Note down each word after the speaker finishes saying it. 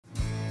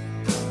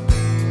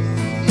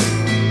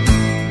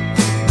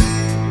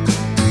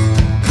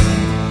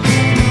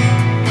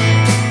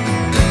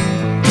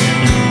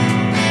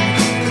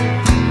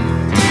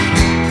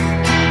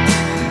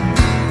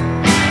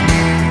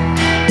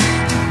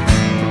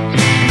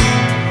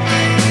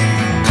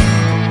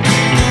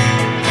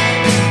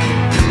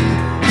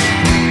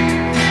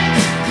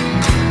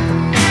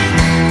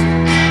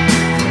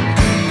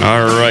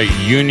All right,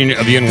 Union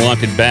of the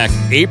Unwanted back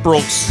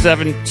April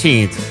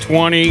 17th,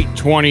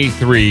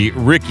 2023.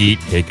 Ricky,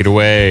 take it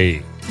away.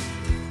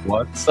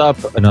 What's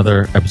up?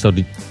 Another episode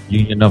of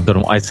Union of the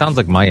Unwanted. It sounds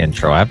like my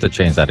intro. I have to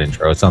change that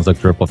intro. It sounds like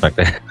Triple Effect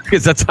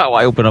because that's how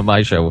I open up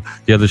my show,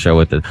 the other show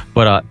with it.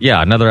 But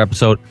yeah, another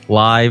episode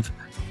live,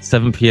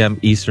 7 p.m.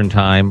 Eastern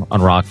Time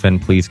on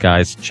Rockfin. Please,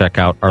 guys, check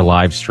out our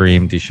live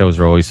stream. These shows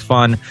are always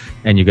fun,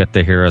 and you get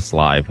to hear us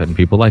live, and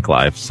people like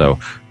live, so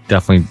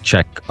definitely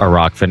check our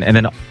Rockfin. And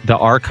then the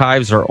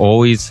archives are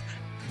always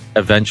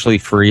eventually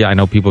free. I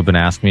know people have been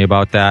asking me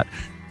about that.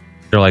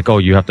 They're like, oh,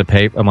 you have to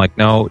pay. I'm like,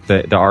 no,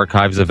 the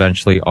archives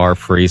eventually are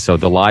free. So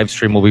the live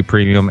stream will be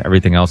premium.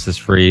 Everything else is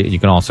free. You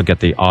can also get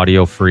the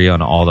audio free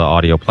on all the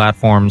audio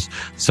platforms.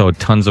 So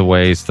tons of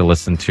ways to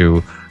listen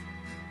to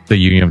the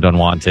Union of the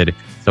Unwanted.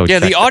 So yeah,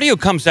 the audio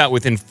comes out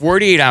within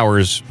 48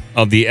 hours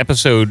of the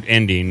episode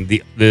ending.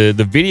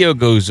 The video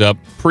goes up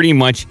pretty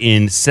much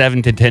in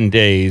 7 to 10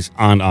 days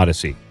on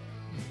Odyssey.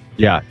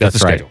 Yeah,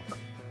 that's right.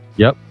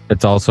 Yep,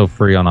 it's also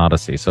free on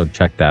Odyssey, so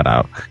check that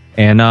out.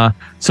 And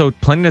so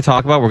plenty to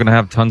talk about. We're going to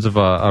have tons of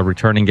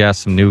returning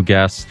guests, some new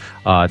guests,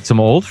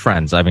 some old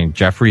friends. I mean,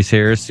 Jeffrey's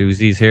here,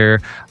 Susie's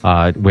here.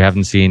 We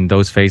haven't seen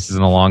those faces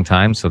in a long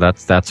time, so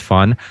that's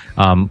fun.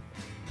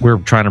 We're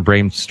trying to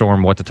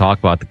brainstorm what to talk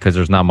about because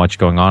there's not much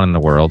going on in the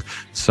world.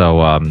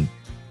 So I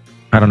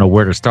don't know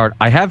where to start.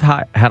 I have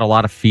had a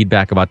lot of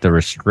feedback about the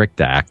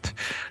Restrict Act.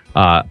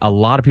 A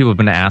lot of people have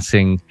been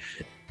asking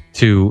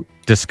to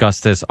discuss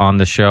this on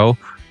the show.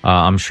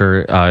 I'm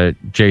sure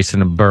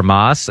Jason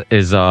Bermas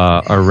is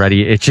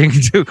already itching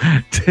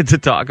to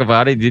talk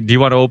about it. Do you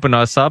want to open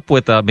us up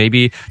with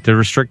maybe the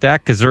Restrict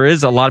Act? Because there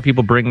is a lot of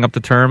people bringing up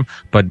the term,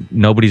 but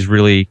nobody's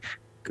really,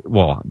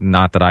 well,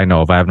 not that I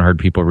know of. I haven't heard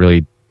people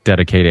really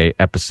dedicate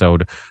a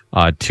episode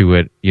to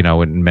it, you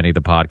know, in many of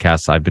the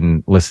podcasts I've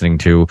been listening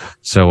to.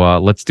 So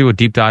let's do a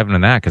deep dive into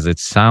that because it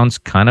sounds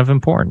kind of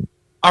important.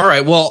 All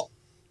right. Well,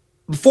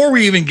 before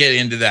we even get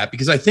into that,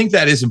 because I think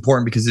that is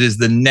important because it is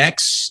the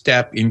next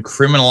step in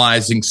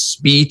criminalizing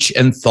speech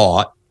and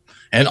thought,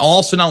 and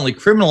also not only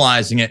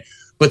criminalizing it,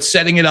 but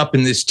setting it up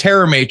in this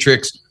terror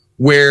matrix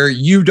where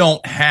you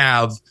don't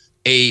have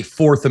a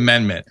Fourth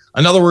Amendment.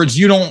 In other words,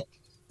 you don't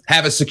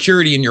have a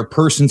security in your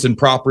persons and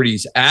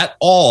properties at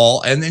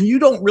all, and then you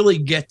don't really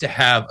get to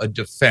have a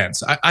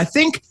defense. I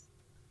think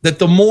that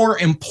the more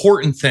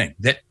important thing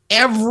that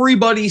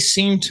everybody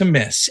seemed to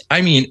miss,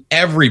 I mean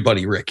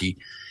everybody, Ricky,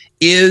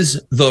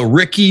 is the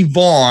Ricky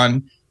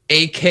Vaughn,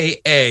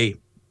 a.k.a.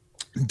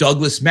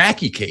 Douglas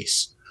Mackey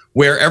case,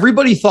 where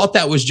everybody thought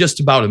that was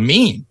just about a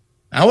meme.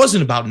 That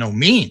wasn't about no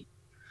meme.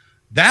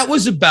 That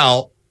was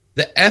about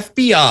the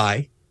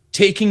FBI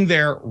taking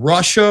their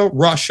Russia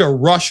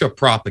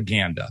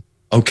propaganda,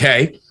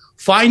 okay?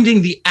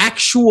 Finding the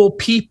actual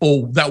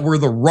people that were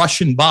the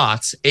Russian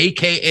bots,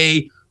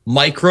 a.k.a.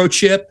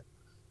 Microchip,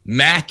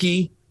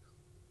 Mackey,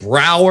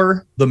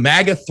 Brower, the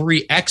MAGA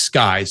 3X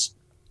guys,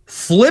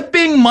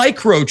 flipping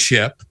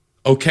Microchip,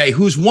 okay,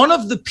 who's one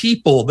of the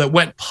people that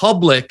went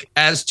public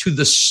as to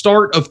the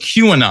start of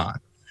QAnon.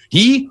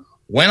 He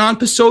went on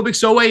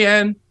Posobic's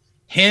OAN,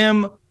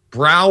 him,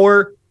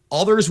 Brower,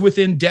 others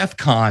within DEF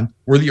CON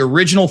were the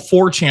original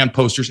 4chan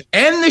posters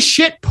and the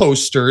shit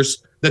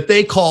posters that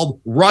they called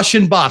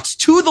Russian bots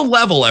to the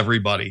level,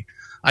 everybody.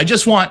 I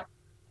just want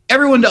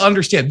everyone to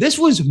understand this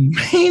was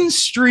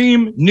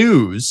mainstream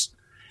news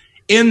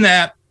in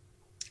that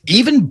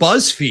even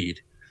BuzzFeed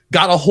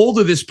got a hold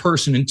of this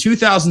person in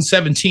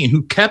 2017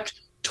 who kept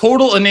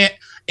total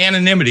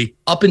anonymity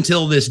up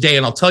until this day.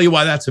 And I'll tell you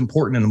why that's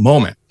important in a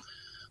moment.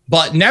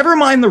 But never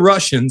mind the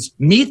Russians,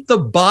 meet the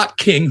bot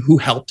king who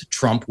helped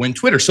Trump win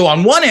Twitter. So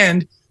on one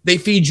end, they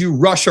feed you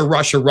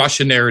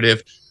Russia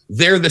narrative.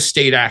 They're the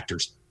state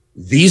actors.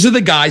 These are the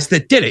guys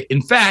that did it.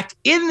 In fact,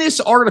 in this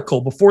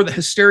article, before the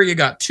hysteria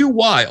got too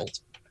wild,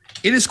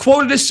 it is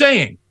quoted as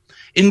saying,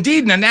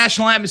 indeed, in a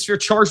national atmosphere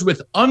charged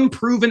with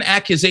unproven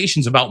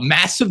accusations about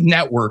massive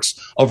networks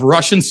of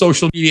Russian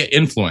social media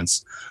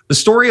influence, the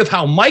story of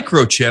how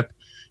Microchip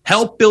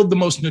helped build the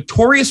most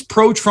notorious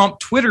pro-Trump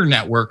Twitter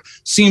network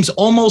seems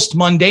almost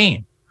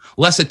mundane,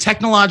 less a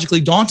technologically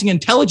daunting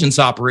intelligence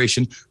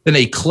operation than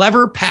a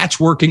clever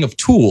patchworking of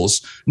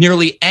tools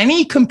nearly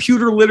any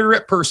computer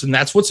literate person,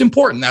 that's what's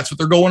important, that's what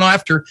they're going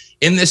after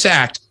in this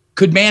act,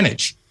 could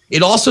manage.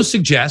 It also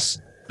suggests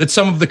that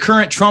some of the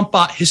current Trump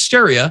bot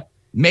hysteria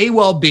may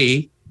well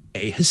be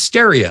a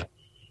hysteria.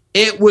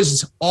 It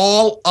was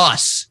all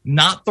us,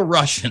 not the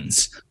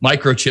Russians,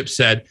 Microchip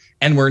said,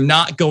 and we're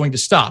not going to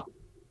stop.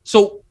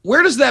 So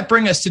where does that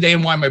bring us today,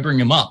 and why am I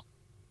bringing him up?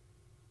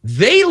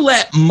 They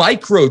let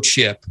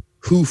Microchip,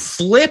 who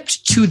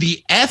flipped to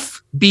the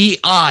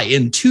FBI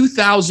in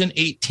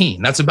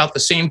 2018, that's about the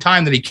same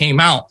time that he came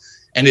out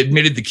and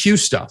admitted the Q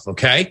stuff,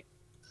 okay,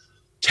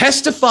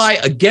 testify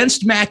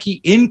against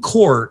Mackey in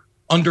court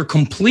under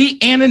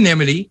complete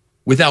anonymity,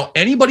 without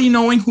anybody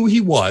knowing who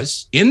he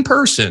was in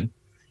person.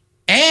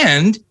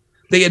 And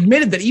they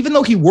admitted that even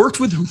though he worked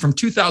with him from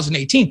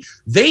 2018,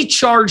 they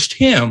charged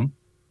him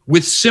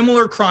with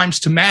similar crimes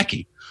to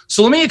Mackey.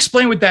 So let me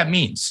explain what that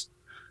means.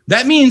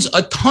 That means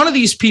a ton of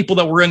these people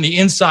that were in the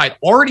inside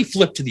already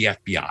flipped to the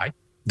FBI.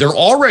 They're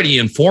already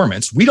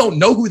informants. We don't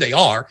know who they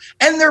are.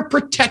 And they're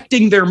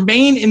protecting their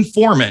main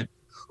informant,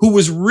 who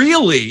was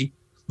really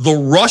the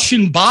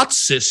Russian bot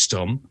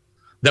system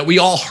that we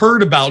all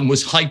heard about and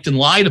was hyped and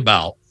lied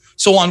about.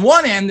 So on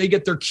one end, they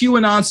get their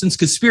QAnonsense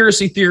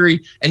conspiracy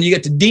theory, and you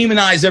get to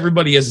demonize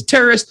everybody as a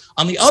terrorist.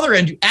 On the other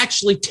end, you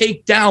actually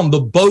take down the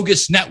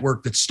bogus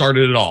network that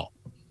started it all.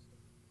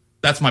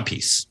 That's my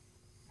piece.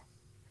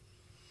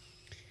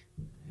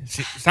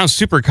 It sounds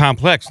super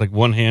complex, like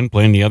one hand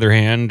playing the other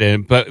hand,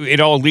 but it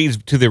all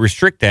leads to the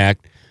Restrict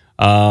Act.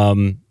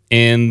 And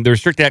the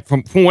Restrict Act,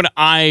 from what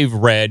I've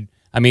read,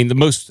 I mean, the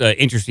most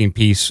interesting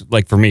piece,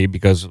 like for me,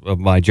 because of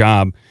my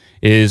job,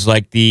 is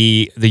like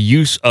the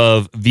use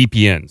of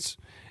VPNs.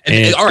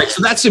 And all right,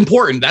 so that's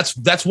important.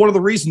 That's one of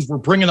the reasons we're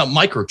bringing up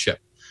microchip.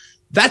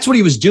 That's what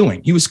he was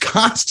doing. He was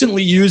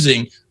constantly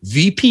using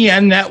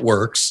VPN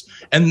networks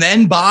and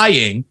then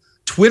buying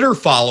Twitter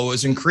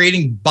followers and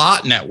creating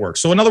bot networks.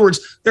 So in other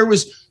words, there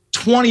was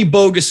 20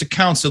 bogus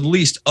accounts at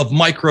least of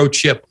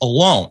microchip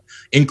alone,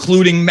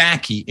 including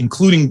Mackey,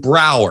 including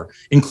Brower,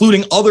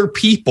 including other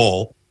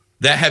people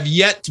that have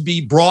yet to be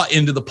brought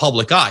into the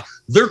public eye.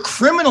 They're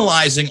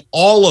criminalizing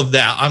all of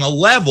that on a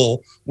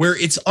level where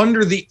it's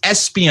under the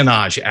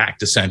Espionage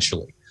Act,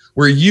 essentially,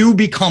 where you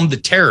become the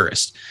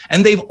terrorist.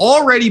 And they've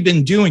already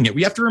been doing it.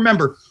 We have to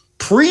remember,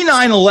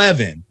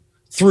 pre-9/11,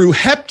 through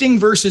Hepting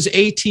versus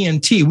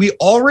AT&T, we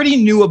already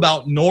knew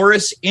about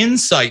Norris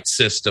Insight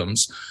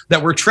systems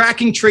that were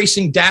tracking,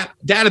 tracing,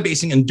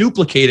 databasing, and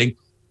duplicating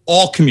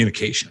all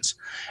communications.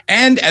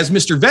 And as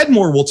Mr.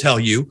 Vedmore will tell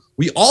you,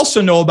 we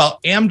also know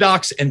about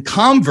Amdocs and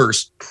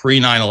Comverse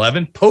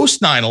pre-9/11,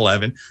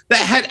 post-9/11,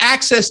 that had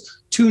access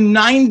to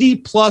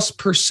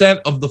 90+%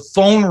 of the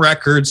phone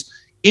records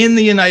in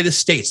the United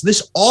States.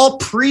 This all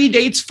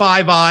predates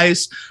Five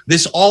Eyes.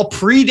 This all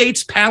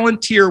predates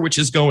Palantir, which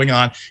is going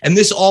on. And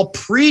this all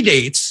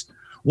predates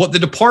what the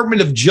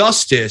Department of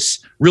Justice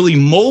really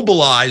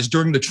mobilized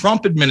during the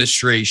Trump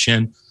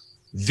administration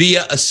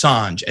via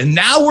Assange. And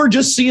now we're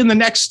just seeing the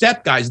next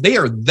step, guys. They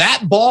are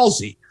that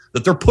ballsy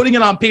that they're putting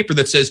it on paper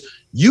that says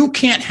you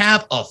can't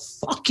have a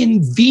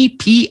fucking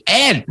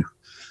VPN.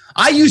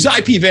 I use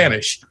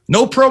IPVanish.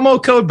 No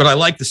promo code, but I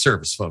like the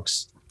service,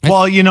 folks.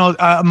 Well,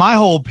 my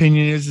whole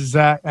opinion is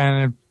that,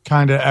 and it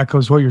kind of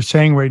echoes what you're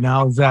saying right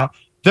now, is that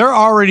they're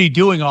already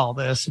doing all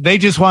this. They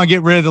just want to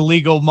get rid of the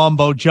legal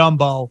mumbo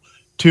jumbo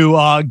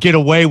to get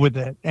away with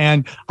it.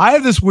 And I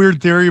have this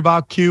weird theory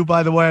about Q,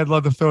 by the way. I'd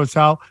love to throw this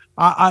out.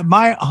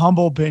 My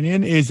humble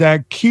opinion is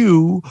that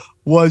Q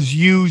was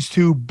used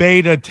to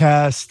beta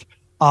test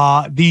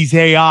these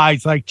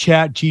AIs like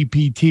Chat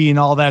GPT and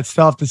all that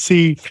stuff to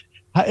see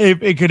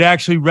if it could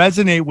actually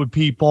resonate with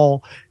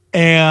people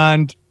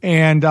and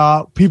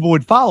people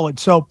would follow it.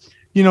 So,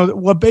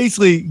 what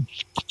basically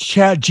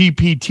Chat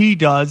GPT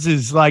does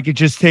is like it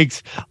just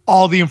takes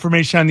all the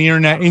information on the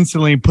internet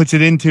instantly and puts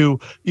it into,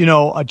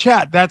 a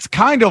chat. That's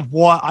kind of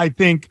what I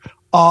think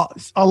a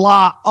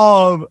lot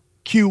of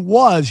Q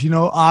was.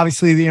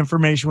 Obviously the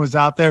information was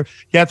out there.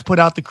 You have to put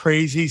out the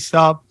crazy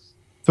stuff.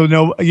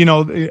 So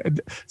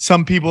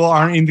some people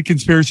aren't into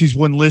conspiracies,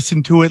 wouldn't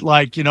listen to it,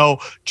 like,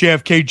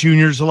 JFK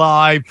Jr.'s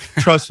alive,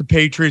 trust the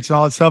Patriots and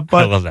all that stuff.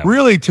 But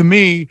really, to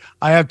me,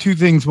 I have two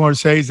things more to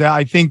say is that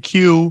I think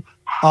Q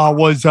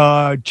was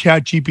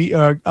Chat GPT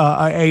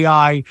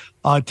AI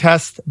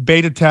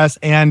beta test,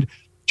 and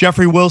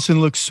Jeffrey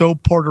Wilson looks so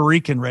Puerto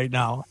Rican right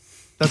now.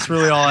 That's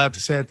really all I have to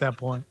say at that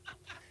point.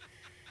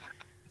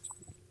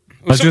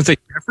 I was going to say,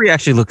 Jeffrey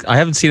actually looks, I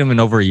haven't seen him in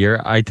over a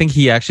year. I think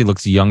he actually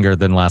looks younger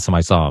than last time I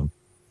saw him.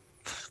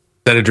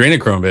 That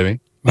adrenochrome, baby.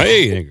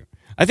 Hey,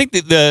 I think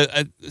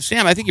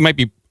Sam, I think you might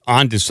be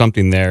onto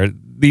something there.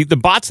 The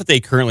bots that they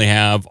currently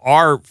have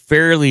are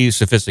fairly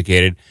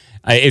sophisticated.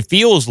 It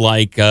feels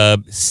like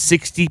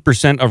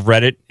 60% of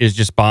Reddit is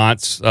just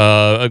bots.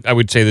 I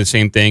would say the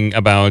same thing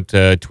about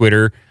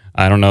Twitter.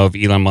 I don't know if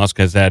Elon Musk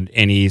has had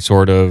any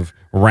sort of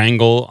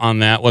wrangle on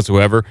that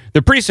whatsoever.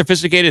 They're pretty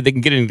sophisticated. They can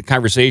get into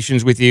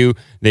conversations with you.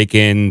 They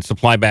can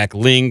supply back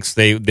links.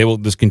 They will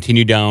just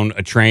continue down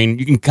a train.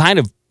 You can kind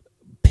of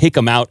pick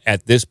them out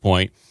at this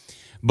point.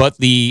 But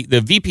the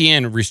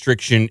VPN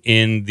restriction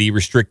in the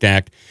Restrict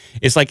Act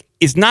is like,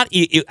 it's not,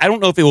 I don't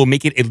know if it will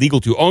make it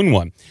illegal to own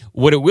one.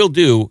 What it will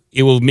do,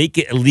 it will make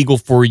it illegal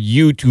for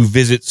you to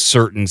visit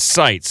certain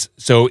sites.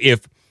 So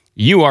if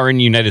you are in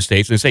the United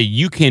States and say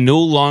you can no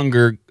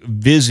longer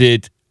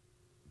visit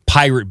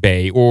Pirate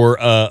Bay or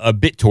a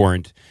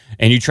BitTorrent,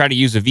 and you try to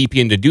use a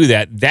VPN to do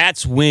that,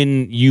 that's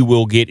when you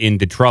will get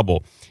into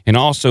trouble. And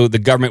also the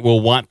government will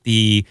want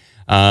the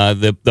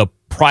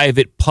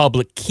private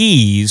public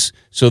keys,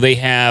 so they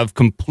have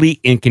complete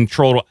and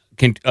total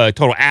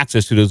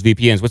access to those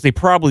VPNs, which they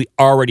probably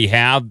already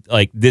have.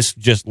 Like, this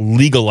just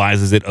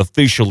legalizes it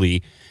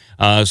officially,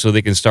 so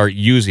they can start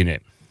using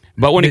it.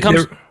 But when it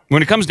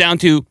comes down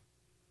to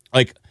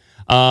like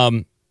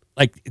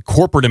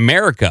corporate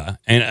America,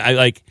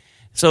 and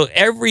so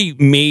every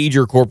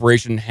major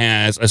corporation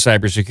has a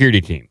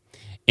cybersecurity team.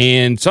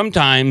 And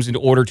sometimes, in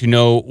order to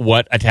know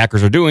what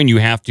attackers are doing, you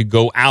have to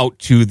go out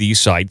to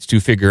these sites to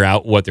figure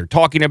out what they're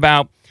talking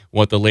about,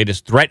 what the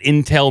latest threat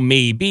intel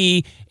may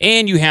be,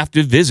 and you have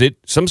to visit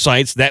some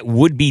sites that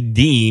would be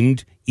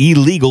deemed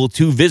illegal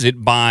to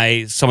visit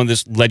by some of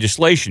this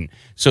legislation.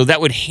 So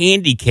that would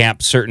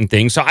handicap certain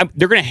things. So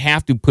they're going to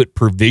have to put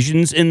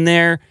provisions in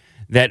there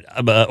that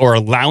or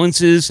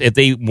allowances if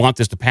they want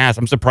this to pass.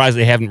 I'm surprised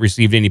they haven't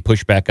received any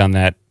pushback on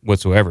that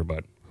whatsoever,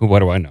 but what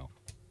do I know?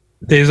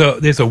 There's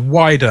a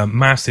wider,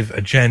 massive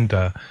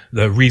agenda,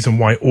 the reason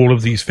why all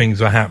of these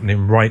things are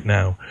happening right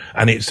now.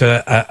 And it's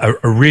a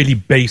really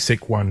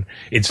basic one.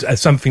 It's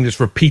something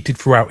that's repeated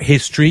throughout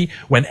history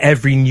when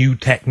every new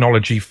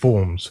technology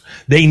forms.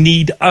 They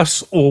need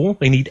us all,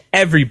 they need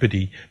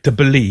everybody to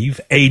believe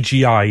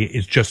AGI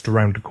is just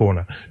around the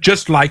corner.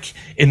 Just like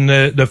in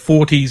the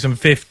 40s and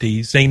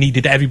 50s, they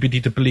needed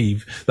everybody to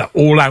believe that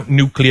all-out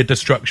nuclear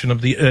destruction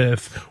of the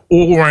Earth,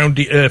 all around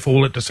the Earth,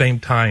 all at the same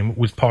time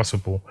was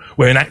possible.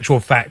 Where in actual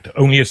fact,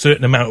 only a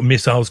certain amount of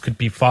missiles could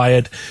be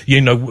fired.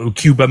 You know,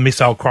 Cuba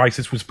Missile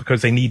Crisis was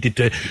because they needed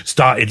to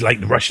like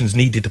the Russians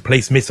needed to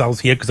place missiles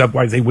here because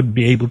otherwise they wouldn't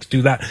be able to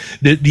do that.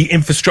 The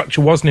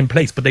infrastructure wasn't in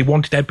place, but they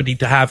wanted everybody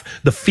to have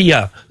the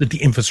fear that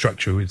the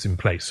infrastructure was in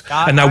place.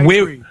 And now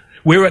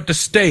we're at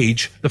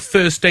the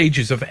first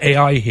stages of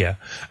AI here.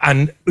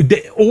 And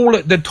all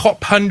the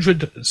top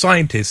 100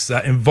 scientists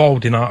that are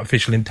involved in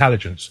artificial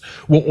intelligence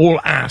were all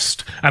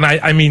asked, and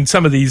I mean,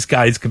 some of these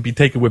guys can be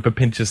taken with a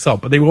pinch of salt,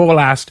 but they were all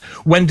asked,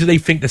 when do they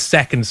think the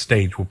second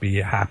stage will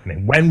be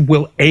happening? When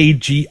will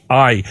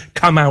AGI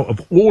come out of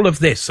all of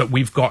this that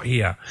we've got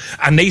here?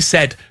 And they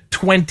said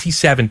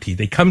 2070.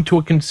 They come to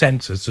a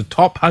consensus. The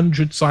top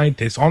 100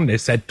 scientists on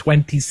this said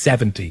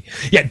 2070.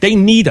 Yet they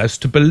need us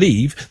to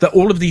believe that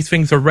all of these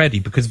things are ready,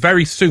 because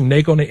very soon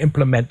they're going to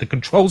implement the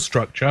control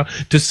structure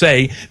to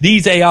say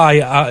this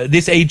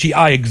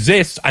AGI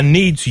exists and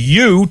needs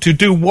you to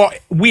do what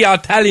we are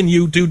telling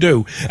you to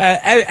do.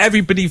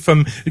 Everybody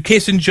from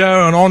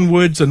Kissinger and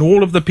onwards and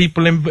all of the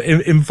people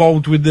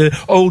involved with the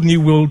old New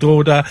World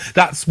Order,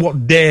 that's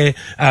what their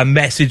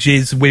message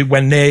is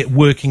when they're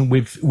working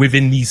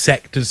within these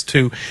sectors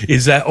too,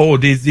 is that,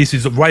 this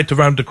is right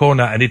around the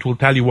corner and it will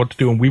tell you what to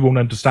do and we won't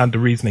understand the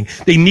reasoning.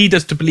 They need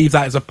us to believe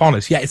that is upon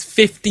us. Yeah, it's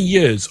 50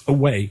 years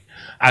away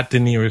at the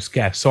nearest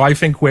guess. So I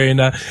think we're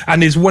in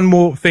and there's one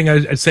more thing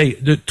I'd say,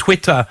 the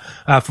Twitter,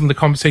 from the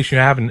conversation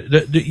you're having,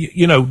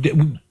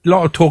 a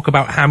lot of talk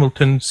about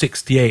Hamilton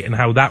 68 and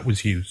how that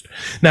was used.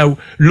 Now,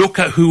 look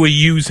at who are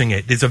using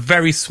it. There's a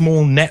very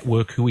small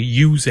network who are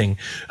using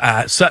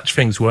such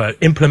things, who are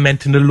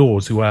implementing the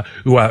laws, who are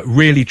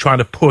really trying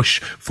to push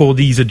for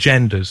these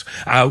agendas.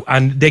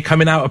 And they're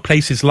coming out of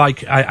places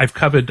like, I've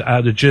covered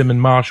the German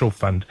Marshall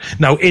Fund.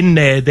 Now, in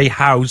there, they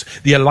house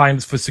the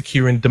Alliance for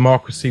Securing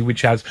Democracy,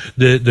 which has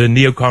the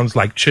neocons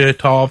like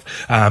Chertoff,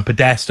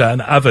 Podesta,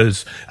 and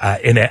others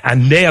in it.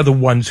 And they are the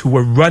ones who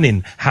were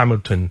running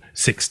Hamilton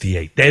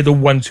 68. They're the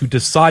ones who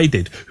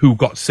decided who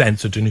got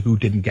censored and who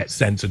didn't get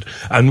censored.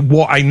 And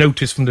what I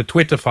noticed from the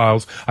Twitter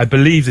files, I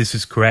believe this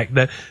is correct,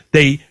 that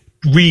they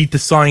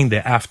redesigned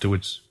it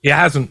afterwards. It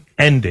hasn't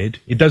ended.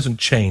 It doesn't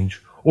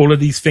change. All of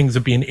these things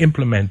are being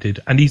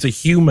implemented, and these are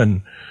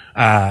human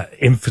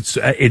technological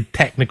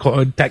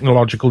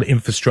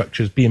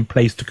infrastructures being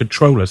placed to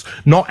control us,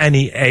 not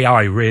any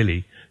AI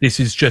really. This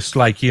is just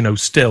like,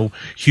 still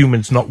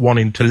humans not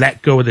wanting to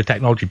let go of the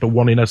technology, but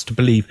wanting us to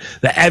believe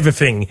that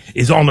everything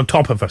is on the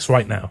top of us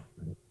right now.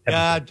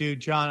 Yeah,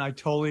 dude, Johnny,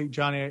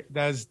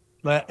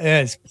 that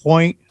is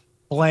point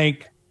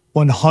blank,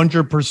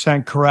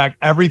 100% correct.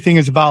 Everything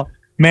is about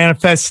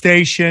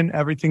manifestation.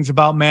 Everything's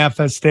about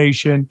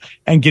manifestation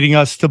and getting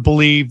us to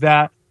believe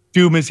that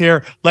doom is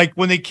here. Like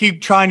when they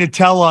keep trying to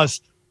tell us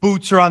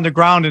boots are on the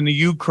ground in the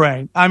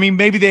Ukraine. I mean,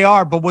 maybe they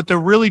are, but what they're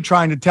really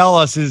trying to tell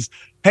us is,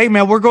 hey,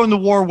 man, we're going to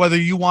war whether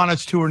you want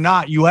us to or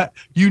not. You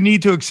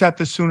need to accept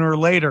this sooner or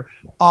later.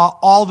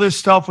 All this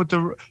stuff with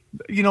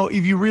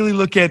if you really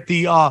look at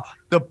the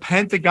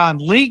Pentagon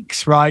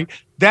leaks, right,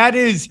 that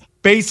is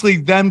basically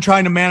them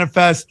trying to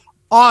manifest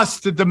us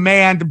to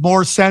demand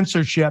more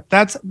censorship.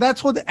 That's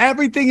what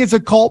everything is,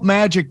 occult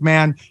magic,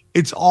 man.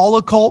 It's all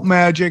occult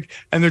magic,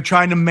 and they're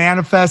trying to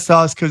manifest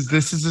us because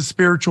this is a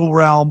spiritual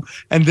realm,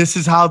 and this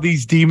is how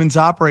these demons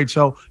operate.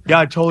 So, yeah,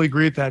 I totally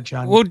agree with that,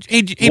 John. Well,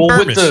 hey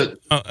Bermus,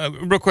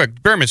 real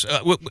quick, Bermus,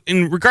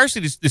 in regards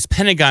to this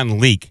Pentagon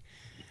leak,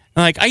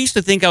 like, I used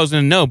to think I was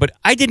going to know, but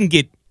I didn't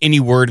get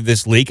any word of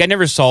this leak. I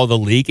never saw the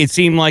leak. It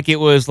seemed like it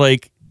was,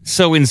 like,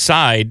 so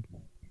inside.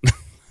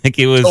 Like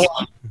it was...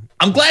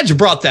 I'm glad you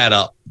brought that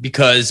up,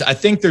 because I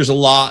think there's a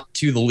lot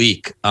to the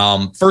leak.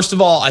 First of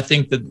all, I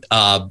think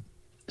that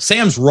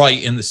Sam's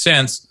right in the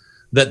sense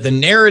that the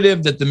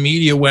narrative that the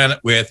media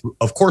went with,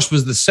 of course,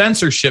 was the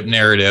censorship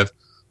narrative.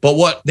 But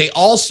what they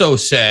also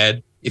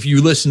said, if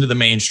you listen to the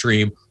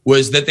mainstream,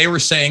 was that they were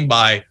saying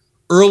by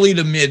early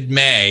to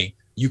mid-May,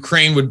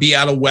 Ukraine would be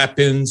out of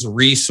weapons,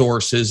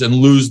 resources, and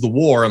lose the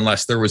war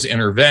unless there was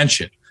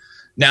intervention.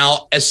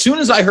 Now, as soon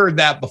as I heard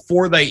that,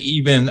 before they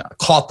even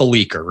caught the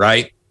leaker,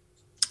 right,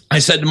 I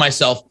said to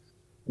myself,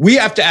 we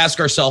have to ask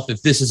ourselves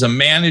if this is a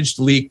managed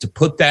leak to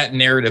put that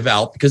narrative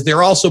out, because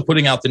they're also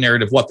putting out the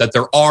narrative, that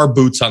there are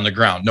boots on the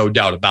ground, no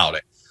doubt about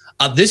it.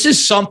 This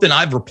is something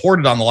I've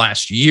reported on the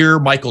last year.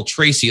 Michael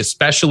Tracy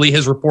especially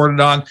has reported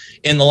on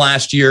in the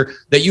last year,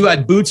 that you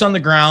had boots on the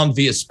ground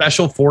via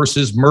special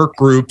forces, merc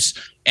groups,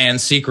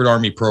 and secret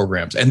army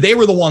programs. And they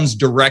were the ones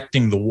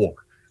directing the war,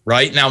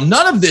 right? Now,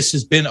 none of this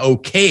has been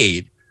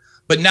okayed,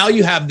 but now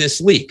you have this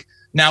leak.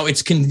 Now,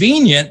 it's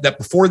convenient that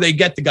before they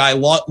get the guy,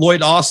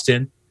 Lloyd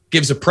Austin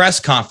gives a press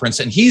conference,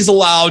 and he's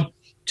allowed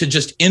to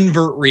just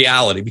invert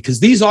reality,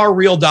 because these are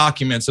real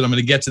documents, and I'm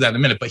going to get to that in a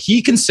minute. But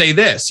he can say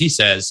this. He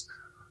says,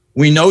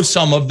 we know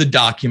some of the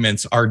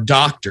documents are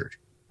doctored.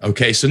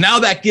 Okay, so now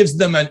that gives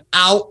them an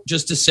out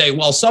just to say,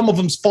 well, some of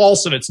them's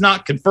false and it's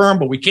not confirmed,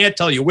 but we can't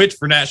tell you which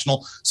for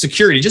national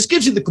security. It just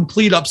gives you the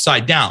complete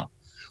upside down.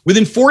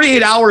 Within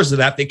 48 hours of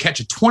that, they catch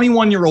a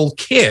 21-year-old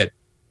kid.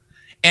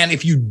 And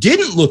if you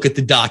didn't look at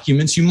the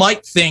documents, you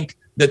might think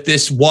that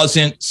this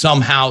wasn't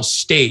somehow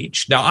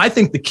staged. Now, I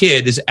think the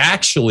kid is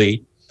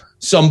actually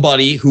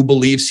somebody who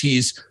believes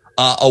he's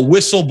a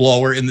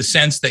whistleblower, in the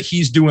sense that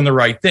he's doing the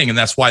right thing, and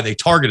that's why they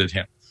targeted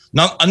him.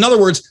 Now, in other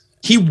words,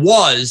 he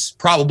was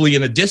probably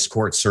in a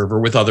Discord server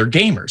with other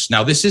gamers.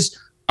 Now,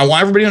 I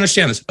want everybody to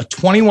understand this, a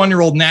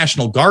 21-year-old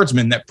National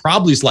Guardsman that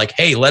probably is like,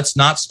 hey, let's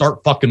not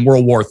start fucking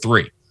World War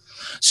III.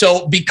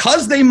 So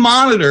because they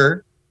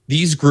monitor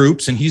these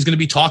groups, and he's going to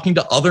be talking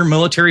to other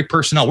military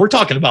personnel, we're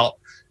talking about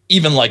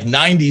even like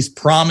 90s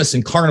Promise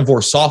and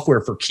Carnivore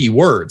software for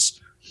keywords,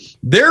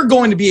 they're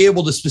going to be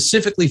able to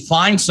specifically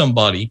find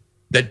somebody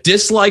that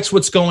dislikes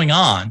what's going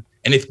on,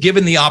 and if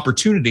given the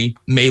opportunity,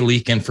 may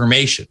leak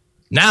information.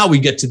 Now we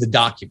get to the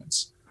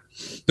documents.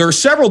 There are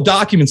several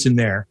documents in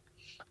there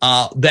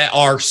that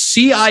are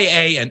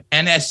CIA and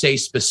NSA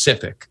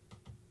specific.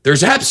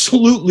 There's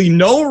absolutely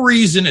no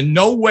reason and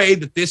no way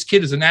that this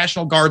kid is a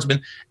National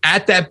Guardsman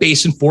at that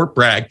base in Fort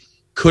Bragg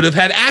could have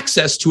had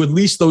access to at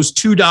least those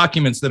two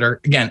documents that are,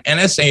 again,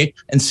 NSA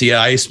and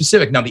CIA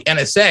specific. Now, the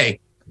NSA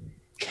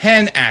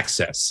can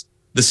access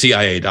the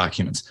CIA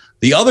documents.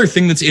 The other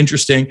thing that's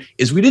interesting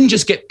is we didn't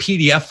just get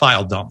PDF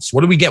file dumps.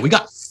 What do we get? We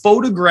got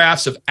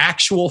photographs of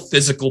actual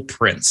physical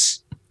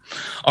prints.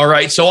 All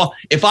right. So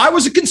if I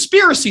was a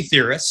conspiracy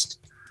theorist,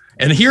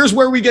 and here's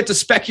where we get to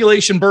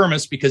speculation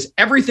Burmis, because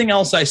everything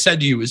else I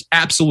said to you is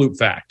absolute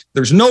fact.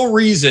 There's no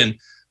reason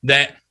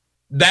that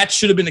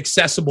should have been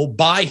accessible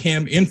by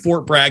him in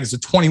Fort Bragg as a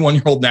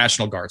 21-year-old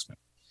National Guardsman.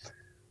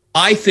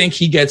 I think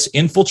he gets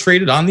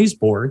infiltrated on these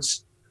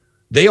boards.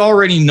 They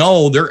already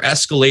know they're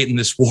escalating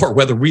this war,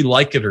 whether we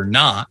like it or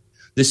not.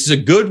 This is a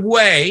good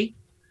way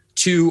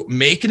to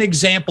make an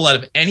example out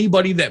of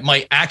anybody that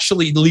might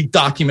actually leak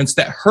documents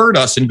that hurt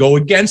us and go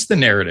against the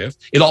narrative.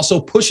 It also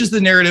pushes the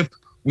narrative.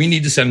 We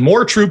need to send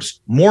more troops,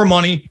 more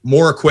money,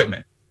 more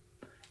equipment.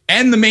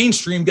 And the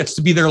mainstream gets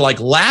to be there like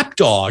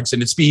lapdogs,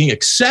 and it's being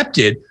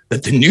accepted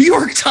that the New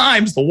York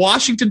Times, the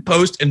Washington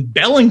Post, and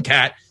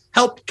Bellingcat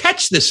helped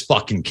catch this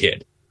fucking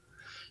kid.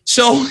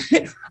 So,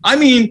 I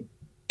mean,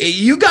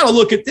 you got to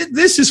look at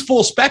this is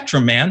full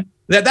spectrum, man.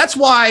 That's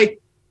why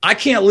I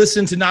can't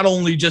listen to not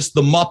only just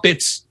the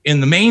Muppets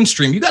in the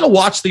mainstream. You got to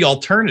watch the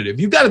alternative.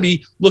 You've got to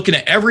be looking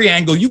at every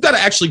angle. You've got to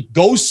actually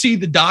go see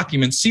the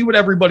documents, see what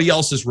everybody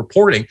else is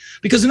reporting.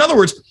 Because in other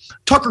words,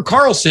 Tucker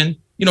Carlson,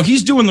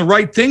 he's doing the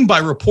right thing by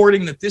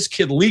reporting that this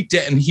kid leaked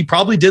it, and he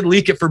probably did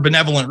leak it for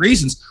benevolent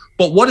reasons.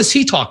 But what does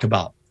he talk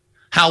about?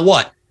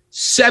 How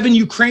 7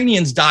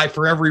 Ukrainians die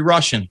for every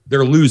Russian.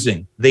 They're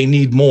losing. They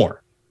need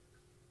more.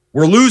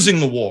 We're losing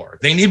the war.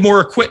 They need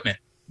more equipment.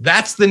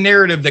 That's the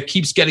narrative that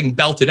keeps getting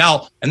belted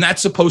out. And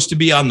that's supposed to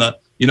be on the,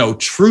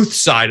 truth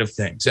side of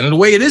things. And in a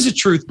way, it is a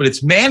truth, but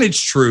it's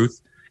managed truth.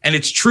 And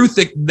it's truth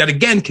that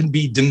again, can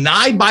be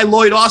denied by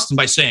Lloyd Austin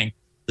by saying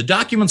the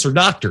documents are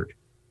doctored.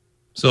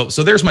 So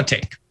there's my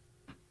take.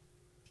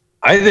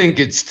 I think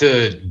it's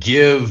to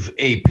give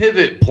a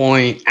pivot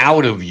point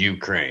out of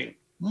Ukraine.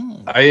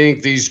 I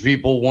think these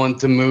people want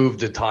to move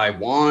to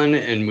Taiwan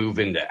and move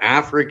into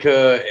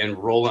Africa and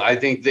roll. I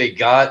think they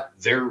got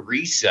their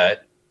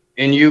reset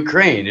in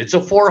Ukraine. It's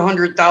a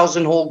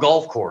 400,000 hole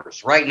golf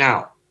course right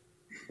now.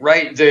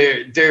 Right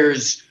there,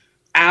 there's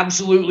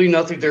absolutely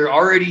nothing. They're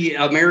already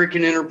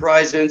American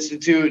Enterprise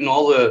Institute and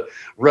all the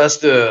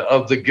rest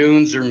of the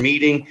goons are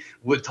meeting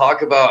would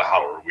talk about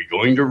how are we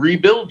going to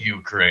rebuild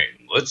Ukraine?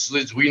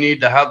 We need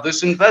to have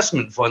this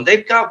investment fund.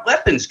 They've got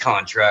weapons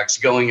contracts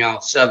going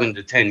out 7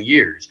 to 10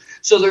 years.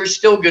 So they're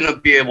still going to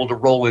be able to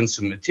roll in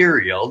some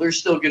material. They're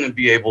still going to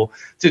be able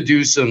to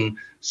do some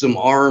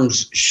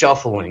arms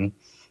shuffling.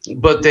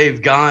 But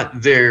they've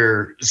got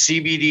their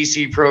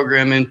CBDC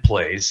program in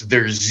place.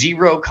 There's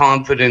zero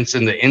confidence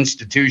in the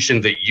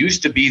institution that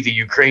used to be the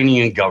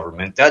Ukrainian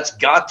government. That's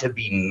got to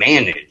be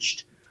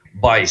managed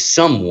by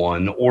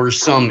someone or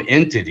some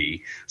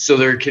entity so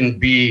there can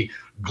be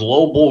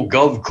global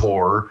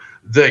GovCorps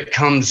that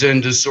comes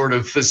in to sort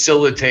of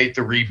facilitate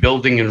the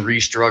rebuilding and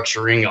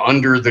restructuring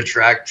under the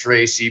track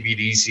trace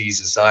CBDC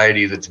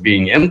society that's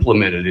being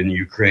implemented in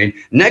Ukraine.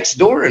 Next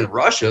door in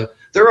Russia,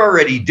 They're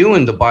already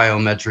doing the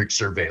biometric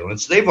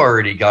surveillance. They've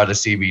already got a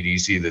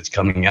CBDC that's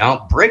coming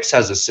out. BRICS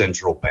has a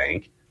central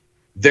bank.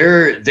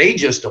 They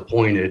just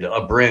appointed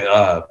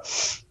a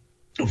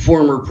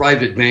former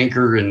private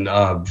banker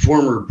and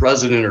former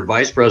president or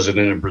vice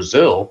president in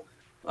Brazil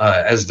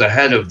as the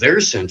head of their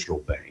central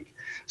bank.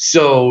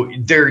 So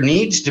there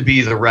needs to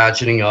be the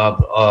ratcheting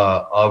up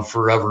of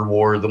forever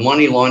war. The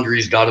money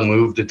laundering's got to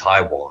move to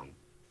Taiwan.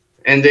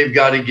 And they've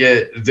got to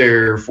get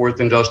their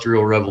fourth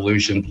industrial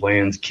revolution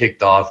plans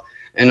kicked off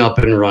and up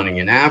and running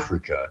in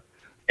Africa.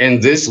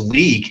 And this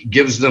leak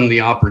gives them the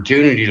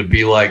opportunity to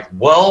be like,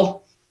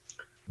 well,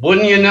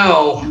 wouldn't you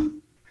know,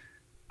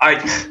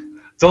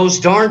 those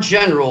darn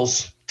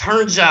generals,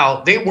 turns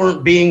out they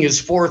weren't being as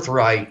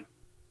forthright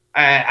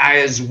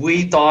as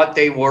we thought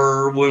they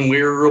were when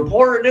we were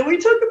reporting, and we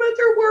took them at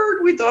their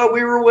word. We thought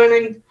we were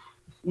winning.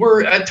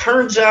 It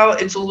turns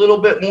out it's a little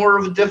bit more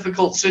of a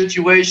difficult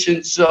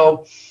situation.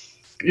 So,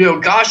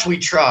 gosh, we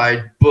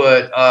tried,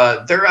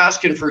 but they're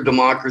asking for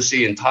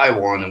democracy in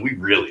Taiwan, and we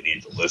really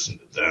need to listen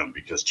to them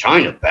because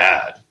China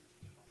bad.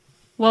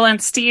 Well,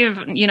 and Steve,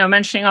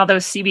 mentioning all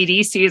those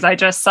CBDCs, I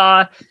just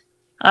saw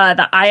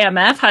the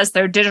IMF has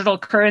their digital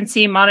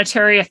currency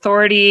monetary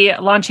authority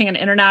launching an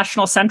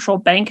international central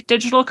bank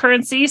digital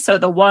currency. So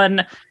the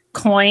one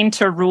coin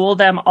to rule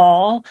them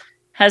all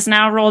has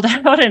now rolled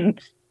out. And,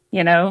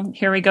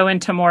 here we go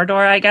into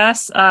Mordor, I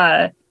guess.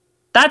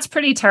 That's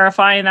pretty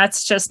terrifying.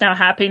 That's just now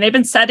happening. They've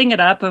been setting it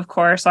up, of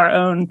course. Our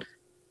own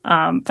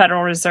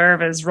Federal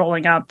Reserve is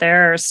rolling out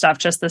their stuff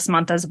just this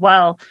month as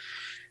well.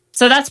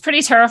 So that's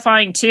pretty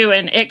terrifying, too.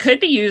 And it could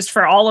be used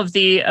for all of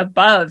the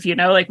above,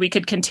 like we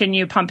could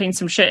continue pumping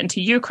some shit into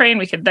Ukraine.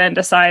 We could then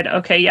decide,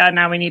 okay, yeah,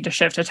 now we need to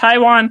shift to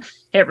Taiwan.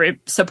 It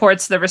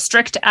supports the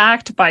Restrict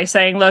Act by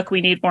saying, look,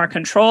 we need more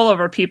control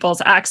over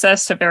people's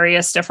access to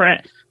various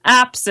different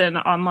apps and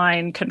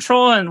online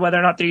control and whether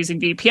or not they're using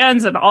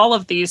VPNs and all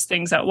of these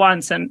things at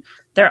once. And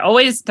they're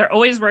always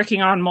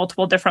working on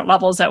multiple different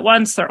levels at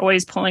once. They're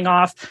always pulling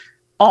off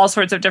all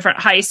sorts of different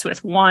heists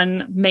with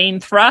one main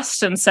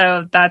thrust. And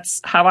so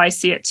that's how I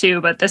see it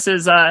too. But this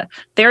is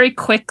very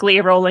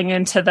quickly rolling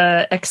into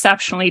the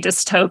exceptionally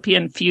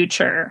dystopian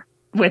future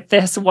with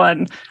this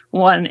one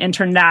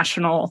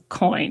international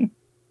coin.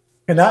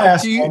 Can I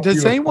ask?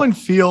 Does anyone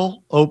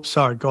feel? Oh,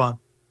 sorry. Go on.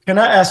 Can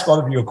I ask all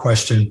of you a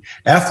question?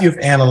 After you've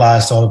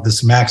analyzed all of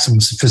this maximum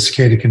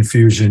sophisticated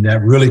confusion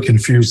that really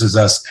confuses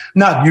us,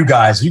 not you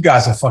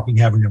guys are fucking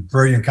having a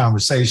brilliant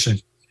conversation.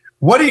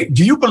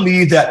 Do you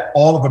believe that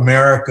all of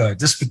America,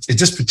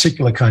 this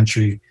particular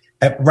country,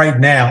 right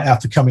now,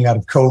 after coming out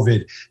of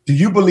COVID, do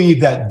you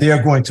believe that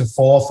they're going to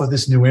fall for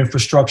this new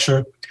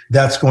infrastructure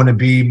that's going to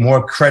be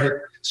more credit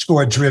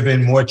score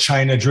driven, more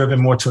China driven,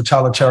 more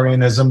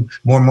totalitarianism,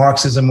 more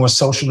Marxism, more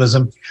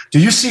socialism? Do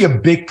you see a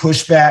big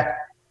pushback?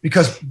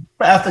 Because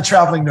after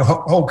traveling the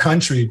whole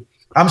country,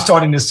 I'm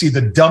starting to see the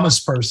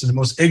dumbest person, the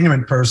most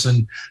ignorant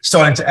person,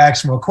 starting to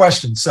ask more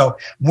questions. So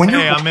when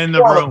I'm in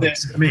the room.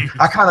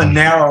 I kind of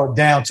narrow it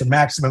down to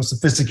maximum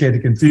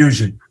sophisticated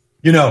confusion.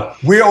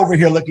 We're over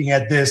here looking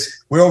at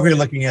this,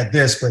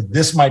 but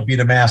this might be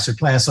the master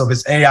plan. So if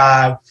it's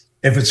AI,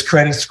 if it's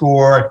credit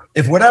score,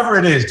 if whatever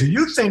it is, do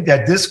you think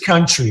that this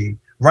country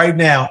right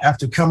now,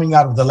 after coming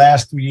out of the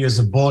last 3 years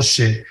of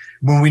bullshit,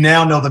 when we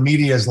now know the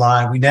media is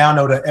lying, we now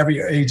know that every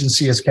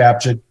agency is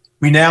captured,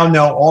 we now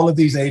know all of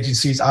these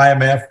agencies,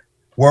 IMF,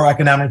 World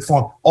Economic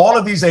Forum, all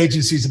of these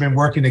agencies have been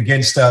working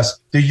against us.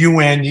 The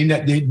UN,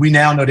 we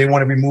now know they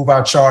want to remove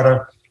our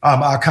charter,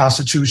 our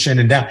constitution,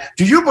 and down.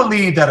 Do you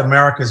believe that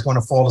America is going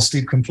to fall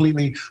asleep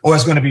completely, or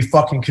is going to be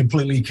fucking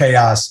completely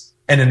chaos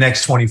in the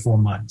next 24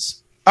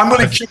 months? I'm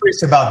really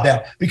curious about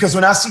that, because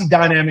when I see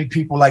dynamic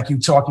people like you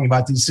talking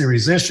about these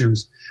serious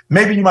issues,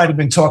 maybe you might have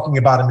been talking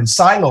about them in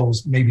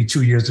silos maybe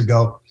 2 years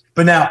ago.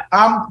 But now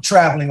I'm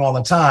traveling all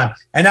the time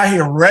and I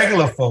hear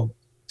regular folk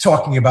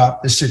talking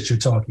about the shit you're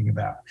talking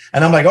about.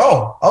 And I'm like,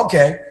 oh,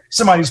 okay,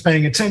 somebody's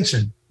paying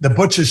attention. The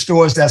butcher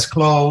stores that's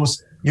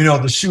closed,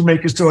 the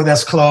shoemaker store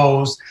that's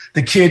closed,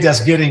 the kid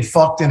that's getting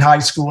fucked in high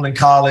school and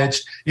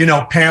college,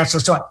 parents are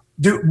starting.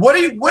 Dude, where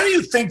do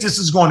you think this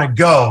is going to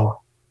go,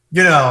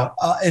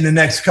 in the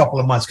next couple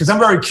of months? Because I'm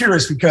very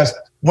curious, because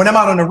when I'm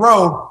out on the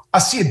road, I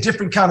see a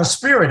different kind of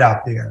spirit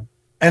out there.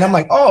 And I'm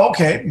like, oh,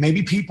 okay,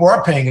 maybe people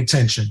are paying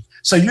attention.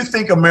 So you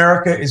think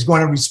America is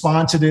going to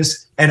respond to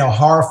this in a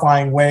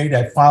horrifying way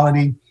that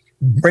finally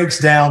breaks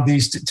down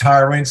these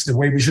tyrants the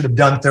way we should have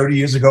done 30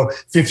 years ago,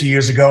 50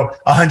 years ago,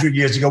 100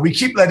 years ago? We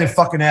keep letting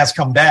fucking ass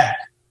come back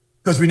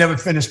because we never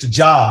finished the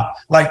job.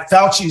 Like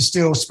Fauci is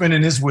still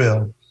spinning his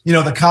wheel.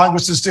 The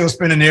Congress is still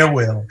spinning their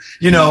wheel.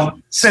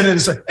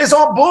 Senators, it's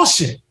all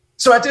bullshit.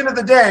 So at the end of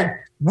the day,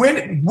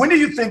 when do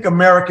you think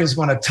America is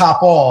going to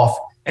top off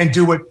and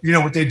do what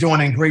they're doing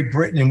in Great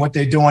Britain and what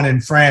they're doing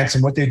in France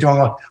and what they're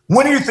doing?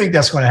 When do you think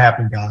that's going to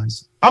happen,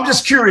 guys? I'm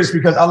just curious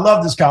because I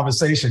love this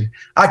conversation.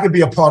 I could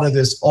be a part of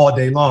this all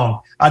day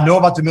long. I know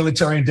about the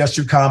military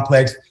industrial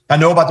complex. I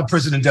know about the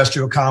prison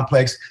industrial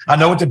complex. I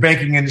know what the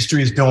banking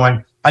industry is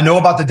doing. I know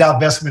about the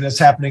divestment that's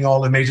happening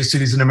all in major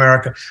cities in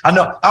America. I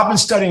know I've been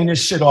studying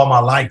this shit all my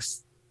life.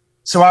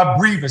 So I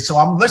breathe it. So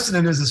I'm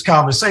listening to this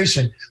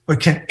conversation. But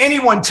can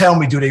anyone tell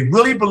me, do they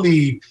really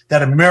believe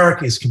that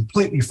America is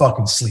completely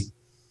fucking asleep?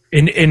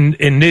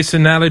 In this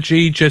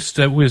analogy,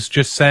 was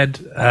just said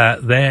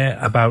there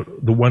about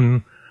the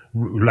one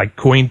like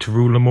coin to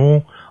rule them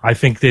all, I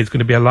think there's going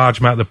to be a large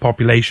amount of the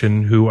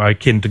population who are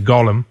akin to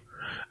Gollum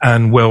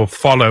and will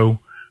follow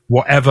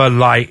whatever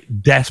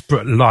light,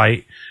 desperate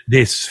light,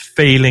 this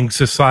failing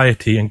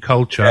society and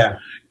culture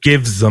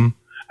gives them,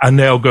 and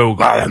they'll go,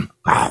 Gollum.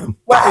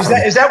 Well,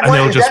 is that and one,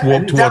 they'll just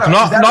walk towards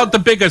not the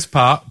biggest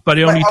part, but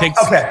it only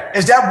takes. Okay,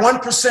 is that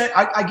 1%?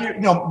 I give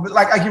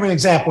I give you an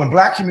example. In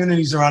black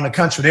communities around the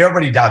country, they're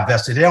already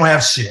divested. They don't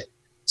have shit.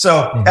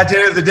 So at the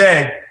end of the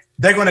day,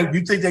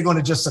 you think they're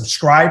gonna just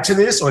subscribe to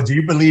this, or do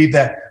you believe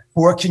that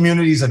poor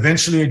communities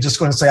eventually are just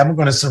going to say, I'm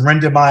going to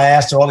surrender my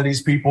ass to all of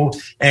these people,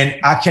 and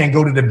I can't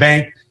go to the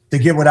bank to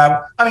get what I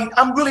mean,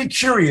 I'm really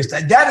curious.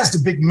 That is the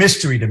big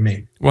mystery to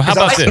me. Well, how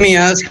about this?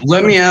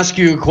 Let me ask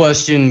you a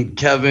question,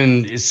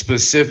 Kevin, is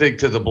specific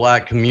to the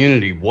black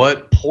community.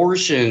 What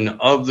portion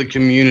of the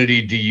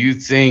community do you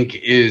think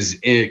is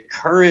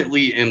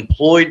currently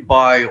employed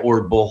by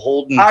or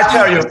beholden to? I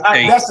tell you,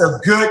 that's a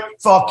good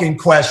fucking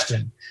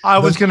question. I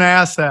was going to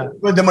ask that.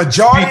 But the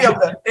majority of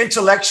the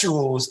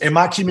intellectuals in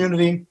my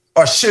community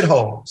are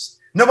shitholes.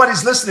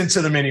 Nobody's listening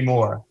to them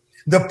anymore.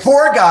 The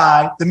poor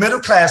guy, the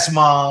middle-class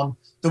mom,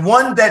 the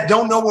one that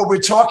don't know what we're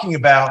talking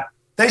about,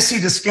 they see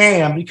the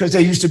scam because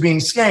they're used to being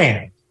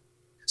scammed.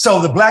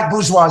 So the black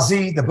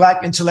bourgeoisie, the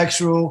black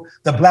intellectual,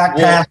 the black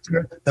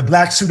pastor, the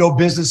black pseudo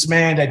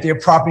businessman that they're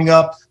propping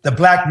up, the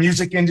black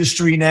music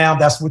industry now,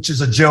 which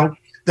is a joke.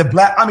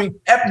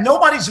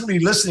 Nobody's really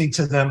listening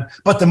to them,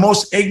 but the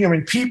most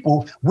ignorant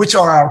people, which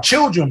are our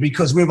children,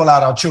 because we've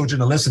allowed our children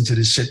to listen to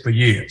this shit for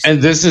years.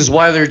 And this is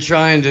why they're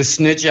trying to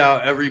snitch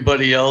out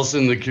everybody else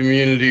in the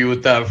community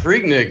with that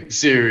Freaknik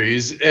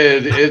series.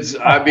 And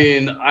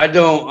I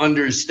don't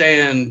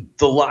understand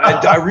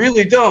I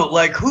really don't.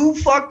 Like, who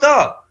fucked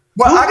up?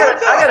 Well, I gotta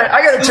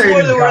tell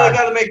you this, I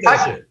gotta make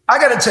that shit. I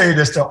gotta tell you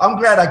this though. I'm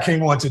glad I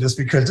came onto this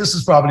because this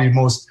is probably the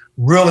most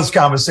realest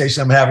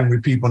conversation I'm having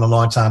with people in a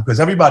long time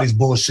because everybody's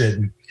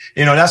bullshitting.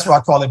 That's why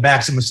I call it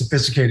maximum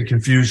sophisticated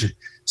confusion.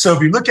 So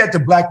if you look at the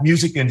black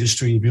music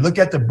industry, if you look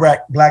at the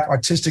black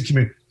artistic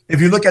community,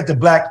 if you look at the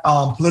black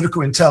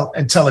political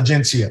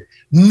intelligentsia,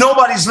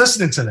 nobody's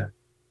listening to them.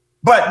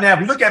 But now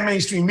if you look at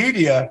mainstream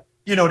media,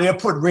 they'll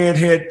put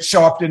redhead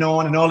Sharpton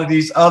on and all of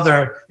these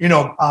other,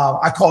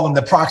 I call them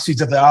the proxies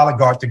of the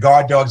oligarch, the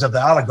guard dogs of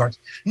the oligarchs.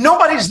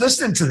 Nobody's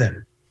listening to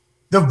them.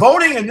 The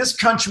voting in this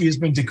country has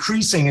been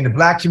decreasing in the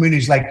black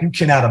communities like you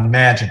cannot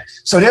imagine.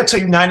 So they'll tell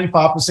you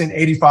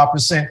 95%,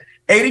 85%,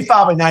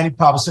 85 and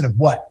 95% of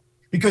what?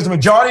 Because the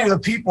majority of the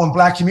people in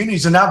black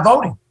communities are not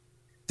voting.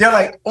 They're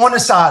like on the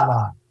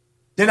sideline.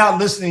 They're not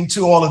listening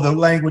to all of the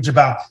language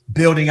about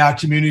building our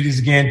communities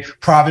again,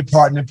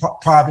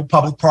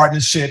 private-public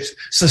partnerships,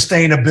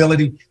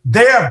 sustainability.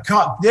 They're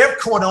caught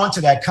on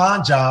to that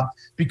con job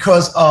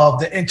because of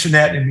the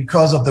internet and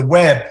because of the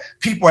web.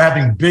 People are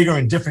having bigger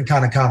and different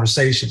kind of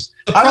conversations.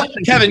 The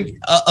problem, Kevin,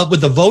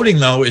 with the voting,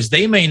 though, is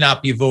they may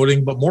not be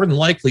voting, but more than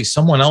likely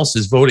someone else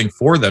is voting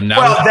for them now.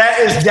 Well,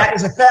 that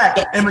is a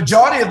fact. And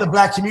majority of the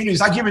black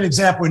communities, I'll give you an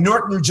example. In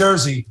Newark, New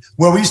Jersey,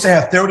 where we used to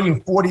have 30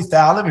 and 40,000,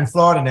 I live in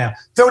Florida now,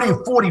 30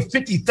 and 40,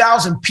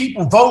 50,000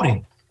 people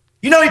voting.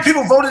 You know how many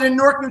people voted in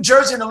Newark, New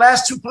Jersey in the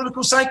last two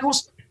political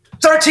cycles?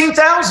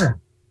 13,000.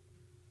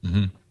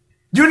 Mm-hmm.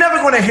 You're never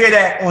going to hear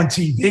that on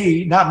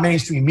TV, not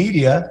mainstream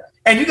media.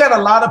 And you got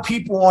a lot of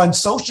people on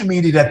social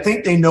media that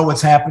think they know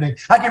what's happening.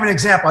 I'll give you an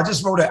example. I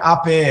just wrote an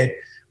op-ed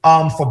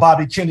for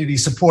Bobby Kennedy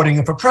supporting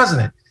him for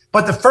president.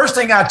 But the first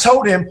thing I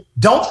told him,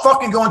 don't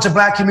fucking go into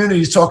black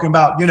communities talking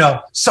about,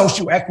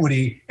 social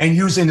equity and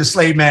using the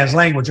slave man's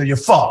language or you're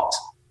fucked.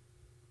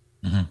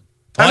 Mm-hmm.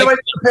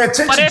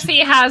 What if he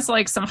has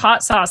like some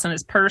hot sauce in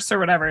his purse or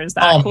whatever? Is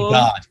that cool? Oh my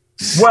God.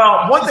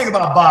 Well, one thing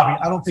about Bobby,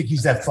 I don't think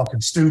he's that fucking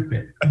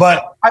stupid.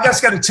 But I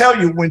just got to tell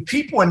you, when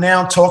people are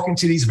now talking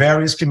to these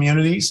various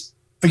communities,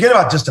 forget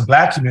about just the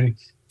black community,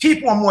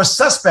 people are more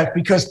suspect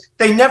because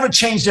they never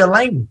change their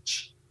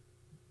language.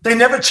 They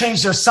never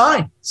change their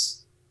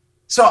signs.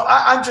 So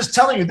I'm just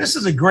telling you, this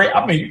is a great,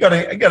 you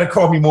gotta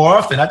call me more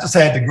often. I just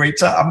had the great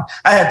time.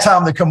 I had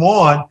time to come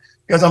on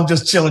because I'm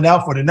just chilling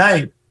out for the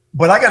night.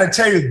 But I got to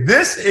tell you,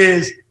 this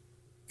is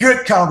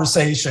good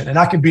conversation, and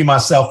I can be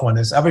myself on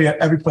this.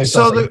 Every place.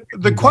 So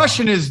the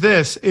question is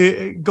this: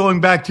 going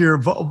back to your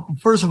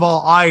first of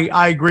all,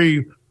 I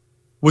agree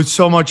with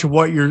so much of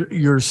what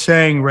you're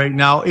saying right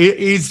now.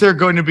 Is there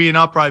going to be an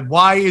uprising?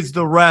 Why is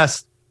the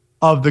rest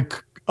of the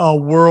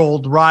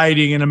world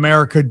rioting and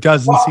America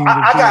doesn't seem to?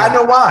 I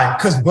know why.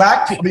 Because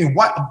black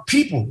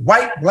people,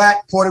 white,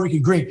 black, Puerto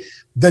Rican, green,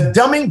 the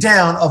dumbing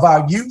down of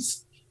our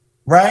youth,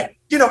 right?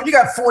 You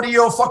got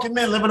 40-year-old fucking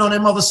men living on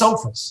their mother's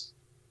sofas.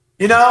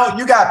 You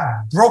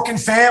got broken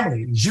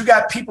families. You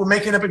got people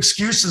making up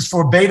excuses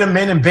for beta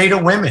men and beta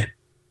women.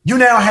 You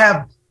now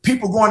have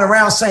people going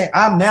around saying,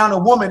 I'm now a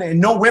woman, and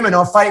no women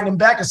are fighting them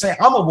back and saying,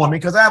 I'm a woman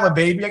because I have a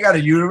baby, I got a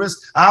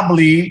uterus, I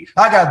bleed,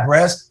 I got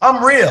breasts,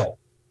 I'm real.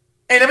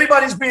 and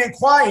everybody's being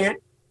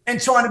quiet and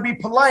trying to be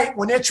polite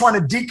when they're trying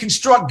to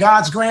deconstruct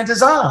God's grand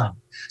design.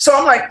 So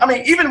I'm like, I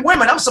mean, even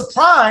women, I'm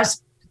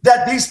surprised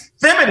that these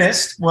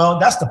feminists, well,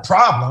 that's the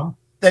problem,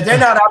 that they're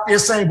not out there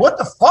saying, what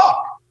the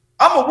fuck?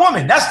 I'm a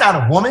woman. That's not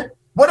a woman.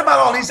 What about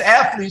all these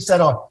athletes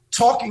that are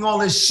talking all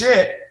this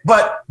shit,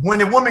 but when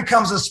the woman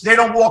comes, they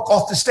don't walk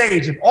off the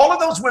stage? If all of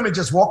those women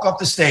just walk off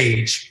the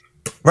stage,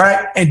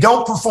 right, and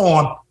don't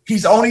perform,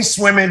 he's only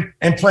swimming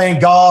and playing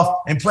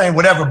golf and playing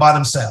whatever by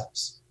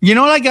themselves. You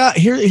know what I got?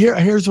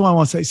 Here's what I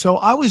want to say. So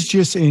I was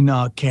just in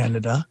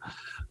Canada.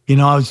 You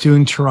know, I was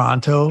doing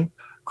Toronto.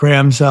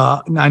 Graham's,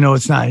 I know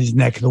it's not his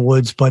neck of the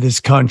woods, but his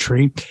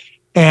country.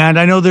 And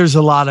I know there's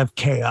a lot of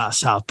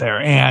chaos out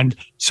there. And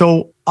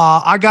so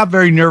I got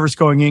very nervous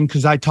going in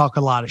because I talk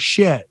a lot of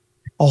shit,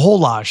 a whole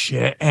lot of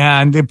shit.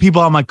 And the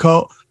people on my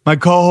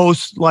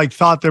co-hosts like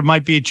thought there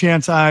might be a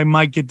chance I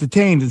might get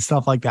detained and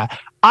stuff like that.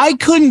 I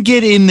couldn't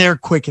get in there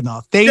quick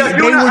enough.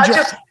 I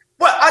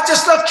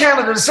just left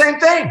Canada, the same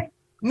thing.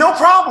 No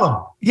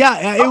problem.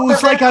 Yeah, it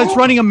was like I was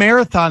running a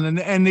marathon,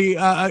 and the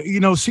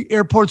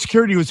airport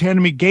security was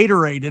handing me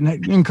Gatorade and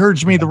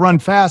encouraged me to run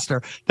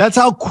faster. That's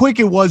how quick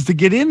it was to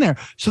get in there.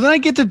 So then I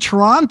get to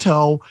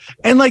Toronto,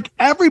 and like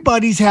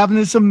everybody's having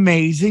this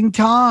amazing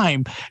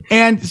time.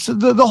 And so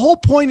the whole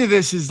point of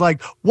this is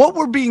like what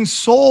we're being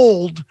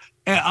sold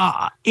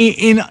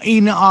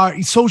in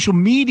our social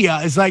media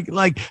is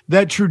like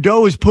that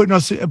Trudeau is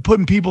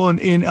putting people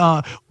in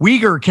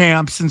Uyghur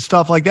camps and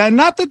stuff like that. And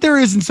not that there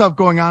isn't stuff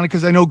going on,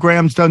 because I know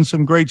Graham's done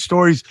some great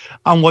stories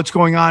on what's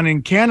going on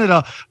in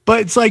Canada, but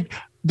it's like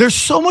there's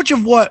so much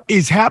of what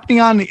is happening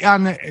on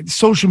the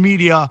social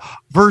media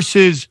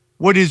versus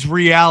what is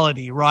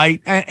reality, right?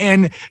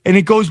 And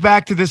it goes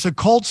back to this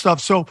occult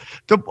stuff. So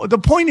the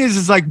point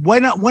is like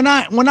when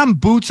I'm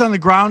boots on the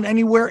ground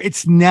anywhere,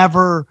 it's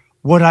never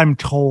what I'm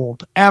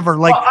told ever.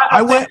 Like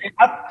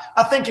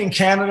I think in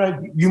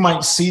Canada you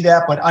might see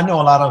that, but I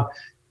know a lot of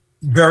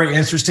very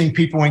interesting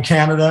people in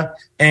Canada,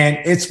 and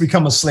it's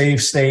become a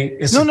slave state.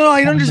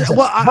 I understand.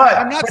 Well,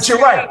 but you're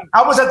right.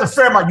 I was at the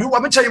Fairmont.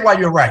 Let me tell you why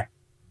you're right.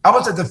 I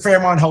was at the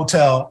Fairmont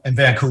Hotel in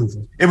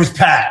Vancouver. It was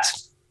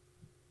packed.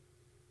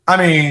 I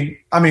mean,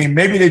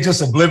 maybe they're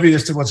just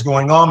oblivious to what's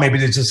going on. Maybe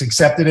they just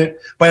accepted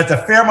it. But at the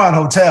Fairmont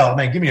Hotel,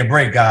 man, give me a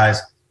break,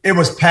 guys. It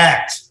was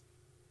packed.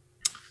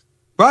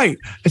 Right.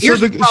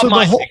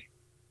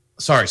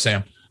 Sorry,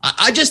 Sam.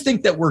 I just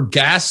think that we're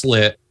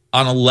gaslit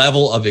on a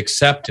level of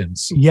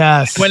acceptance.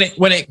 Yes.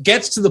 When it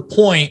gets to the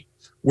point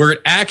where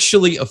it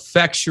actually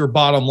affects your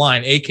bottom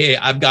line, aka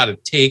I've got to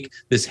take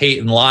this hate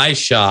and lie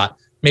shot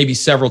maybe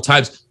several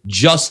times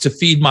just to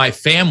feed my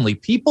family,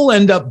 people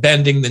end up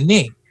bending the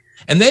knee.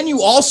 And then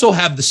you also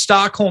have the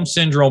Stockholm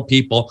Syndrome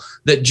people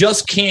that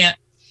just can't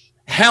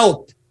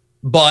help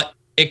but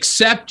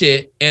accept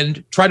it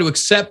and try to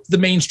accept the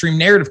mainstream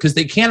narrative because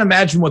they can't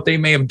imagine what they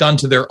may have done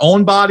to their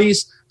own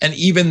bodies and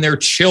even their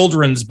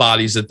children's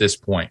bodies at this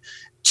point,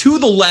 to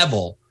the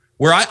level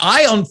where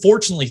I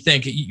unfortunately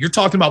think you're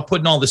talking about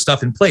putting all this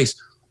stuff in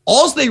place.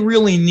 All they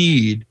really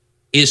need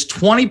is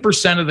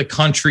 20% of the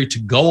country to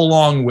go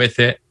along with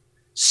it,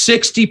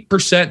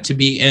 60% to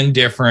be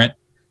indifferent.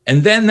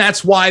 And then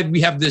that's why we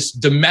have this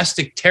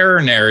domestic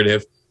terror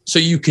narrative. So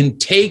you can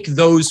take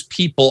those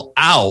people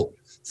out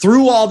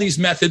through all these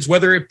methods,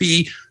 whether it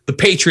be the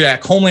Patriot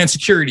Act, Homeland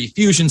Security,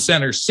 fusion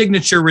centers,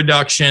 signature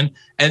reduction,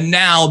 and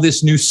now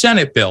this new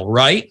Senate bill,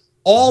 right?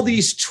 All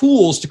these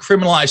tools to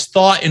criminalize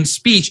thought and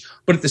speech.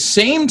 But at the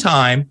same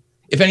time,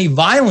 if any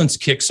violence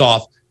kicks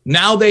off,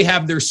 now they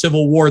have their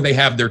civil war, they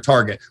have their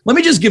target. Let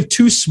me just give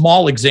two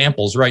small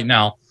examples right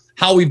now,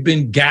 how we've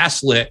been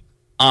gaslit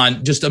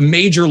on just a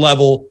major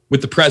level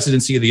with the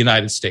presidency of the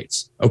United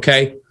States,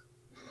 okay?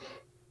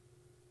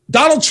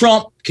 Donald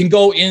Trump can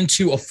go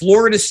into a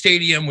Florida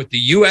stadium with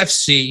the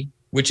UFC,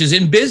 which is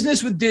in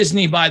business with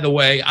Disney, by the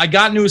way. I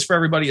got news for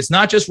everybody. It's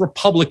not just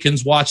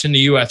Republicans watching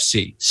the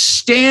UFC.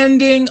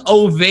 Standing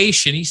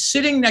ovation. He's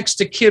sitting next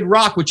to Kid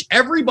Rock, which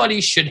everybody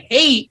should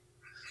hate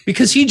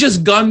because he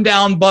just gunned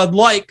down Bud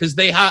Light because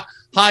they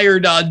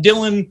hired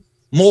Dylan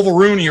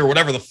Mulvaney or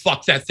whatever the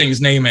fuck that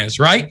thing's name is,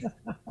 right?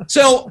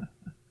 So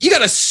you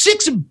got a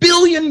 $6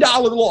 billion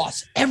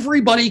loss.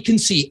 Everybody can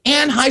see.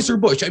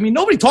 Anheuser-Busch. I mean,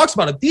 nobody talks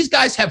about it. These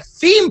guys have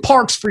theme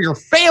parks for your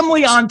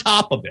family on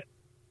top of it.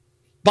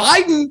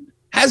 Biden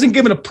hasn't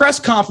given a press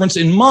conference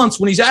in months.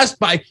 When he's asked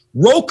by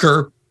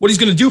Roker what he's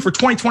going to do for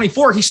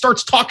 2024, he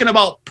starts talking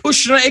about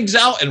pushing eggs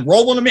out and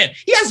rolling them in.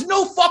 He has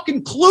no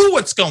fucking clue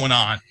what's going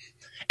on.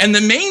 And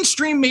the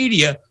mainstream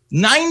media,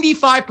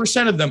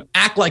 95% of them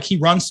act like he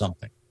runs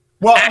something.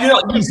 Well,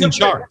 he's in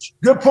charge.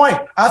 Good point.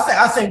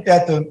 I think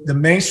that the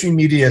mainstream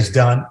media is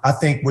done. I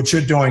think what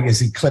you're doing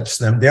is eclipse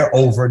them. They're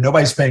over.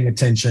 Nobody's paying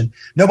attention.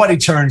 Nobody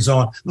turns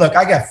on. Look,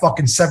 I got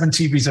fucking 7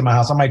 TVs in my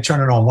house. I might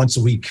turn it on once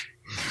a week.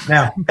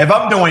 Now, if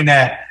I'm doing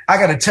that, I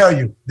got to tell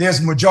you, there's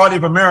a majority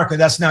of America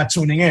that's not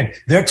tuning in.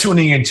 They're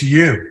tuning into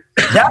you.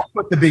 That's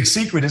what the big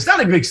secret is. It's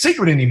not a big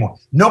secret anymore.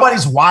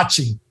 Nobody's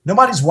watching.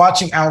 Nobody's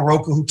watching Al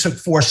Roker, who took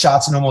 4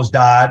 shots and almost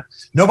died.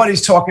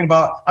 Nobody's talking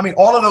about, I mean,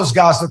 all of those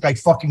guys look like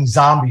fucking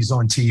zombies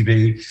on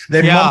TV.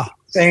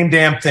 Same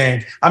damn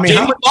thing. I mean,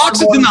 Jamie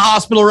Foxx is in the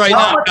hospital right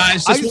now,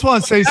 guys. I just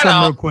want to say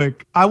something real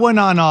quick. I went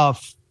on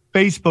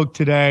Facebook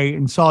today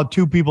and saw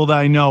two people that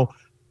I know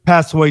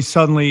pass away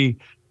suddenly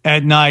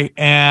at night.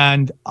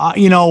 And,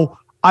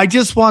 I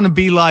just want to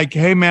be like,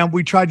 hey, man,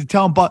 we tried to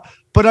tell them.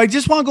 But I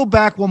just want to go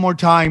back one more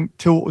time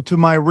to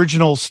my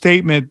original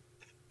statement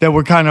that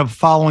we're kind of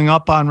following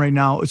up on right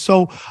now.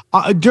 So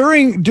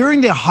during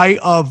the height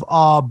of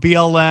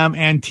BLM,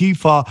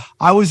 Antifa,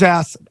 I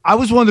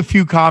was one of the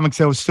few comics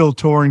that was still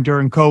touring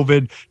during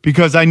COVID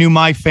because I knew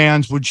my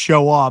fans would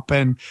show up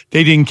and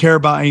they didn't care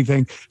about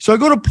anything. So I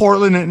go to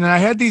Portland and I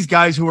had these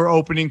guys who were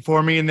opening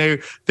for me, and they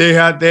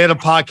had a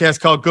podcast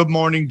called Good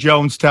Morning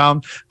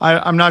Jonestown.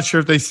 I'm not sure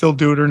if they still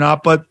do it or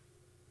not, but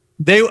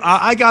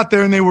I got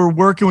there and they were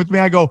working with me.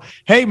 I go,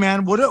 hey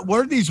man, what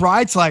are these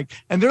rides like?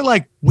 And they're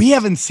like, we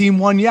haven't seen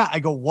one yet. I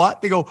go,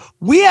 what? They go,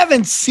 we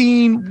haven't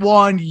seen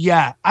one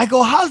yet. I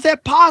go, how's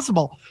that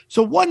possible?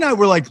 So one night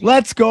we're like,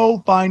 let's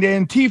go find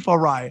Antifa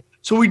riot.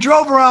 So we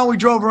drove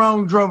around,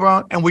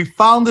 and we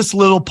found this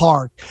little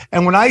park.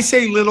 And when I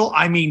say little,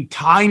 I mean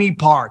tiny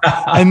park.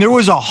 And there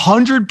was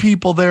 100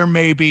 people there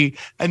maybe,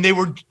 and they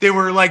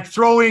were like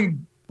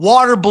throwing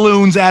water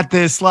balloons at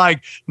this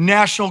like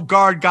National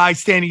Guard guy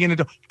standing in the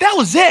door. That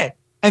was it.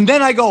 And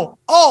then I go,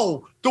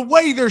 oh, the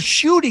way they're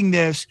shooting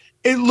this,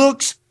 it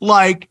looks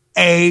like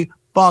a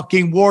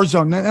fucking war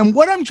zone. And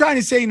what I'm trying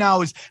to say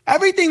now is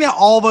everything that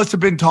all of us have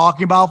been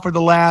talking about for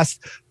the last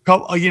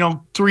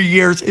 3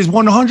 years is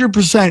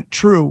 100%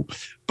 true.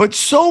 But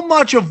so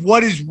much of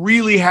what is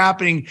really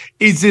happening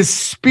is this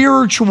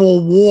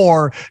spiritual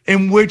war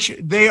in which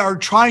they are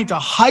trying to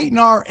heighten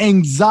our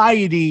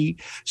anxiety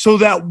so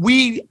that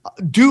we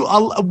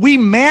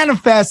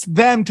manifest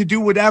them to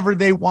do whatever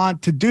they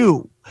want to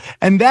do.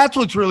 And that's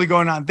what's really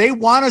going on. They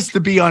want us to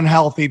be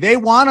unhealthy. They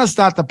want us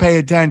not to pay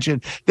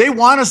attention. They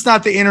want us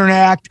not to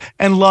interact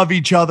and love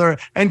each other.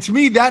 And to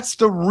me, that's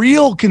the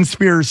real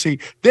conspiracy.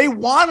 They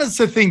want us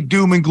to think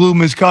doom and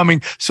gloom is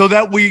coming so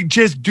that we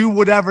just do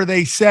whatever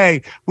they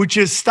say, which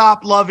is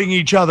stop loving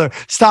each other,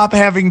 stop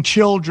having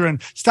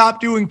children, stop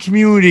doing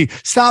community,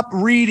 stop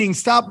reading,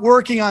 stop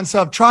working on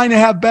stuff, trying to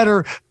have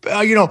better,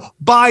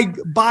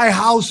 buy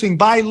housing,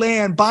 buy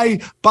land, buy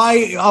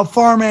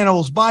farm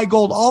animals, buy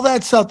gold, all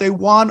that stuff. They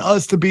want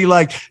us to be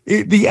like,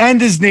 the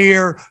end is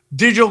near,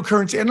 digital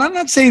currency. And I'm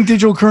not saying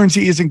digital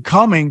currency isn't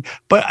coming,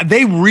 but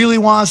they really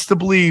want us to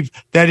believe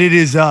that it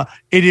is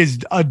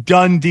a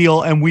done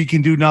deal and we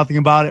can do nothing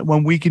about it,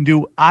 when we can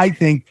do, I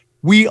think,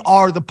 we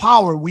are the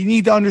power. We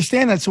need to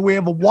understand that. So we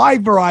have a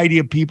wide variety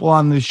of people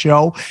on this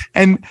show.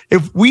 And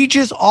if we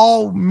just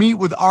all meet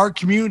with our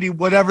community,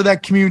 whatever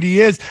that community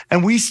is,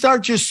 and we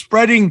start just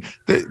spreading,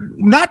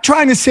 not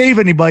trying to save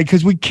anybody,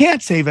 because we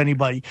can't save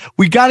anybody.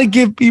 We got to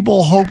give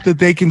people hope that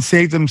they can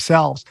save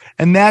themselves.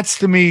 And that's,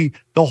 to me,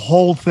 the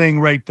whole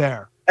thing right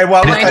there. Hey,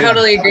 well, I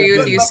totally agree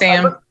with you,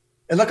 Sam.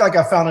 It looked like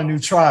I found a new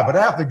tribe, but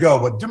I have to go.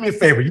 But do me a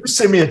favor. You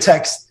send me a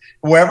text.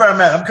 Wherever I'm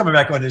at, I'm coming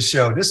back on this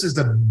show. This is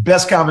the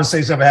best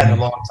conversation I've ever had in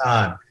a long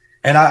time.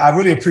 And I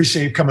really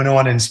appreciate you coming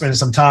on and spending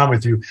some time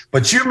with you.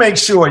 But you make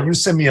sure you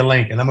send me a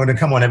link, and I'm going to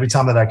come on every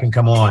time that I can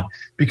come on,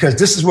 because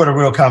this is where the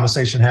real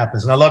conversation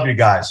happens. And I love you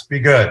guys. Be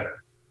good.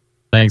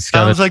 Thanks,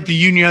 Kevin. Sounds like the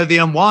union of the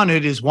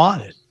unwanted is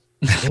wanted.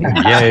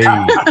 Yay.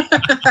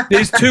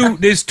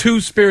 There's two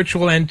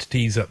spiritual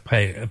entities at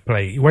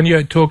play. When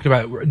you're talking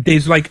about,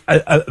 there's like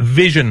a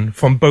vision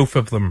from both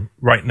of them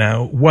right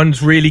now.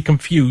 One's really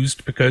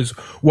confused because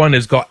one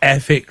has got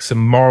ethics and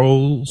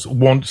morals,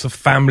 wants a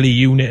family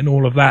unit and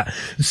all of that,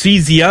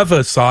 sees the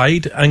other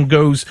side and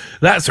goes,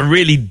 that's a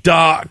really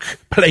dark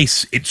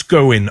place it's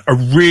going, a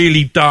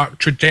really dark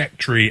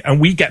trajectory, and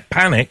we get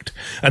panicked,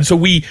 and so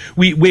we're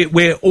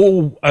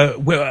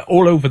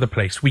all over the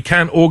place. We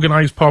can't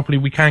organize properly.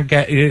 We can't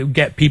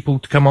get people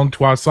to come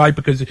onto our side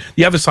because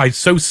the other side's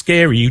so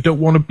scary. You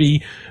don't want to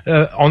be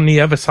on the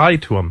other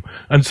side to them,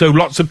 and so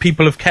lots of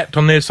people have kept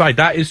on their side.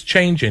 That is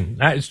changing.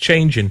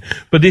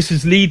 But this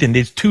is leading.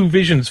 There's two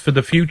visions for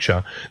the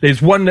future. There's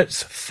one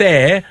that's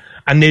fair,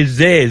 and there's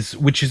theirs,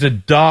 which is a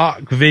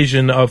dark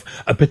vision of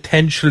a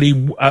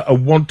potentially a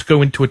want to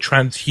go into a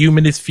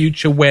transhumanist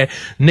future where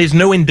there's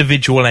no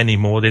individual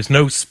anymore. There's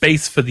no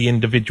space for the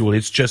individual.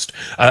 It's just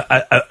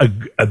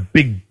a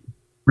big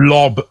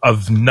blob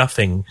of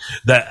nothing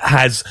that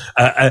has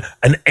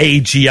an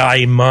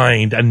AGI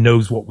mind and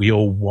knows what we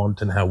all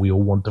want and how we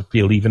all want to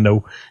feel, even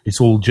though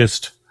it's all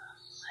just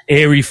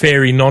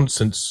airy-fairy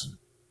nonsense.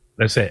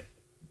 That's it.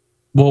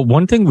 Well,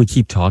 one thing we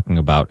keep talking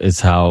about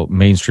is how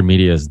mainstream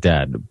media is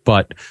dead,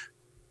 but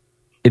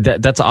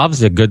that's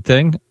obviously a good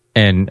thing.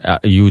 And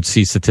you would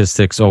see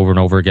statistics over and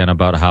over again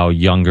about how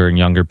younger and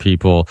younger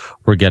people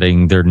were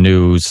getting their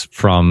news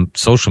from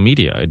social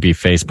media. It'd be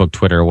Facebook,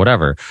 Twitter, or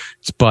whatever.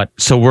 But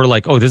so we're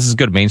like, oh, this is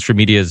good. Mainstream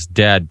media is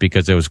dead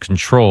because it was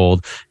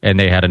controlled and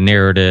they had a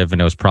narrative and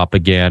it was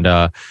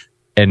propaganda.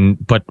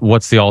 But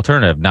what's the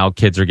alternative? Now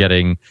kids are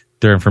getting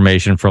their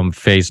information from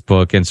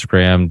Facebook,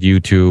 Instagram,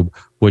 YouTube,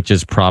 which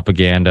is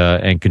propaganda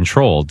and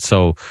controlled.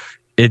 So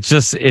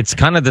it's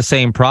kind of the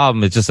same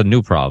problem. It's just a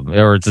new problem,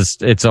 or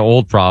it's an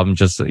old problem,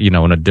 just in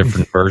a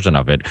different version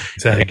of it.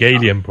 It's a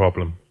Hegelian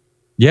problem.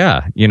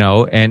 Yeah,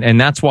 and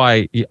that's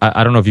why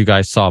I don't know if you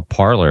guys saw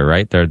Parler,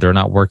 right? They're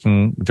not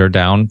working. They're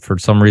down for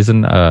some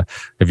reason.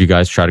 If you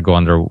guys try to go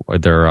on their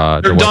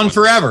they're done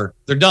forever.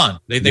 They're done.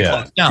 They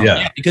closed down.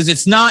 Yeah, because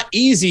it's not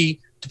easy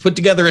to put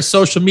together a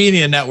social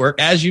media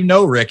network, as you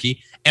know,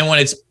 Ricky. And when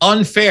it's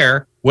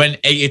unfair, when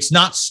it's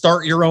not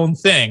start your own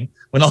thing,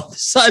 when all of a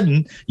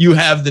sudden you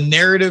have the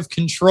narrative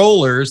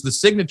controllers, the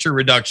signature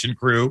reduction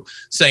crew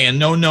saying,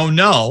 no, no,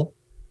 no,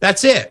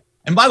 that's it.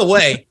 And by the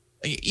way,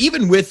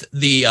 even with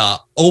the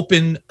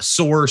open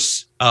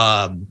source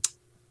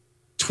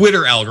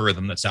Twitter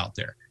algorithm that's out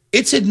there,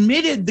 it's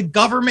admitted the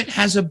government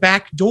has a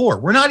back door.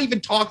 We're not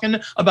even talking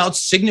about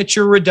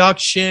signature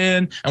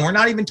reduction, and we're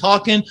not even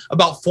talking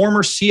about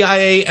former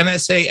CIA,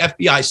 NSA,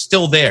 FBI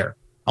still there.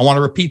 I want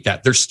to repeat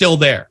that. They're still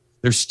there.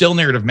 There's still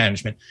narrative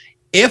management.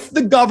 If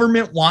the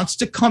government wants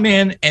to come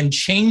in and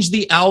change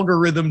the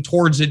algorithm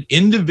towards an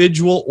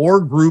individual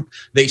or group,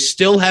 they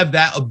still have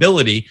that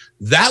ability.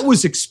 That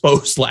was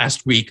exposed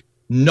last week.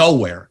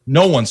 Nowhere.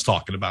 No one's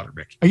talking about it,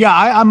 Rick.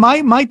 Yeah,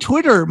 my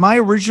Twitter, my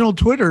original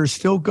Twitter is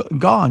still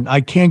gone.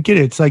 I can't get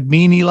it. It's like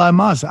me and Elon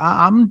Musk.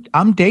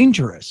 I'm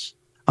dangerous.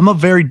 I'm a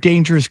very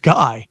dangerous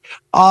guy.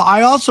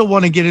 I also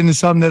want to get into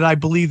something that I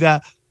believe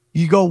that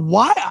you go,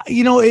 why? At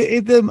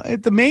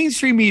the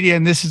mainstream media,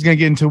 and this is going to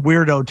get into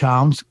weirdo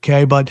towns,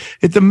 okay? But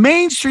if the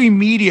mainstream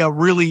media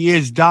really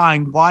is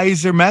dying, why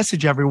is their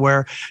message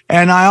everywhere?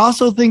 And I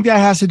also think that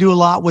has to do a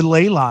lot with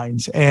ley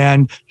lines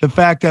and the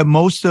fact that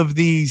most of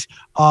these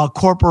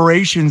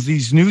corporations,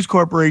 these news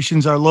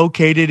corporations, are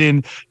located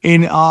in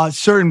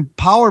certain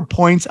power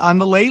points on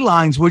the ley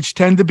lines, which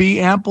tend to be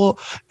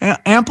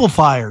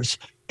amplifiers.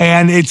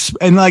 And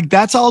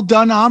that's all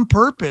done on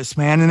purpose,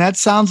 man. And that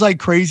sounds like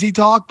crazy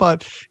talk,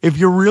 but if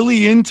you're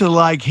really into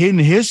like hidden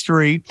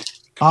history,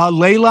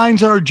 ley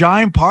lines are a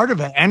giant part of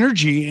it,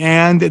 energy.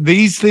 And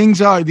these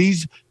things are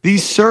these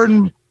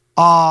certain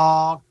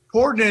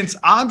coordinates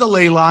on the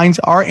ley lines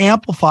are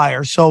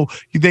amplifiers. So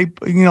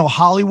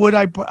Hollywood,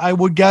 I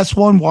would guess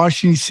one,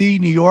 Washington DC,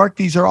 New York,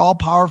 these are all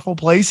powerful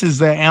places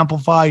that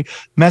amplify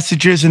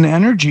messages and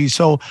energy.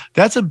 So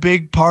that's a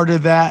big part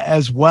of that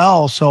as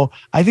well. So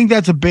I think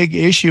that's a big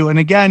issue. And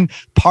again,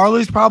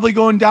 Parler's probably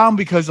going down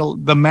because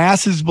the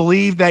masses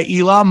believe that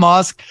Elon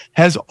Musk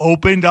has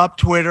opened up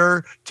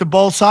Twitter to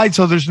both sides.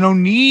 So there's no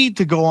need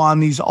to go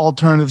on these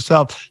alternative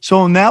stuff.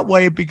 So in that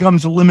way, it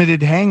becomes a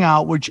limited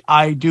hangout, which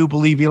I do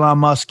believe Elon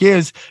Musk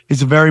is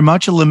very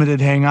much a limited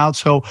hangout.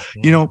 So,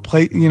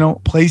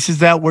 places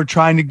that we're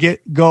trying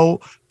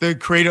to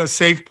create a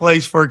safe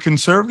place for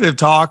conservative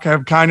talk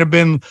have kind of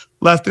been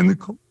left in the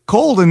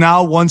cold. And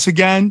now once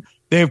again,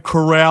 they've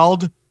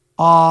corralled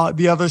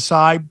the other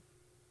side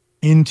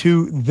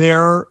into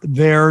their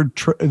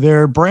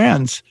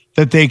brands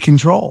that they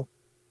control.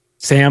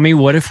 Sammy,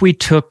 what if we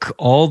took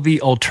all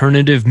the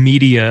alternative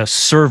media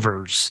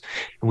servers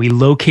and we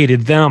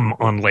located them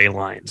on ley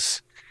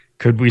lines?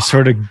 Could we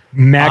sort of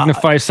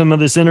magnify some of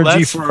this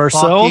energy for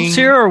ourselves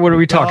here, or what are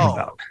we talking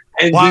about?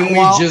 And then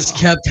we just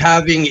kept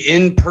having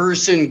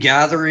in-person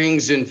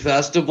gatherings and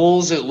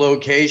festivals at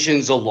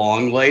locations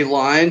along ley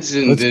lines,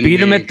 and let's then beat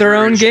them at their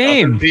own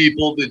game.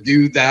 People to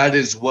do that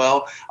as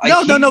well.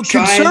 No.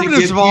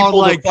 Conservatives all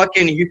like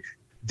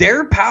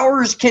their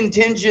power is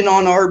contingent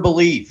on our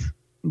belief.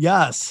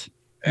 Yes.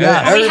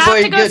 Yeah, we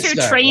have to go through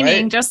that,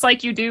 training, right? just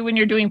like you do when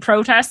you're doing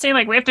protesting.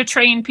 Like we have to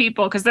train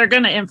people because they're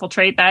going to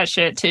infiltrate that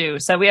shit too.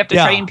 So we have to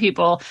train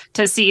people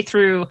to see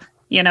through,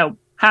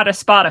 how to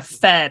spot a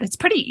Fed. It's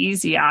pretty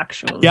easy,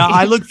 actually. Yeah,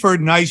 I look for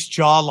nice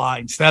jaw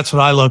lines. That's what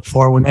I look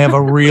for when they have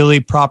a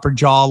really proper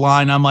jaw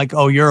line. I'm like,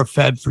 oh, you're a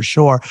Fed for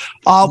sure.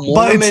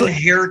 Mormon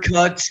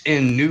haircuts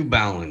and New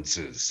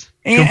Balances.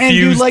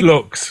 Confused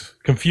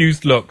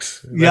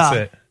looks. That's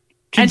it.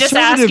 And just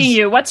asking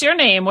you, what's your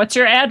name? What's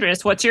your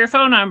address? What's your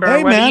phone number?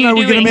 Hey, what man, are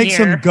we going to make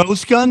some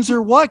ghost guns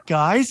or what,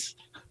 guys?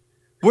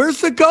 Where's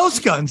the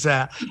ghost guns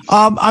at?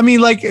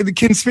 Like the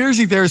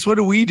conspiracy theorists, what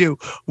do? We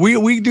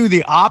do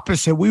the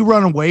opposite. We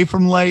run away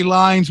from ley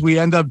lines. We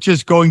end up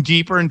just going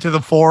deeper into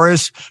the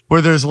forest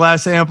where there's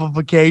less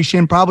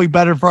amplification, probably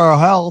better for our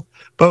health,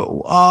 but,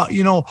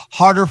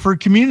 harder for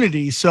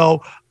community.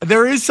 So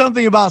there is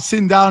something about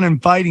sitting down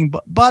and fighting,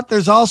 but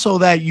there's also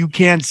that you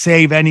can't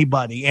save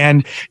anybody.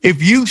 And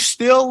if you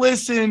still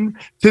listen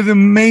to the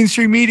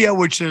mainstream media,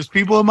 which there's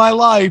people in my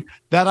life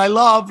that I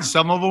love,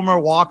 some of them are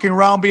walking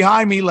around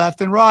behind me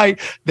left and right.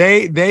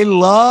 They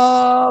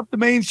love the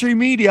mainstream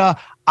media.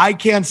 I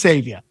can't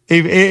save you.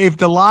 If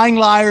the lying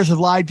liars have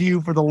lied to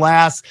you for the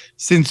last,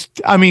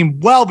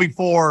 well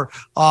before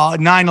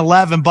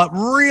 9/11, but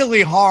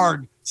really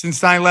hard since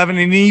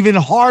 9/11 and even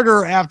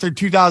harder after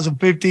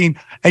 2015,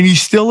 and you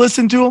still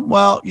listen to them,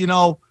 well,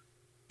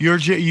 you're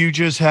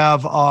just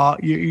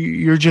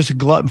a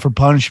glutton for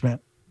punishment.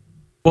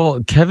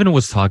 Well, Kevin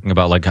was talking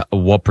about like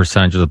what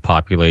percentage of the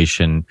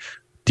population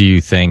do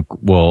you think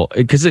will,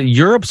 because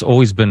Europe's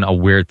always been a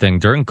weird thing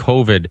during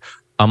COVID.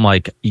 I'm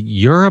like,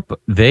 Europe,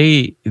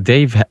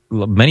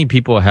 many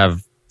people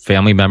have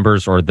family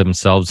members or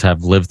themselves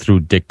have lived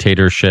through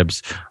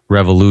dictatorships,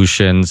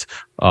 revolutions,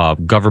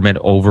 government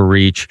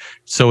overreach.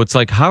 So it's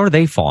like, how are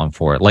they falling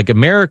for it? Like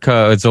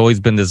America, it's always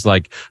been this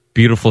like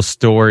beautiful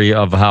story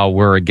of how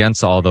we're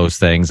against all those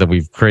things and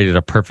we've created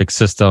a perfect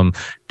system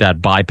that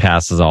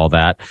bypasses all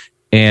that.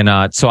 And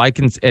so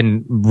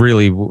and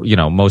really,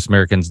 most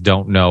Americans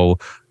don't know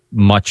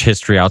much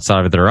history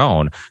outside of their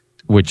own,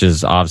 which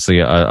is obviously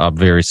a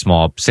very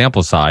small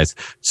sample size.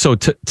 So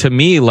to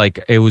me,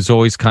 like, it was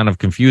always kind of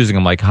confusing.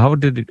 I'm like, how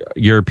did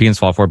Europeans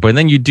fall for it? But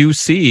then you do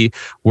see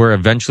where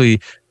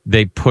eventually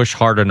they push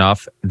hard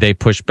enough, they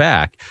push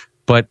back.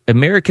 But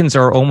Americans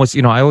are almost,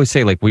 I always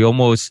say, like, we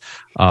almost,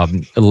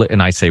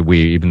 and I say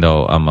we, even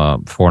though I'm a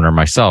foreigner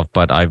myself,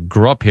 but I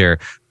grew up here.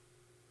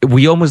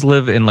 We almost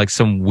live in like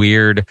some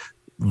weird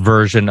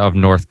version of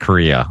North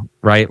Korea,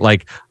 right?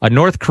 Like a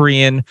North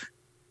Korean,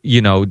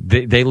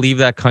 they leave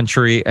that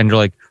country and you're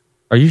like,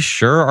 are you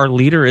sure our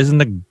leader isn't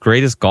the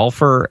greatest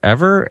golfer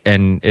ever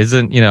and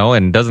isn't,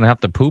 and doesn't have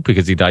to poop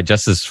because he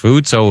digests his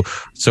food so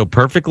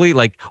perfectly?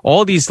 Like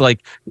all these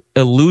like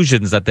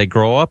illusions that they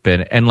grow up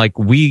in, and like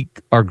we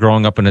are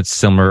growing up in a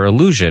similar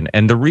illusion.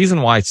 And the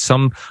reason why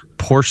some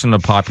portion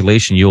of the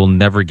population you'll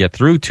never get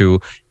through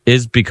to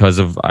is because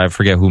of, I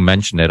forget who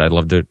mentioned it. I'd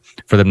love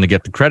for them to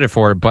get the credit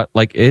for it, but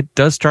like it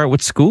does start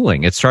with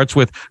schooling. It starts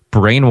with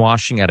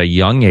brainwashing at a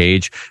young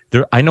age.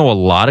 I know a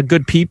lot of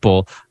good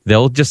people.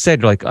 They'll just say,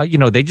 like,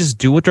 they just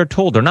do what they're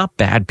told. They're not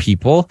bad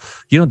people.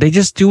 They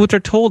just do what they're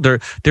told.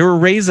 They were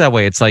raised that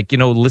way. It's like,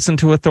 listen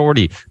to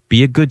authority,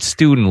 be a good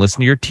student, listen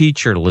to your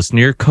teacher, listen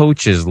to your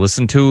coaches,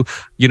 listen to,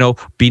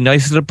 be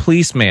nice to the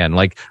policeman.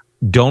 Like,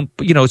 don't,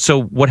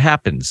 so what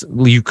happens?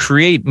 You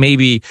create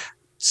maybe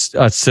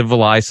a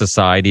civilized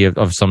society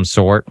of some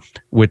sort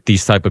with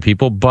these type of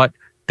people, but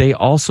they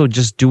also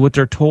just do what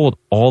they're told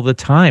all the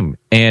time.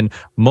 And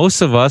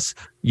most of us,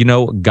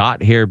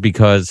 got here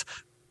because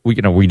we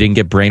didn't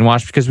get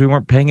brainwashed because we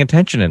weren't paying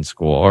attention in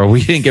school, or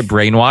we didn't get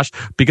brainwashed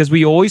because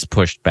we always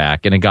pushed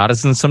back and it got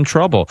us in some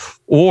trouble,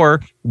 or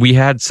we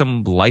had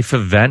some life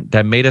event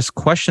that made us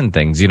question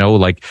things,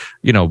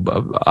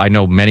 I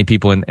know many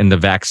people in the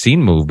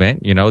vaccine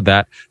movement,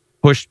 that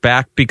pushed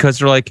back because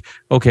they're like,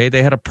 okay,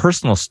 they had a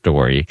personal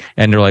story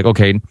and they're like,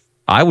 okay,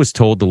 I was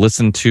told to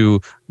listen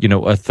to,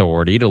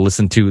 authority, to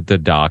listen to the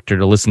doctor,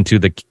 to listen to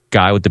the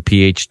guy with the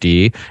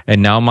PhD.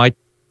 And now my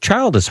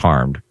child is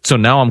harmed. So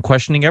now I'm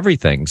questioning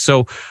everything.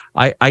 So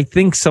I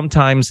think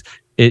sometimes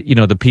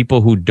the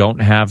people who don't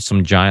have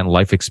some giant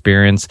life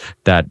experience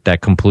that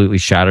completely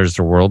shatters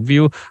their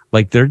worldview,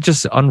 like they're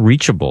just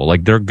unreachable.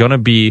 Like they're going to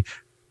be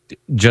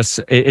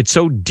it's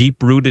so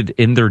deep rooted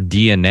in their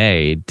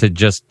DNA to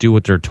just do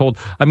what they're told.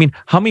 I mean,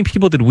 how many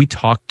people did we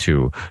talk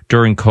to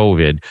during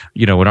COVID,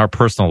 in our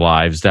personal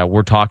lives that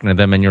we're talking to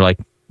them and you're like,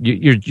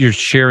 you're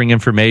sharing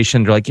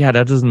information. They're like, yeah,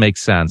 that doesn't make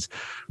sense,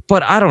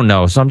 but I don't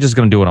know. So I'm just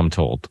going to do what I'm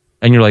told.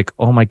 And you're like,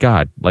 oh my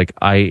God, like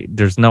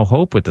there's no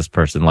hope with this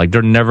person. Like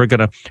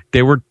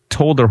they were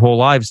told their whole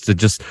lives to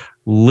just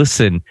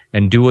listen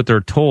and do what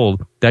they're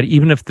told, that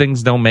even if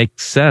things don't make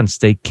sense,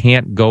 they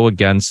can't go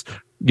against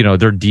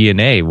their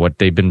DNA, what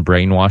they've been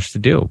brainwashed to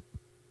do.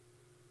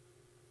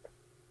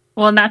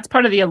 Well, and that's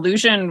part of the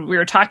illusion we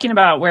were talking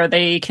about, where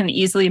they can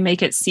easily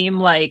make it seem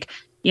like,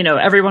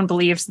 everyone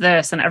believes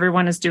this and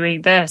everyone is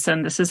doing this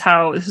and this is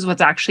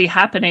what's actually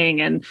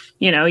happening. And,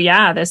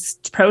 this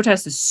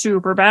protest is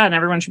super bad and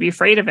everyone should be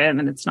afraid of it.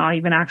 And it's not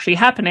even actually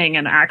happening.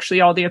 And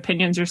actually all the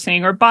opinions you're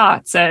saying are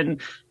bots.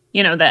 And,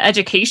 the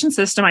education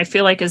system, I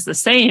feel like, is the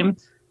same.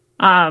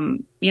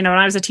 And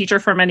I was a teacher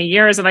for many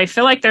years, and I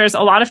feel like there's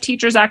a lot of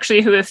teachers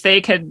actually who, if they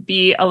could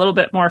be a little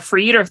bit more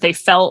freed, or if they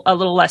felt a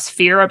little less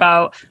fear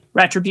about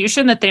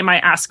retribution, that they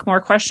might ask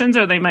more questions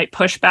or they might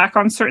push back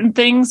on certain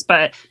things.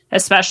 But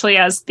especially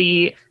as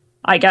the,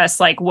 I guess,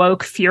 like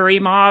woke fury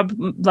mob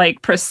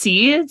like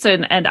proceeds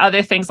and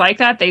other things like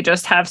that, they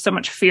just have so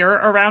much fear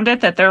around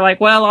it that they're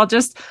like, well, I'll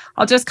just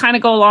kind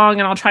of go along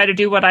and I'll try to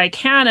do what I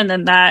can. And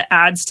then that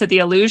adds to the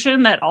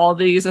illusion that all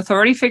these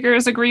authority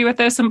figures agree with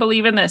this and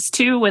believe in this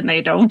too, when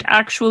they don't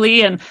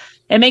actually. And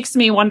it makes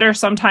me wonder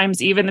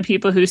sometimes even the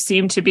people who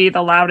seem to be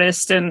the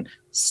loudest and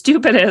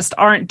stupidest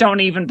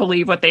don't even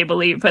believe what they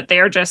believe, but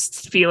they're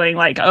just feeling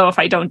like, oh, if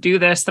I don't do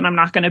this, then I'm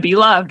not going to be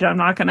loved. I'm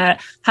not going to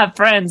have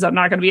friends. I'm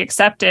not going to be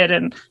accepted.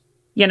 And,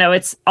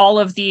 it's all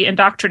of the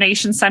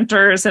indoctrination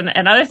centers and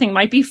other thing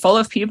might be full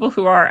of people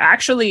who are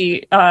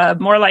actually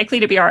more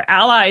likely to be our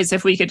allies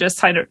if we could just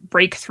kind of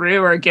break through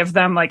or give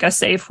them like a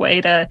safe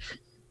way to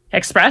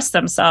express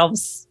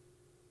themselves.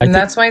 And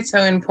that's why it's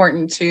so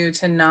important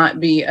to not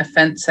be a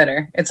fence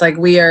sitter. It's like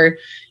we are,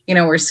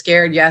 we're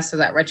scared, yes, of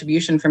that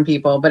retribution from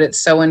people, but it's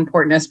so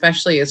important,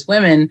 especially as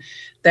women,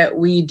 that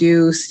we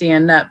do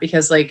stand up,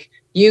 because like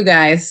you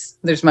guys,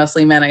 there's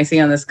mostly men I see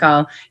on this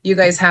call, you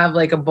guys have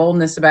like a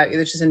boldness about you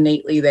that's just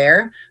innately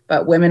there.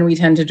 But women, we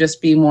tend to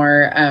just be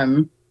more,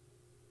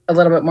 a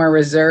little bit more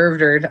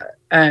reserved, or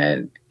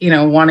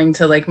wanting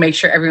to like make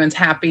sure everyone's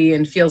happy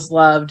and feels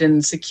loved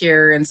and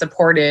secure and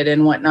supported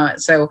and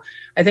whatnot. So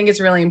I think it's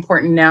really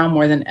important now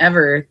more than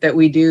ever that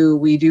we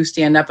do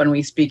stand up and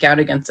we speak out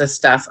against this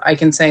stuff. I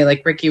can say,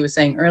 like Ricky was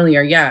saying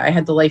earlier, yeah, I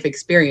had the life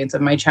experience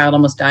of my child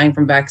almost dying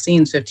from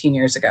vaccines 15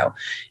 years ago.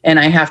 And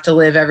I have to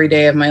live every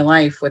day of my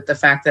life with the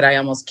fact that I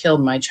almost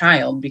killed my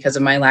child because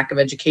of my lack of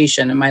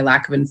education and my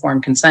lack of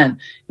informed consent.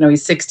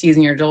 He's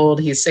 16 years old.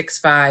 He's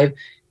 6'5".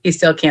 He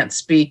still can't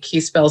speak.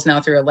 He spells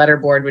now through a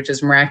letterboard, which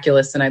is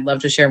miraculous. And I'd love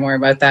to share more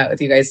about that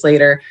with you guys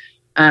later.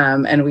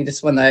 And we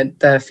just won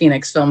the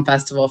Phoenix Film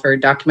Festival for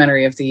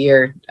Documentary of the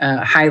Year,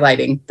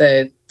 highlighting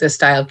the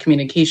style of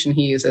communication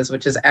he uses,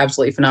 which is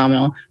absolutely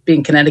phenomenal,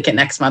 being Connecticut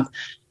next month.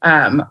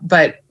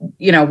 But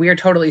we are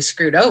totally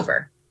screwed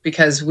over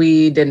because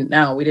we didn't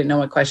know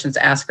what questions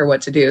to ask or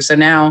what to do. So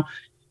now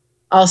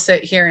I'll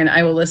sit here and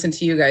I will listen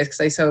to you guys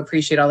because I so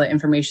appreciate all the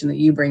information that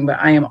you bring, but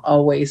I am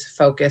always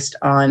focused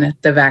on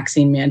the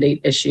vaccine mandate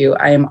issue.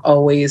 I am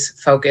always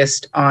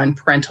focused on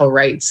parental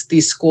rights,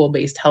 these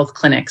school-based health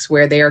clinics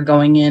where they are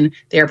going in,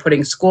 they are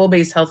putting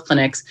school-based health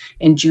clinics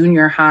in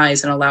junior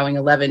highs and allowing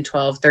 11,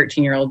 12,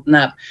 13-year-olds and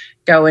up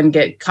go and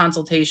get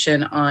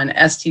consultation on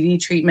STD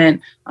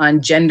treatment,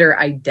 on gender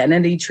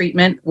identity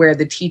treatment, where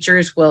the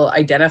teachers will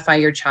identify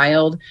your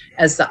child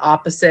as the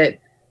opposite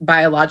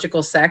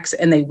biological sex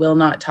and they will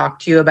not talk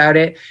to you about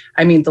it.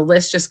 I mean, the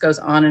list just goes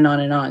on and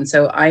on and on.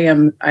 So I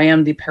am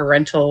the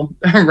parental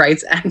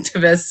rights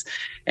activist,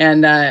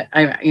 and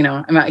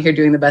I'm out here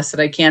doing the best that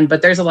I can,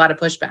 but there's a lot of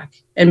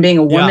pushback. And being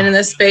a woman in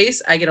this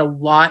space, I get a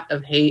lot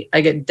of hate. I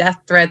get death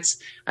threats.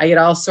 I get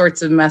all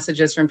sorts of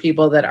messages from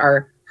people that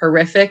are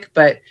horrific,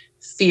 but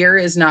fear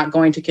is not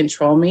going to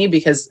control me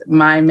because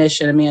my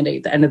mission and mandate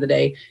at the end of the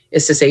day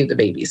is to save the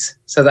babies.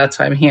 So that's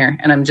why I'm here.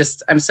 And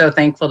I'm so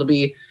thankful to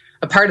be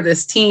a part of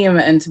this team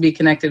and to be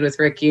connected with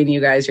Ricky and you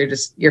guys.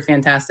 You're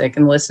fantastic,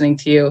 and listening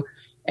to you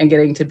and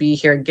getting to be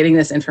here, getting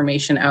this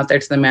information out there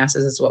to the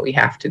masses is what we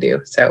have to do.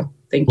 So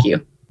thank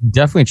you.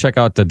 Definitely check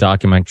out the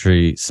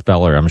documentary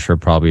Speller. I'm sure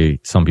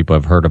probably some people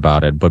have heard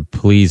about it, but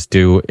please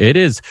do. It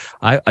is,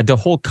 the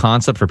whole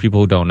concept for people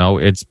who don't know,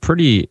 it's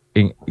pretty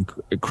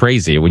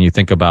crazy when you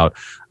think about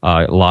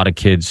a lot of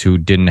kids who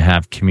didn't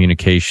have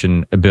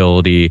communication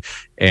ability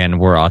and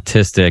were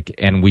autistic,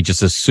 and we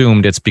just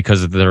assumed it's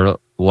because of their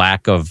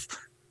lack of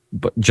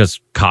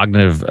just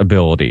cognitive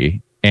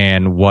ability.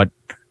 And what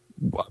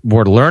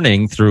we're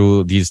learning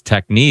through these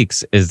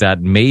techniques is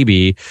that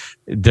maybe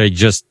they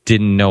just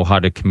didn't know how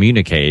to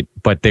communicate,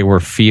 but they were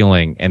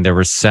feeling and they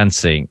were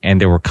sensing and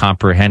they were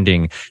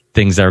comprehending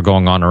things that are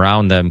going on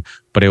around them.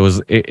 But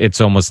it's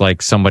almost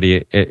like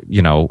somebody,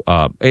 it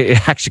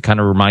actually kind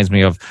of reminds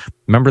me of,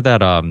 remember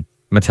that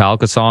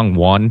Metallica song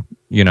One?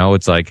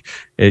 It's like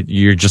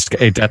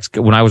that's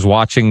when I was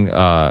watching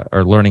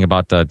or learning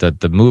about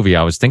the movie,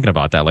 I was thinking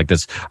about that, like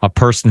a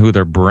person who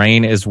their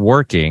brain is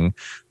working,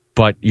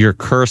 but you're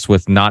cursed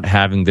with not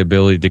having the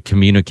ability to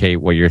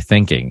communicate what you're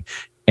thinking.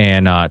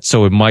 And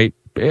so it might,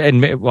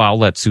 I'll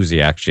let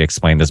Susie actually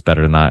explain this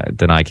better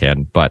than I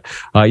can. But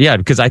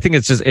because I think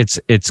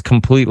it's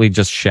completely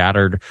just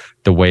shattered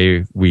the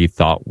way we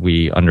thought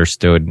we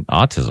understood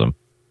autism.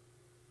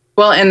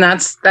 Well, and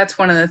that's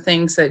one of the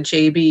things that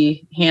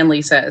JB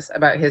Handley says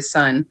about his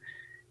son,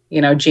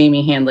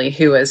 Jamie Handley,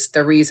 who is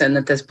the reason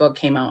that this book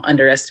came out,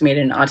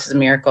 Underestimated: An Autism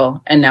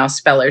Miracle, and now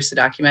Spellers, the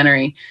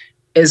documentary,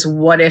 is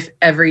what if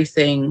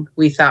everything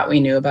we thought we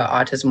knew about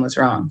autism was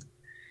wrong?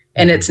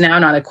 And it's now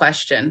not a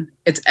question.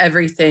 It's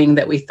everything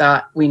that we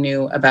thought we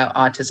knew about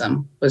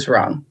autism was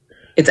wrong.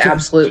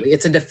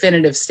 It's a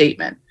definitive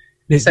statement.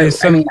 There's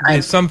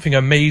something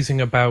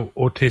amazing about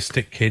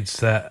autistic kids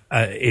that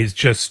is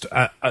just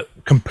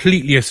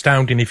completely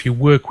astounding if you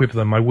work with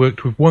them. I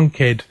worked with one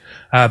kid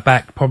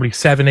back probably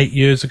 7-8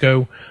 years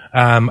ago,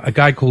 a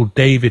guy called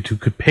David who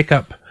could pick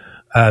up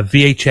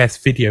VHS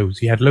videos.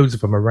 He had loads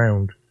of them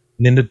around.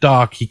 And in the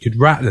dark, he could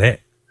rattle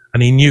it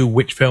and he knew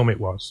which film it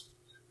was.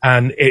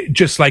 And it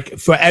just like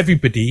for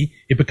everybody,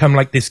 it become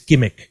like this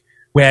gimmick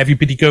where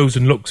everybody goes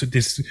and looks at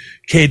this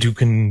kid who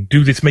can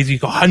do this amazing.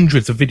 You've got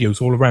hundreds of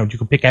videos all around. You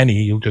can pick any.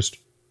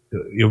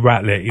 You'll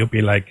rattle it. You'll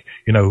be like,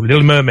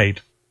 Little Mermaid.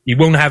 He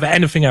won't have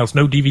anything else.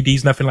 No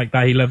DVDs, nothing like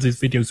that. He loves his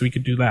videos, so he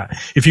can do that.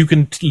 If you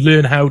can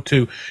learn how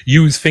to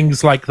use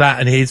things like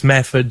that and his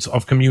methods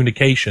of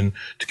communication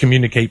to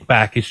communicate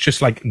back, it's just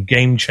like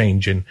game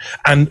changing.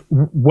 And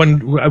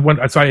I'm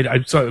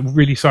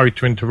really sorry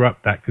to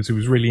interrupt that because it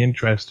was really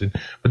interesting.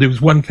 But there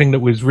was one thing that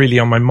was really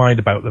on my mind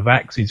about the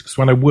vaccines, because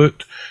when I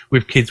worked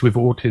with kids with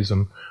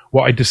autism,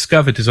 what I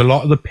discovered is a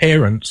lot of the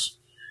parents,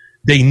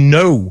 they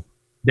know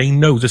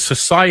the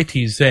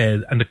society's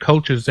there and the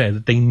culture's there,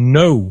 that they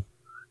know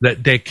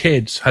that their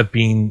kids have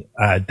been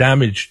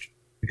damaged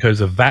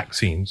because of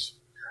vaccines,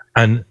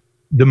 and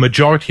the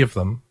majority of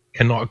them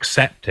cannot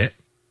accept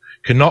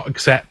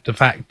the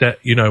fact that,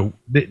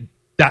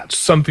 that's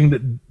something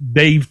that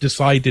they've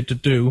decided to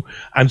do.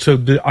 And so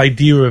the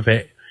idea of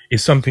it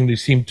is something they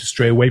seem to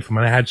stray away from.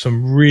 And I had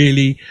some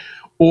really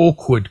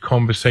awkward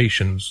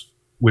conversations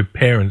with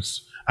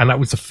parents And that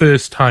was the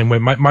first time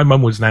when my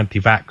mum was an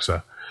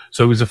anti-vaxxer.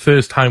 So it was the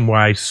first time where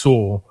I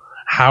saw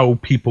how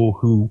people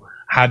who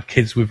had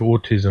kids with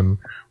autism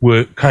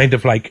were kind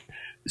of like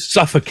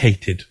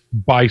suffocated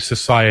by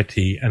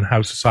society and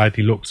how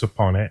society looks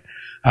upon it.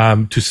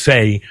 To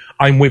say,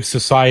 I'm with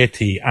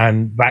society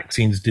and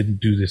vaccines didn't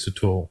do this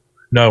at all.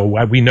 No,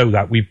 we know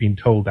that. We've been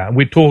told that. And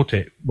we're taught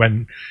it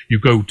when you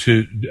go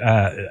to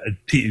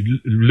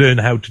learn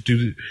how to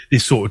do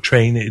this sort of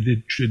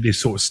training, this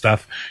sort of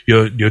stuff.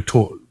 You're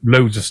taught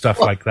loads of stuff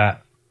like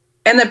that.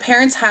 And the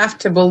parents have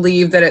to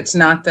believe that it's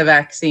not the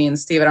vaccine.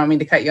 Steve, I don't mean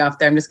to cut you off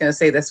there. I'm just going to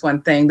say this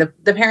one thing.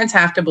 The parents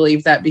have to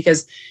believe that,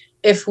 because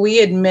if we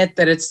admit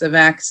that it's the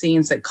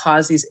vaccines that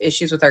cause these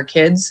issues with our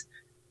kids,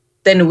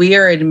 then we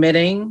are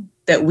admitting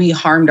that we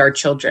harmed our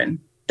children,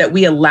 that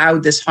we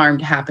allowed this harm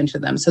to happen to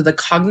them. So the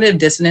cognitive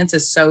dissonance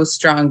is so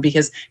strong,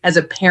 because as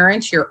a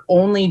parent, your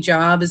only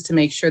job is to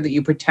make sure that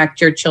you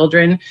protect your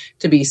children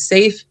to be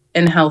safe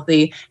and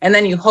healthy, and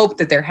then you hope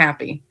that they're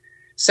happy.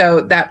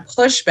 So that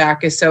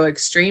pushback is so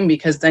extreme,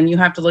 because then you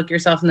have to look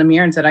yourself in the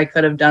mirror and say, I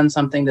could have done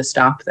something to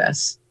stop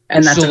this.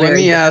 And that's a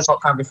very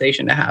difficult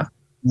conversation to have.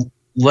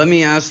 Let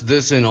me ask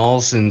this in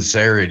all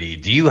sincerity.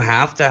 Do you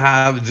have to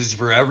have this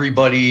for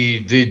everybody?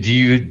 Do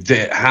you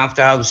have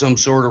to have some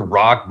sort of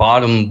rock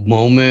bottom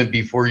moment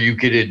before you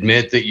could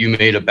admit that you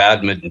made a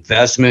bad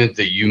investment,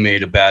 that you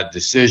made a bad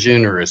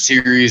decision or a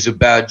series of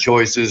bad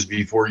choices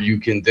before you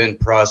can then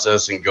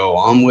process and go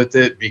on with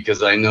it?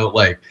 Because I know,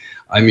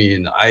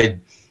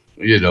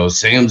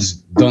 Sam's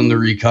done the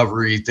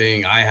recovery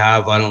thing.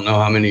 I don't know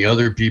how many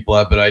other people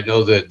have, but I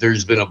know that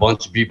there's been a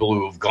bunch of people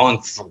who have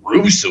gone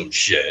through some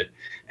shit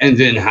and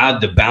then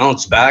had to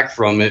bounce back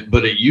from it.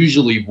 But it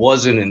usually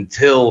wasn't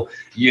until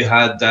you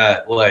had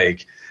that,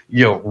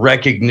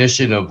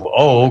 recognition of,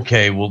 oh,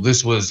 okay, well,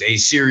 this was a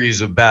series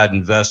of bad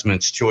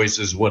investments,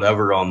 choices,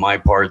 whatever on my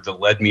part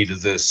that led me to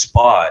this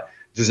spot.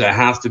 Does it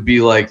have to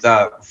be like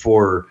that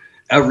for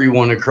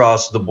everyone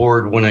across the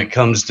board when it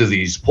comes to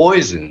these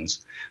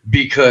poisons?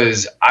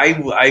 Because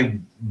I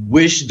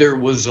wish there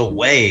was a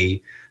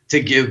way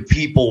to give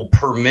people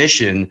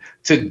permission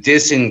to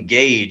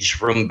disengage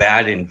from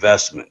bad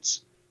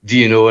investments. Do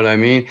you know what I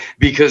mean?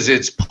 Because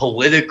it's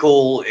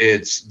political,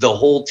 it's the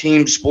whole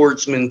team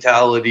sports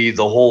mentality,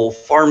 the whole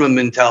pharma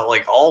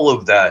mentality, all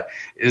of that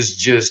is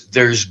just,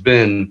 there's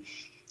been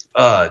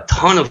a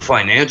ton of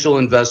financial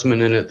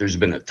investment in it. There's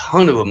been a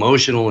ton of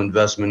emotional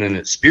investment in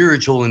it.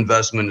 Spiritual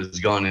investment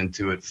has gone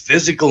into it.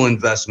 Physical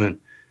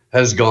investment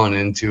has gone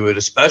into it,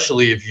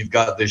 especially if you've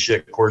got this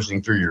shit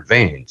coursing through your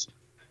veins,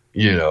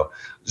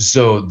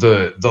 So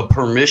the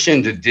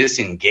permission to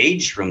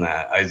disengage from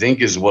that, I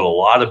think, is what a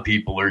lot of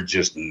people are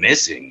just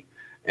missing.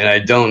 And I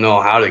don't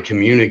know how to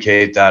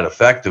communicate that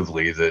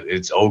effectively, that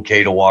it's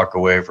okay to walk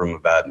away from a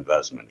bad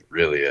investment. It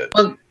really is.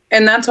 Well,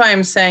 and that's why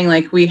I'm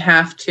saying, we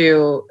have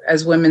to,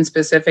 as women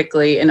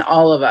specifically, and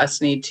all of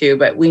us need to,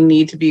 but we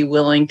need to be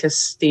willing to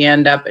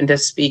stand up and to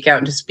speak out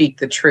and to speak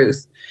the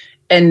truth.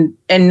 And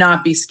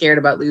not be scared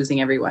about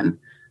losing everyone.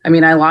 I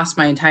mean, I lost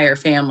my entire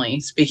family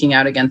speaking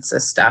out against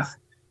this stuff.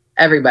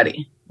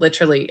 Everybody,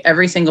 literally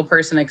every single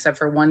person except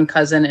for one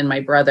cousin and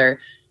my brother,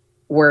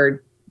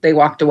 they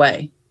walked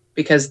away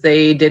because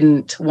they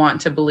didn't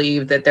want to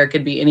believe that there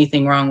could be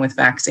anything wrong with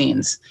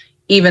vaccines,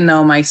 even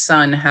though my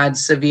son had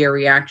severe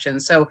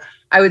reactions. So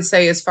I would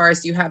say, as far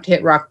as you have to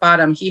hit rock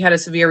bottom, he had a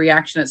severe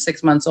reaction at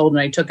 6 months old,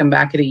 and I took him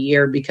back at a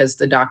year because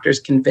the doctors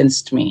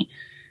convinced me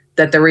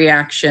that the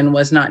reaction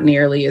was not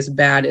nearly as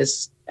bad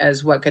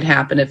as what could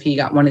happen if he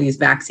got one of these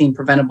vaccine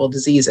preventable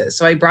diseases.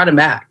 So I brought him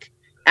back.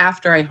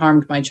 After I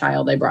harmed my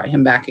child, I brought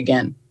him back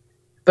again.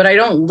 But I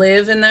don't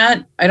live in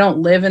that. I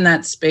don't live in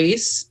that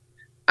space.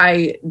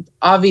 I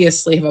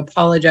obviously have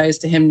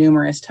apologized to him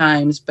numerous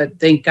times, but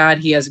thank God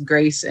he has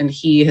grace and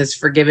he has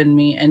forgiven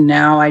me. And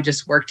now I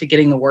just work to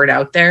getting the word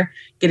out there,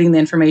 getting the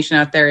information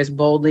out there as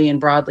boldly and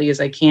broadly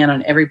as I can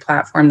on every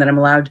platform that I'm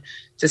allowed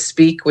to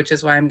speak, which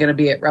is why I'm going to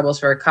be at Rebels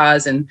for a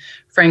Cause in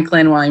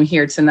Franklin while I'm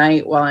here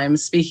tonight, while I'm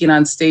speaking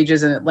on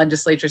stages and at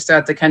legislatures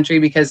throughout the country,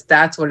 because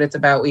that's what it's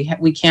about.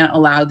 We can't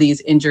allow these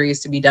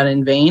injuries to be done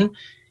in vain,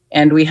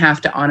 and we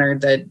have to honor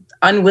the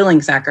unwilling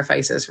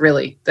sacrifices,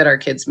 really, that our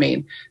kids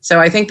made.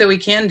 So I think that we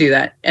can do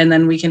that, and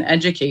then we can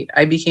educate.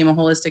 I became a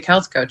holistic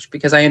health coach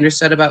because I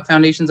understood about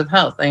foundations of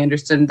health. I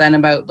understood then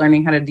about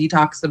learning how to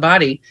detox the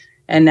body,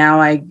 and now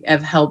I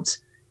have helped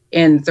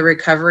in the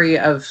recovery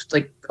of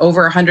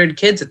over 100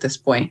 kids at this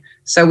point.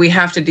 So we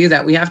have to do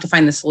that. We have to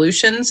find the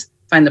solutions,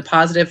 find the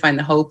positive, find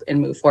the hope, and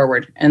move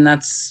forward. And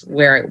that's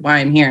why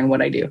I'm here and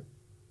what I do.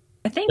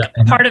 I think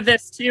part of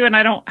this too, and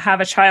I don't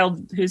have a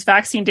child who's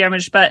vaccine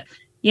damaged, but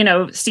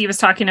Steve is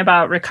talking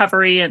about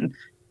recovery, and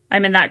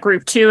I'm in that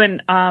group too.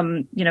 And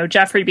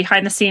Jeffrey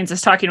behind the scenes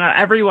is talking about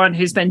everyone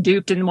who's been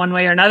duped in one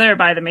way or another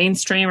by the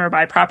mainstream or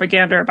by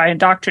propaganda or by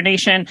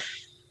indoctrination.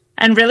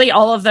 And really,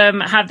 all of them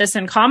have this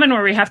in common,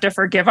 where we have to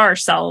forgive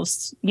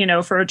ourselves,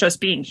 for just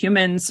being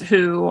humans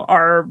who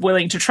are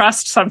willing to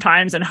trust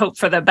sometimes and hope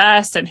for the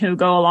best, and who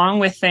go along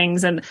with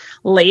things. And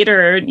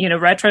later,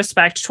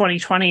 retrospect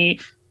 2020,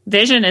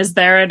 vision is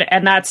there,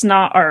 and that's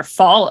not our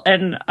fault.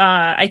 And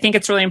I think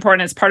it's really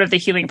important. It's part of the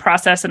healing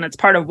process, and it's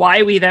part of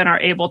why we then are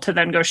able to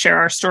then go share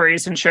our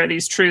stories and share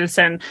these truths,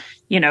 and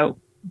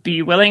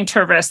be willing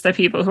to risk the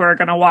people who are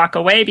going to walk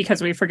away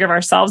because we forgive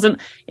ourselves. And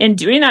in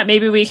doing that,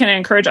 maybe we can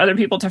encourage other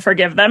people to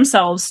forgive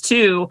themselves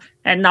too,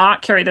 and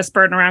not carry this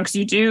burden around,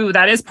 because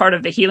that is part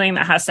of the healing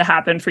that has to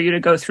happen for you to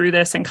go through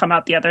this and come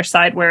out the other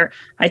side, where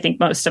I think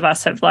most of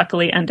us have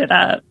luckily ended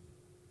up.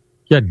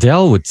 Yeah,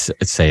 Dell would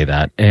say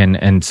that,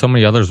 and so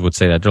many others would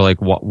say that. They're like,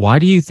 why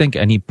do you think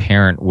any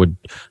parent would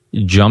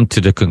jump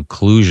to the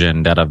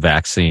conclusion that a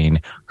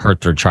vaccine hurt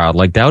their child?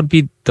 Like, that would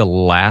be the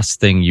last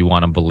thing you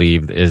want to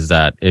believe, is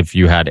that if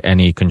you had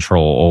any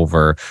control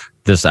over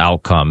this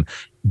outcome.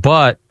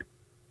 But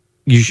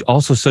you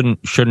also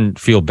shouldn't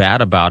feel bad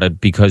about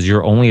it, because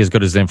you're only as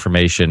good as the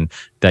information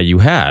that you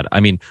had. I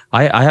mean,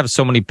 I have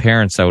so many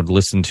parents that would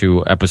listen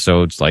to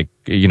episodes like,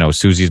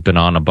 Susie's been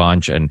on a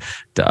bunch, and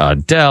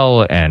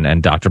Dell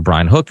and Dr.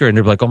 Brian Hooker, and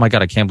they're like, oh my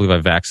God, I can't believe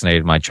I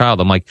vaccinated my child.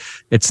 I'm like,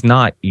 it's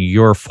not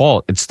your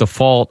fault. It's the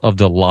fault of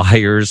the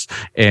liars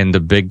and the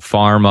big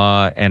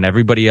pharma and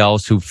everybody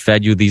else who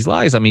fed you these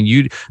lies. I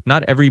mean,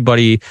 not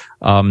everybody,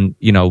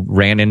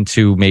 ran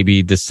into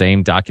maybe the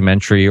same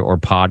documentary or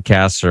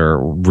podcast or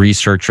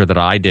researcher that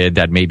I did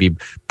that maybe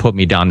put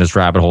me down this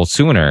rabbit hole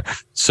sooner.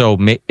 So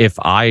if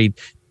I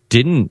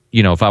didn't,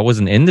 if I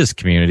wasn't in this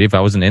community, if I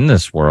wasn't in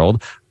this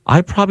world,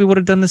 I probably would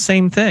have done the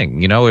same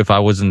thing, if I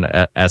wasn't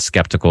as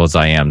skeptical as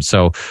I am.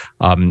 So,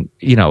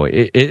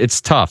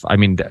 it's tough. I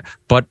mean,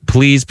 but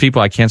please,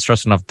 people, I can't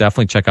stress enough,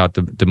 definitely check out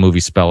the movie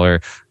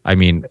Speller. I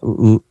mean,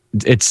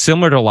 it's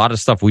similar to a lot of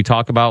stuff we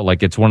talk about.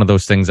 Like, it's one of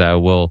those things that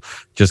will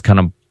just kind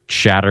of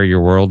shatter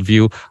your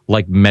worldview.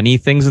 Like many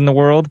things in the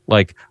world,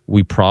 like,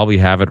 we probably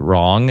have it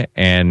wrong,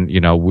 and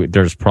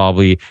there's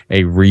probably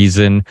a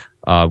reason.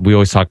 We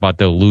always talk about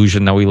the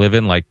illusion that we live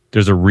in. Like,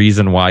 there's a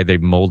reason why they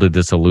molded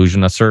this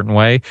illusion a certain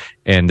way,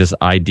 and this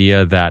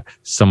idea that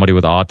somebody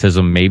with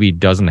autism maybe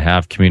doesn't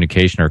have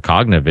communication or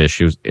cognitive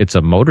issues. It's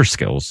a motor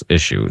skills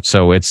issue.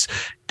 So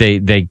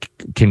they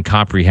can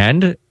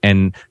comprehend,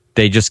 and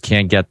they just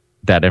can't get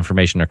that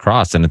information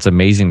across. And it's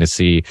amazing to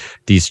see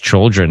these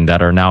children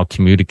that are now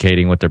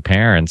communicating with their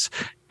parents,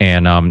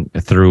 and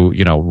through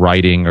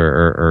writing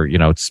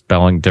or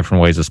spelling,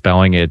 different ways of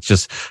spelling. It's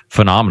just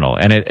phenomenal.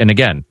 And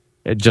again,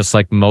 just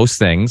like most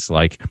things,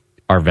 like,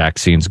 are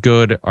vaccines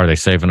good? Are they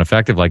safe and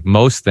effective? Like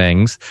most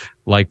things,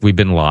 like, we've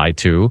been lied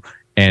to,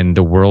 and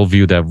the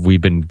worldview that we've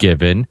been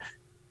given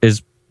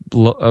is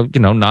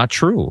not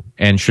true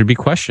and should be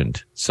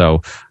questioned.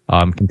 So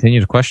continue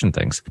to question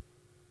things.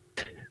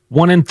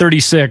 1 in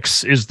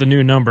 36 is the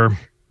new number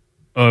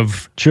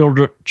of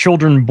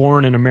children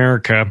born in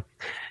America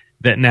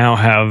that now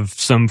have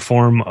some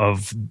form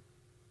of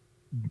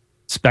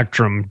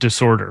spectrum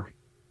disorder.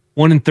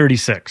 1 in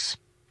 36.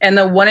 And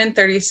the 1 in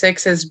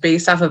 36 is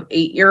based off of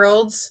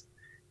 8-year-olds.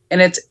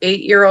 And it's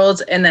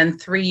 8-year-olds, and then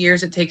 3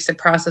 years it takes to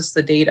process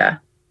the data.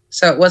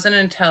 So it wasn't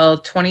until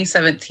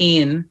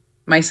 2017,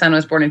 my son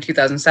was born in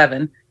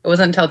 2007. It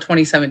wasn't until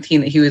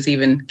 2017 that he was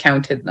even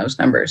counted in those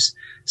numbers.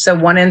 So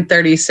 1 in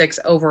 36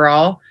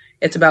 overall,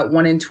 it's about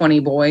 1 in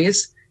 20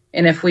 boys.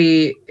 And if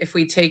we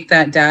take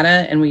that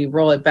data and we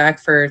roll it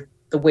back for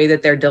the way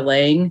that they're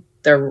delaying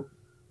the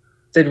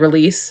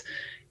release,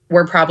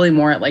 we're probably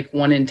more at like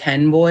 1 in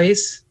 10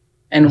 boys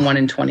and 1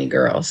 in 20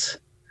 girls.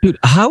 Dude,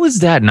 how is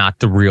that not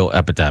the real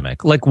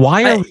epidemic? Like,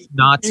 why are we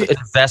not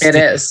investing? It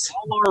is.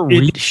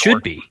 It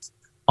should be.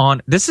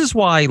 This is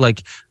why,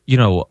 like,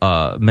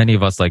 many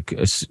of us, like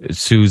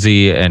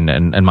Susie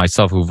and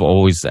myself, who've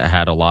always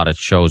had a lot of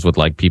shows with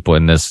like people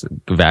in this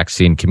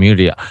vaccine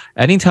community.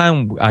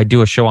 Anytime I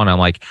do a show on, I'm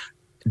like,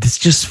 this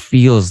just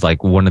feels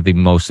like one of the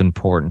most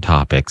important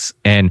topics.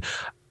 And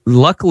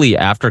luckily,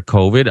 after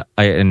COVID,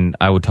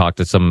 I would talk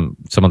to some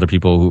other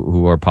people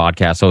who are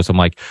podcast hosts. I'm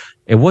like,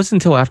 it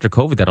wasn't until after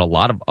COVID that a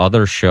lot of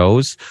other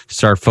shows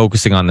started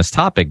focusing on this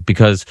topic,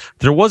 because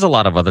there was a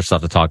lot of other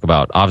stuff to talk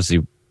about.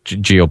 Obviously,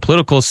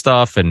 geopolitical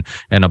stuff and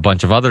a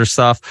bunch of other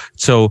stuff.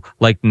 So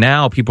like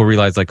now people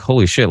realize, like,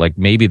 holy shit, like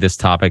maybe this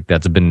topic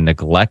that's been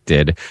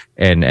neglected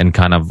and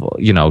kind of,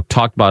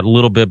 talked about a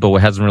little bit, but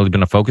hasn't really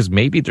been a focus.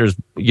 Maybe there's,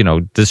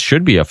 this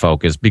should be a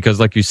focus, because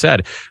like you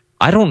said,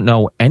 I don't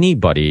know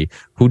anybody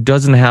who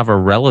doesn't have a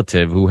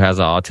relative who has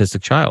an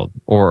autistic child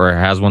or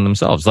has one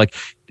themselves. Like,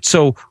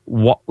 so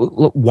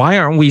why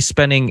aren't we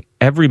spending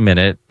every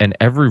minute and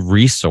every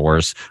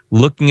resource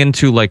looking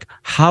into, like,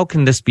 how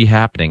can this be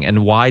happening,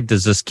 and why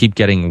does this keep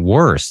getting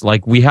worse?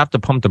 Like, we have to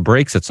pump the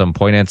brakes at some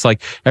point. And it's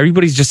like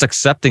everybody's just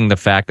accepting the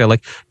fact that,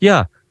 like,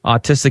 yeah,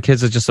 autistic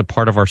kids is just a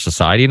part of our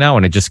society now,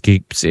 and it just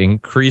keeps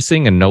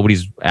increasing, and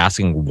nobody's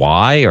asking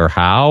why or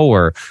how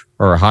or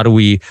how do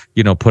we,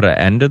 put an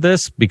end to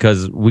this?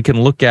 Because we can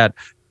look at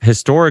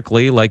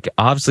historically, like,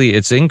 obviously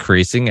it's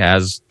increasing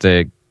as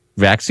the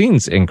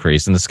vaccines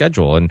increase in the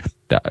schedule, and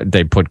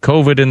they put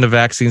COVID in the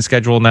vaccine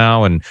schedule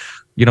now. And,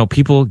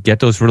 people get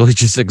those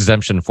religious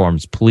exemption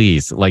forms,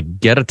 please, like,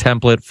 get a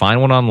template, find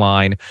one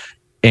online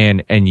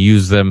and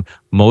use them.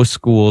 Most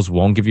schools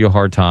won't give you a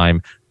hard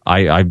time.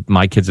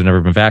 My kids have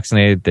never been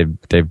vaccinated.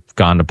 They've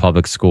gone to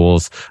public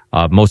schools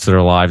most of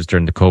their lives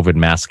during the COVID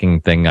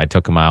masking thing. I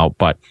took them out,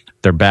 but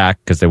they're back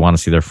because they want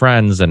to see their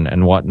friends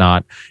and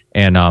whatnot.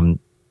 And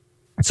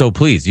so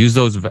please use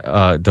those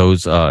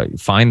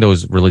find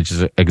those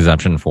religious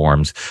exemption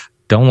forms.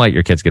 Don't let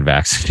your kids get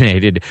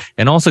vaccinated,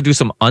 and also do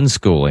some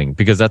unschooling,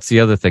 because that's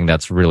the other thing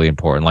that's really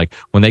important. Like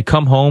when they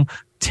come home,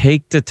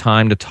 take the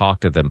time to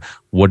talk to them.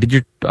 What did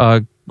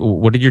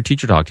your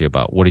teacher talk to you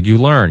about? What did you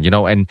learn?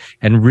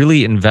 And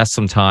really invest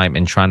some time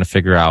in trying to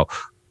figure out,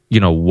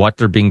 what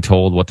they're being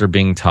told, what they're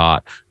being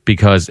taught.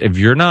 Because if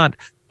you're not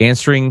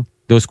answering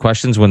those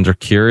questions when they're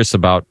curious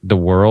about the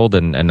world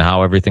and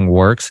how everything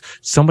works,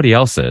 somebody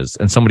else is,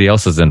 and somebody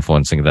else is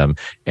influencing them.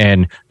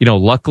 And,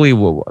 luckily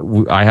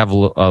we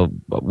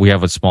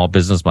have a small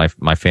business.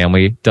 My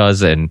family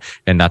does. And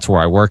that's where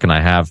I work. And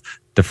I have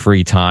the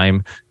free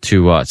time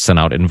to send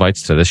out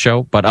invites to the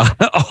show, but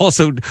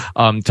also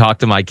talk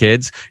to my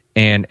kids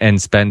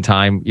and spend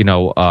time,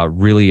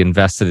 really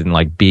invested in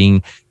like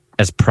being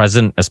as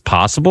present as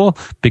possible,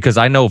 because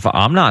I know if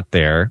I'm not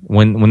there,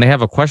 when they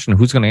have a question,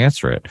 who's going to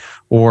answer it?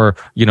 Or,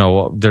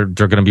 they're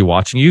going to be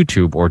watching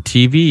YouTube or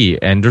TV,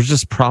 and there's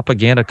just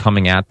propaganda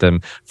coming at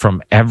them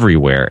from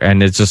everywhere.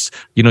 And it's just,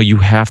 you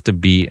have to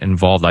be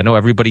involved. I know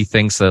everybody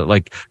thinks that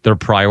like their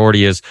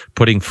priority is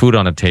putting food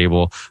on a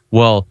table.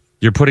 Well,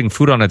 you're putting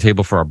food on a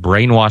table for a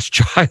brainwashed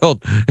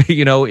child,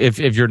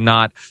 if you're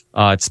not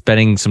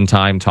spending some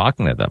time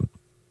talking to them.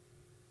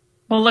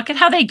 Well, look at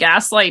how they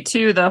gaslight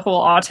too, the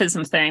whole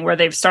autism thing, where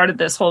they've started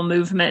this whole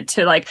movement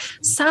to like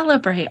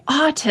celebrate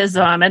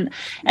autism.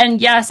 And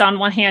yes, on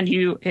one hand,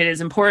 it is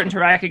important to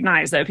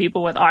recognize that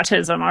people with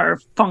autism are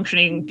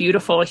functioning,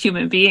 beautiful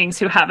human beings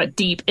who have a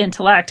deep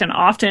intellect and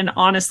often,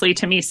 honestly,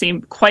 to me,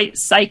 seem quite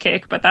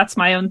psychic, but that's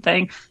my own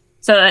thing.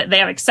 So that they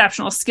have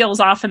exceptional skills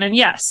often. And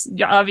yes,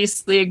 you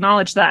obviously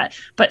acknowledge that.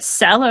 But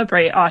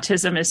celebrate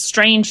autism is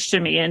strange to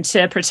me. And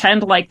to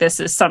pretend like this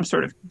is some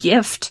sort of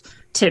gift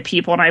to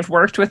people. And I've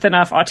worked with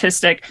enough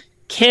autistic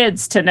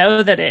kids to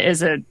know that it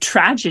is a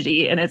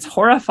tragedy and it's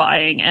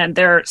horrifying and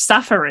they're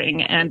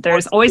suffering. And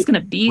there's always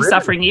going to be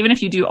suffering, even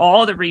if you do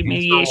all the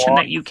remediation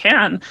that you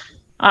can.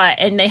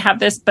 And they have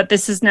this, but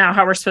this is now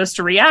how we're supposed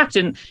to react.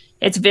 And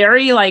it's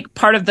very like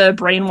part of the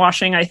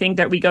brainwashing, I think,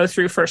 that we go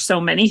through for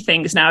so many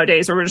things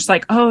nowadays, where we're just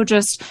like, oh,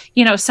 just,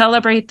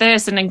 celebrate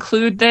this and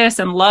include this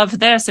and love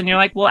this. And you're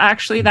like, well,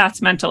 actually,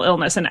 that's mental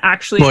illness. And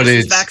actually,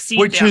 this is vaccine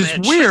which damage.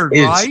 Is weird,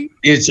 right?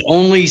 It's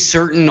only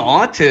certain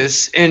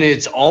autists, and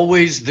it's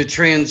always the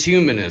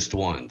transhumanist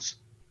ones.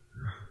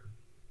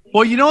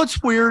 Well,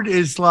 what's weird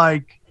is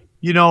like,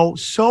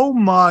 so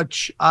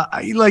much,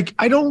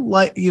 I don't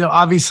like,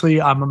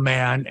 obviously I'm a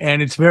man and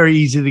it's very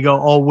easy to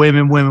go, oh,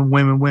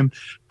 women.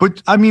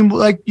 But I mean,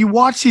 like you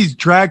watch these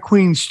drag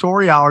queen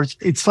story hours,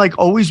 it's like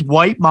always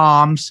white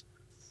moms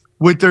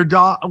with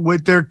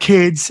their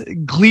kids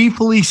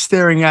gleefully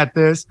staring at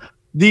this.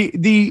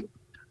 They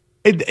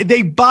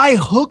buy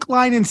hook,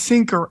 line, and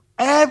sinker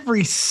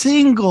every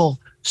single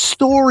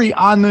story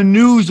on the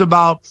news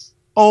about,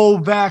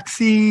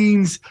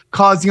 vaccines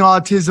causing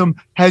autism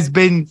has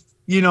been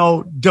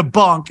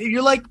debunked. And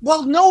you're like,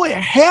 well, no, it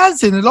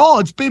hasn't at all.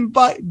 It's been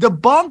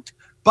debunked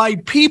by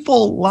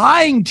people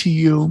lying to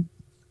you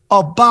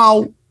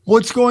about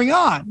what's going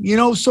on.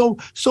 So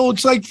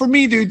it's like for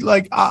me, dude,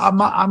 like I'm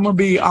gonna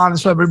be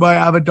honest with everybody.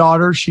 I have a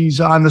daughter. She's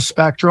on the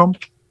spectrum.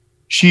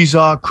 She's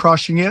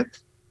crushing it.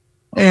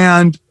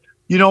 And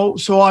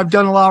so I've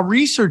done a lot of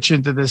research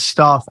into this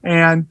stuff.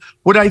 And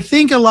what I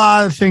think a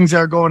lot of things that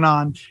are going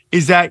on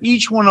is that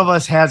each one of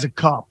us has a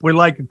cup. We're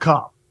like a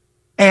cup.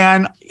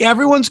 And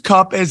everyone's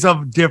cup is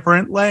of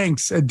different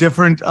lengths, a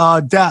different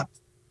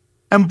depth.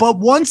 But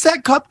once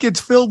that cup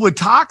gets filled with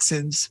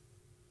toxins,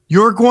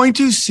 you're going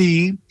to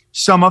see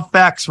some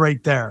effects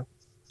right there.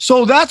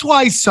 So that's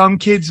why some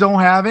kids don't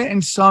have it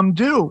and some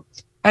do.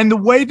 And the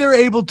way they're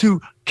able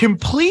to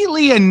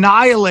completely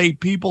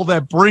annihilate people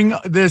that bring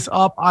this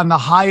up on the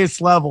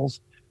highest levels,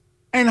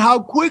 and how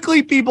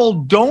quickly people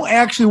don't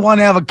actually want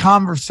to have a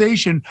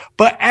conversation,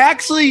 but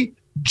actually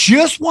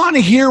just want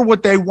to hear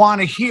what they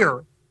want to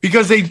hear.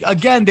 Because they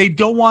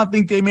don't want to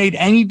think they made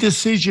any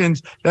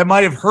decisions that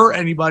might have hurt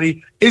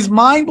anybody, is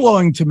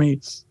mind-blowing to me.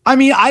 I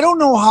mean, I don't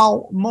know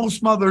how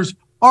most mothers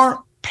aren't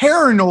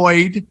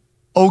paranoid,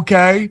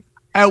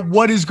 at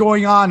what is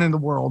going on in the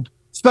world,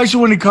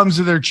 especially when it comes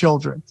to their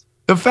children.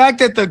 The fact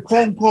that the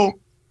quote-unquote,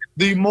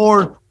 the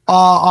more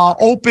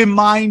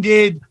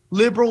open-minded,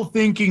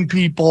 liberal-thinking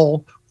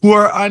people who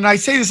are, and I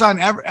say this on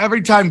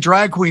every time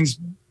drag queens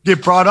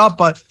get brought up,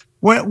 but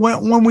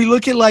when we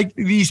look at like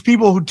these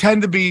people who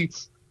tend to be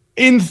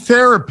in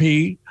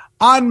therapy,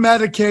 on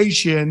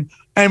medication,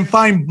 and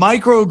find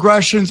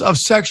microaggressions of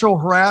sexual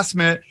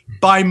harassment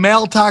by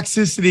male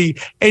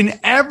toxicity in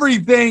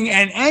everything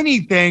and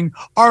anything,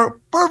 are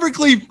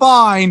perfectly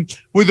fine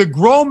with a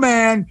grown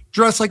man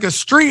dressed like a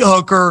street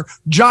hooker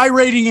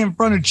gyrating in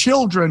front of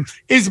children,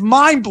 is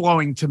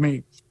mind-blowing to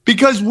me,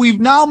 because we've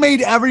now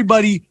made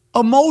everybody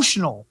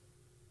emotional.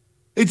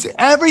 There's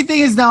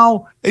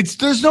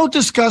no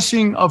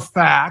discussing of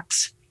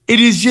facts. It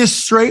is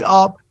just straight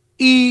up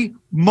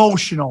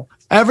emotional.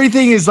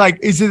 Everything is like,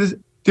 is it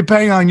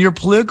depending on your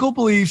political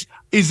beliefs?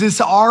 Is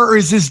this R or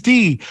is this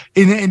D?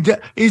 And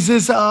is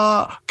this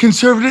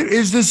conservative?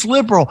 Is this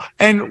liberal?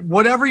 And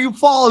whatever you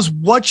fall is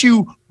what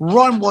you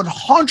run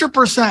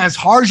 100% as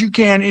hard as you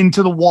can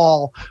into the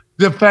wall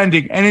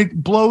defending. And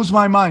it blows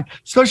my mind,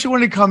 especially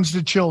when it comes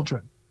to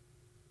children.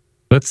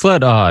 Let's let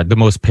the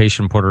most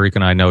patient Puerto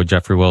Rican I know,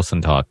 Jeffrey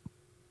Wilson, talk.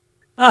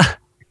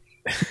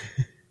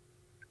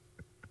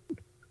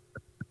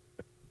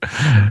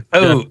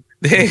 Oh,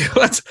 hey,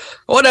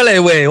 órale,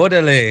 güey,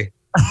 órale.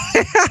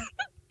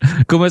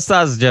 ¿Cómo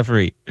estás,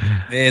 Jeffrey?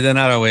 Hey, de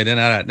nada, güey, de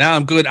nada. Now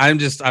I'm good. I'm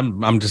just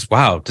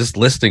wow, just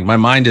listening. My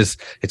mind it's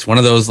one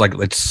of those, like,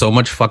 it's so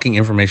much fucking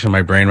information in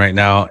my brain right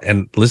now.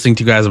 And listening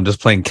to you guys, I'm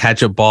just playing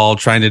catch up ball,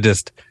 trying to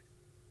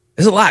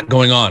there's a lot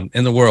going on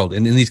in the world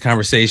and in these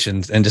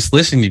conversations, and just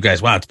listening to you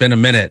guys. Wow, it's been a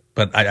minute,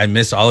 but I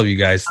miss all of you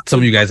guys. Some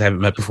of you guys I haven't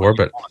met before,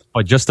 but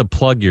just to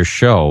plug your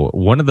show,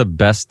 one of the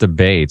best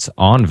debates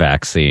on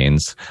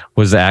vaccines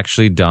was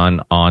actually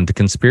done on the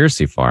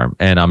Conspiracy Farm.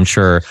 And I'm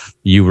sure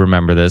you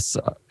remember this.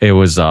 It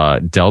was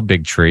Del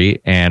Bigtree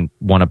and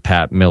one of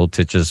Pat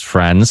Militich's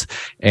friends.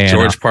 And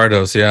George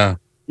Pardos, yeah.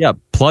 Yeah,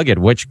 plug it.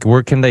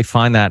 Where can they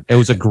find that? It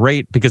was a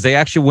great, because they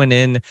actually went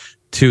in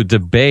to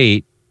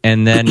debate,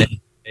 and then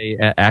they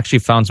actually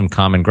found some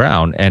common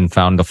ground and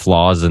found the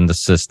flaws in the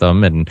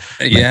system. And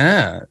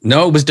yeah,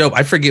 no, it was dope.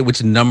 I forget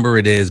which number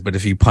it is, but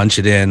if you punch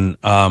it in,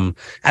 I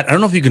don't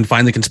know if you can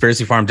find the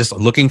Conspiracy Farm. Just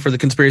looking for the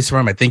Conspiracy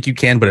Farm, I think you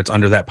can, but it's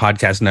under that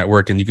podcast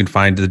network, and you can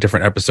find the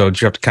different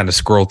episodes. You have to kind of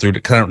scroll through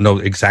to, I don't know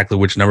exactly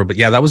which number, but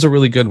yeah, that was a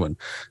really good one.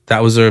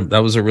 That was a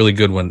really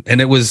good one,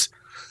 and it was,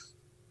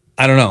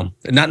 I don't know,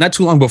 not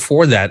too long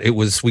before that,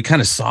 we kind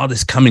of saw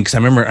this coming, because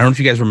I don't know if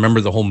you guys remember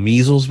the whole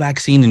measles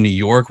vaccine in New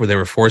York, where they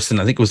were forcing,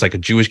 I think it was like a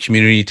Jewish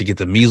community to get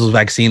the measles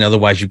vaccine.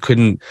 Otherwise you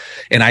couldn't.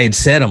 And I had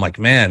said, I'm like,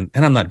 man,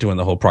 and I'm not doing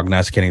the whole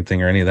prognosticating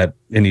thing or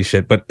any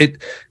shit, but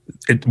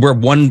we're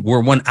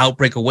one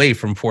outbreak away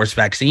from forced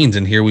vaccines.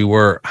 And here we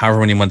were,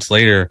 however many months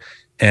later.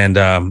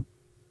 And,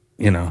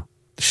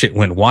 shit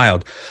went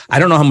wild. I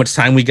don't know how much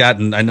time we got.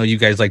 And I know you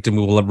guys like to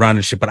move around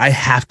and shit, but I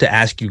have to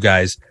ask you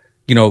guys,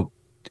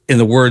 in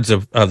the words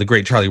of the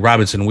great Charlie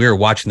Robinson, we are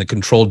watching the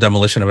controlled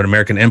demolition of an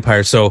American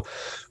empire. So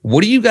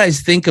what do you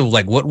guys think of,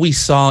 like, what we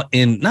saw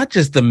in, not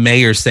just the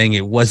mayor saying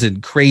it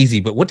wasn't crazy,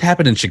 but what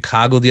happened in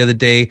Chicago the other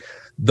day,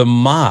 the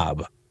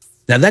mob?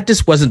 Now, that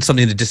just wasn't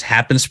something that just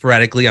happened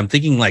sporadically. I'm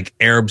thinking like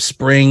Arab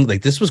Spring,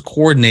 like this was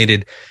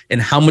coordinated. And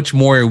how much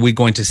more are we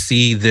going to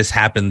see this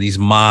happen? These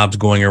mobs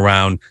going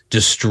around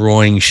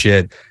destroying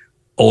shit,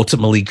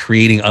 ultimately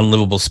creating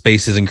unlivable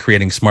spaces and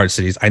creating smart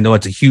cities. I know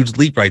it's a huge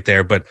leap right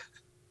there, but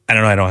I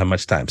don't know. I don't have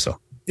much time.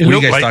 So it what do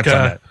you guys thoughts on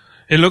that?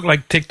 It looked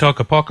like TikTok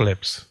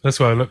apocalypse. That's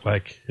what it looked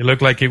like. It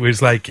looked like it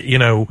was like,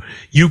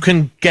 you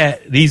can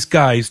get these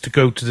guys to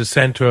go to the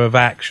center of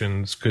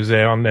actions because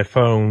they're on their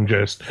phone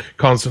just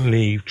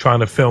constantly trying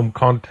to film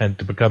content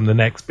to become the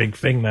next big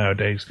thing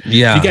nowadays.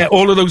 Yeah. You get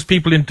all of those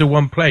people into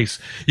one place.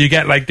 You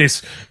get like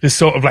this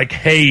sort of like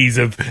haze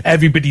of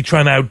everybody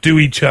trying to outdo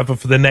each other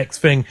for the next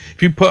thing.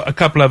 If you put a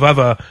couple of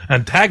other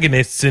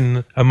antagonists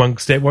in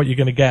amongst it, what you're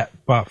going to get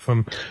but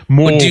from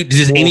more.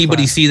 Does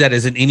anybody see that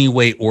as in any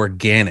way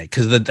organic?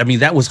 Because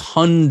that was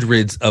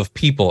hundreds of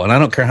people, and I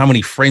don't care how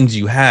many friends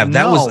you have.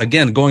 That was,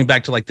 again, going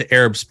back to like the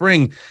Arab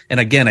Spring. And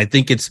again, I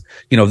think it's,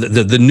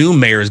 the new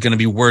mayor is going to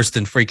be worse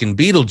than freaking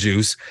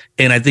Beetlejuice.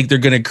 And I think they're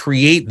going to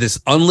create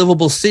this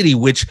unlivable city,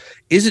 which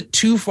isn't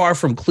too far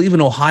from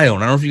Cleveland, Ohio.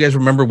 And I don't know if you guys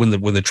remember when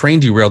the train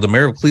derailed, the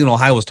mayor of Cleveland,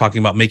 Ohio was talking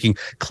about making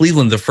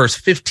Cleveland the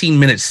first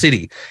 15-minute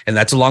city. And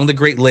that's along the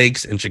Great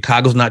Lakes, and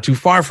Chicago's not too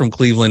far from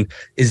Cleveland.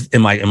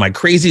 Am I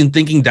crazy in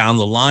thinking down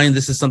the line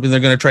this is something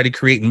they're going to try to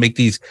create and make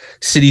these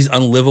cities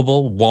unlivable?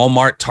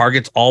 Walmart,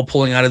 Targets, all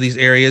pulling out of these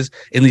areas,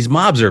 and these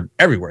mobs are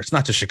everywhere. It's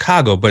not just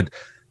Chicago, but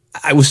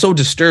I was so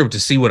disturbed to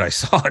see what I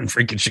saw in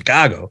freaking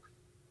Chicago.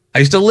 I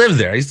used to live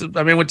there.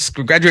 I went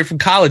to graduate from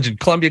college in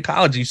Columbia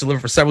College. I used to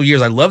live for several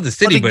years. I love the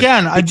city. But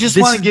again, I just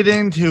want to get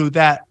into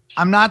that.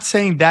 I'm not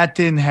saying that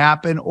didn't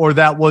happen or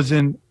that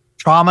wasn't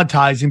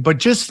traumatizing, but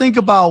just think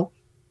about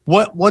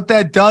what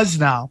that does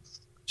now.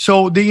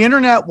 So the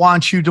internet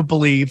wants you to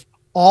believe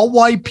all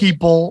white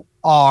people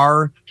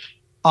are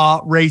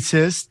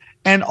racist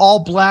and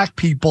all black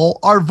people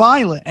are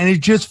violent. And it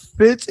just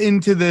fits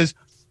into this.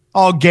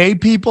 All gay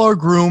people are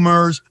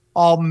groomers.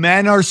 All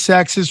men are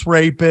sexist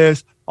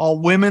rapists. All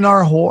women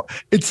are whore.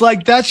 It's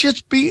like, that's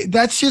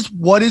just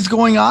what is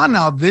going on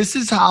now. This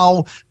is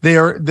how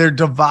they're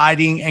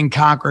dividing and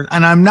conquering.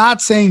 And I'm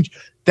not saying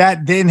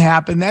that didn't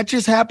happen. That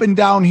just happened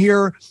down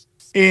here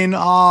in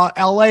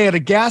LA at a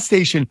gas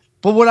station.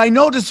 But what I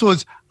noticed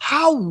was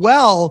how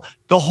well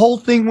the whole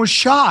thing was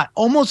shot,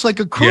 almost like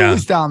a crew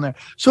was down there.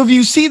 So if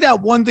you see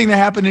that one thing that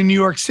happened in New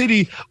York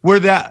City, where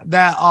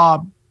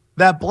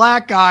that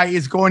black guy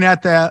is going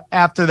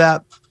after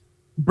that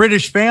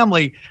British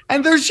family,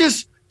 and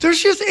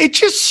it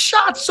just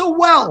shot so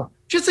well.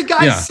 Just a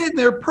guy sitting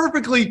there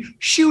perfectly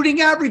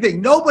shooting everything.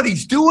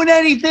 Nobody's doing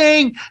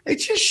anything.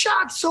 It's just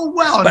shot so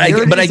well.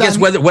 But I guess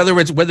whether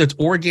it's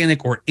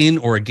organic or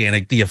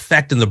inorganic, the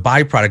effect and the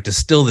byproduct is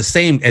still the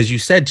same. As you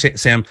said,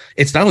 Sam,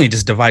 it's not only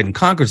just divide and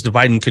conquer, it's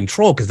divide and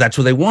control, because that's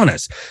where they want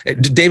us.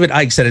 David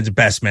Icke said it's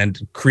best, man.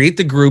 Create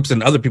the groups,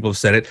 and other people have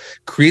said it.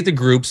 Create the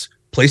groups,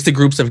 place the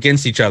groups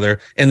against each other,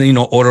 and then,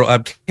 order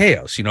up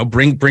chaos,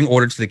 bring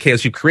order to the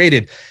chaos you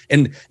created.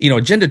 And,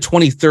 Agenda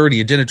 2030,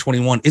 Agenda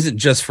 21 isn't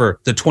just for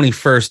the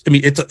 21st. I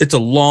mean, it's a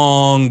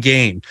long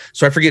game.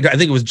 So I think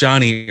it was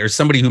Johnny or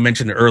somebody who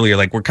mentioned it earlier,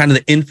 like we're kind of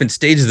the infant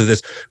stages of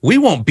this. We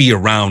won't be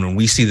around when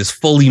we see this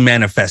fully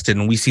manifested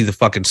and we see the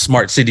fucking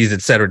smart cities,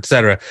 et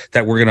cetera,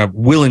 that we're going to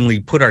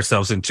willingly put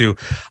ourselves into.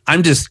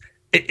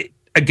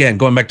 Again,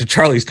 going back to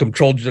Charlie's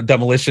controlled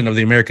demolition of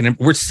the American,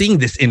 we're seeing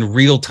this in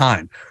real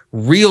time,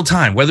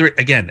 whether it,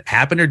 again,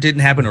 happened or didn't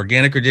happen,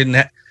 organic or didn't,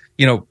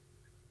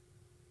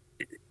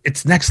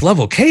 it's next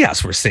level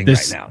chaos we're seeing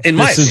right now.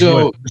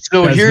 So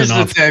here's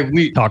the thing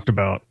we talked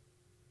about.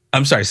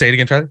 I'm sorry, say it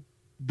again, Charlie.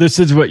 This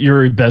is what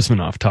Yuri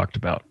Bezmenov talked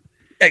about.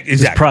 Exactly.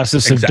 This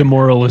process of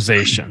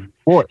demoralization.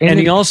 Well, and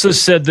he also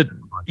said that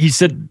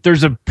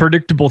there's a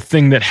predictable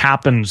thing that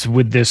happens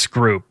with this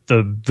group,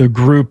 the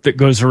group that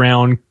goes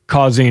around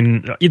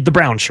causing the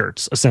brown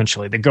shirts,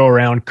 essentially, that go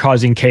around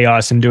causing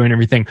chaos and doing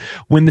everything.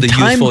 When the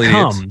time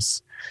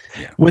comes,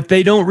 what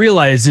they don't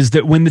realize is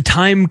that when the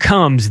time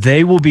comes,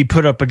 they will be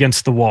put up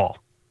against the wall.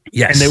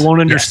 Yes. And they won't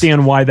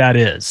understand why that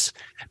is.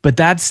 But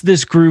that's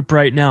this group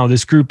right now,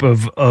 this group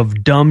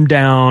of dumbed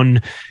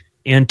down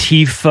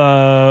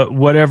Antifa,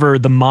 whatever,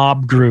 the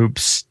mob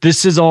groups.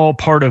 This is all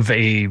part of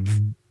a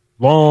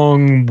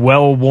long,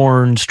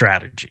 well-worn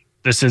strategy.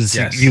 This is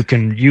you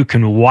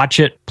can watch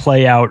it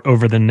play out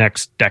over the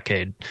next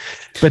decade.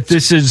 But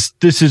this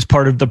is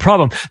part of the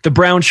problem. The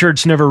brown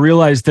shirts never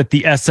realized that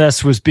the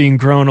SS was being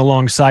grown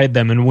alongside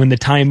them, and when the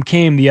time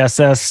came, the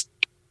SS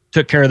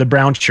took care of the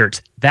brown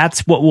shirts.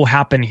 That's what will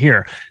happen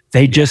here.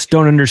 They just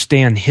don't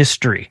understand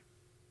history,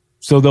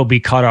 so they'll be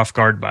caught off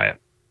guard by it.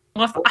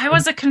 Well, if I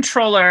was a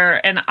controller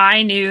and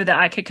I knew that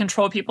I could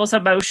control people's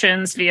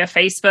emotions via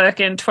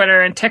Facebook and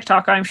Twitter and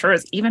TikTok, I'm sure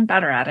is even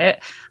better at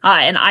it.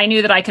 And I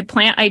knew that I could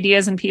plant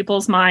ideas in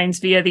people's minds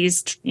via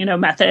these,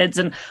 methods.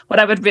 And what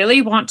I would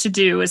really want to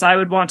do is I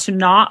would want to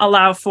not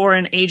allow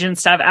foreign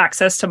agents to have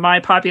access to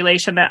my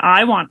population that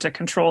I want to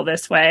control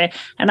this way.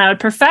 And I would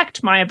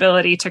perfect my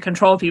ability to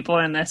control people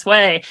in this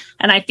way.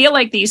 And I feel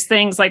like these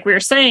things, like we were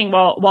saying,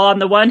 while on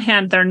the one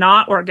hand, they're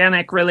not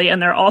organic really,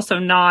 and they're also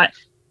not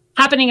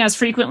happening as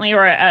frequently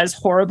or as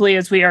horribly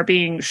as we are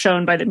being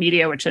shown by the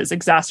media, which is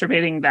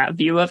exacerbating that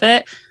view of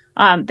it.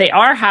 They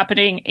are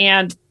happening,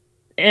 and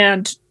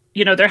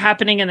they're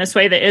happening in this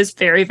way that is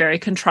very, very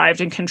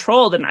contrived and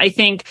controlled. And I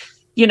think,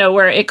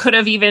 where it could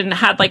have even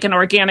had like an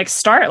organic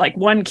start, like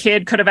one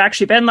kid could have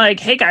actually been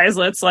like, hey guys,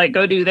 let's like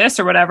go do this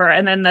or whatever.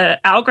 And then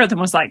the algorithm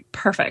was like,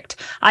 perfect.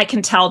 I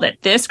can tell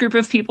that this group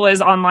of people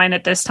is online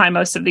at this time,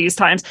 most of these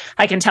times.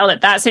 I can tell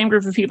that same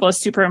group of people is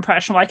super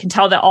impressionable. I can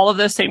tell that all of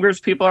those same groups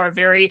of people are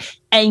very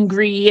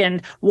angry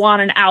and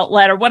want an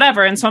outlet or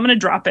whatever. And so I'm going to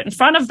drop it in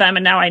front of them.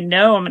 And now I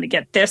know I'm going to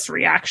get this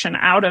reaction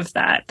out of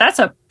that. That's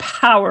a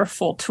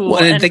powerful tool.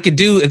 Well, and if they could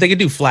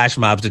do flash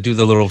mobs to do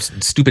the little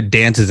stupid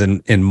dances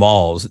in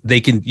malls, they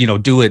can,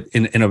 do it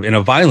in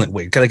a violent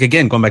way. Like,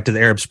 again, going back to the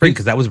Arab Spring,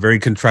 because that was very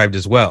contrived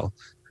as well.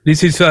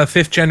 This is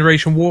fifth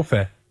generation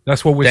warfare.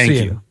 That's what we're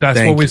seeing. That's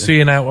what we're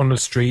seeing out on the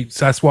streets.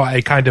 That's what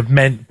I kind of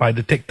meant by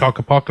the TikTok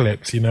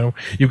apocalypse. You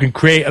can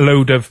create a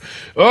load of,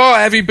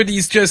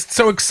 everybody's just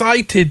so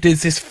excited.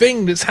 There's this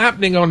thing that's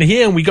happening on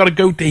here, and we got to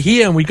go to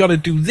here, and we got to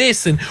do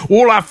this, and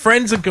all our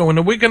friends are going,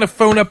 and we're going to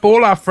phone up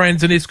all our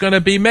friends, and it's going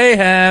to be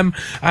mayhem.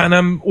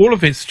 And all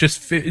of it's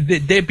just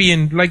they're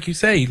being, like you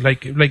say,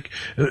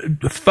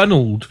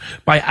 funneled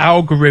by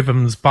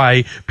algorithms,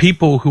 by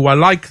people who are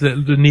like the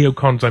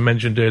neocons I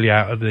mentioned earlier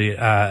out of the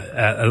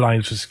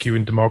Alliance for Secure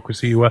and Democracy,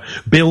 who are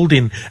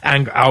building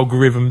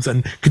algorithms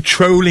and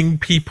controlling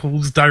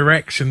people's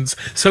directions.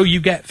 So you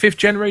get fifth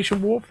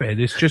generation warfare.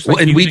 It's just like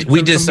and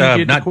we just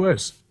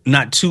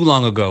not too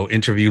long ago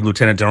interviewed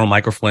Lieutenant General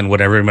Michael Flynn,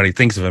 whatever everybody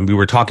thinks of him. We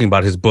were talking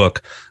about his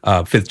book,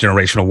 Fifth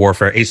Generational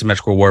Warfare,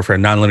 Asymmetrical Warfare,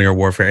 Nonlinear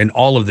Warfare, and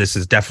all of this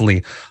is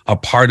definitely a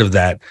part of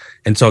that.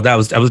 And so I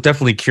was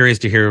definitely curious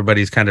to hear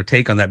everybody's kind of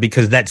take on that,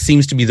 because that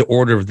seems to be the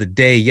order of the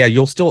day. Yeah,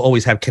 you'll still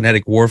always have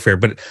kinetic warfare,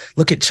 but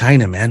look at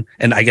China, man.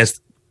 And I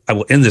guess I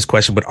will end this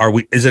question, but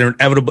is there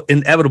an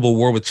inevitable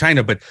war with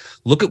China? But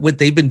look at what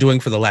they've been doing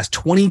for the last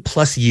 20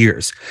 plus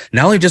years.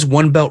 Not only just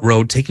One Belt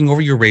Road, taking over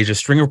Eurasia,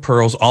 string of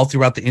pearls all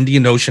throughout the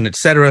Indian Ocean,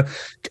 etc.,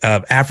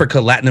 Africa,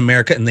 Latin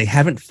America, and they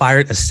haven't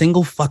fired a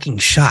single fucking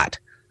shot.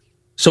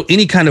 So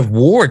any kind of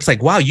war, it's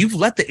like, wow, you've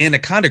let the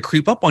anaconda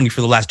creep up on you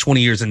for the last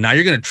 20 years, and now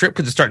you're going to trip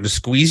because it's starting to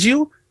squeeze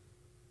you?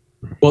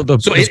 Well,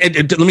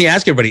 let me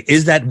ask everybody,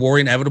 is that war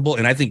inevitable?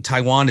 And I think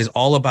Taiwan is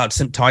all about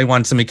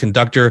Taiwan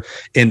Semiconductor,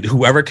 and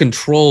whoever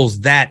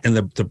controls that and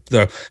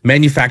the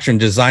manufacture and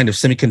design of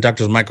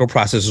semiconductors,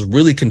 microprocessors,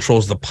 really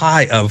controls the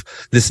pie of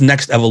this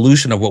next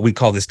evolution of what we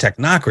call this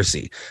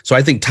technocracy. So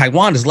I think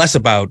Taiwan is less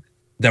about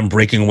them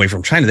breaking away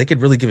from China. They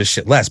could really give a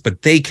shit less,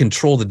 but they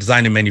control the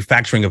design and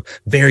manufacturing of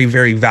very,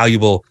 very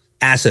valuable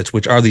assets,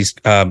 which are these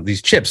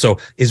chips. So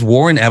is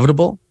war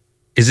inevitable?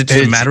 Is it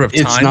just a matter of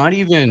time?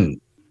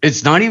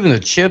 It's not even the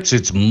chips,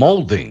 it's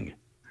molding.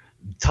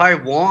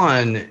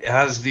 Taiwan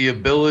has the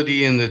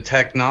ability and the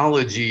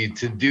technology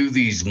to do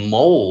these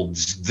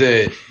molds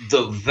that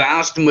the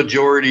vast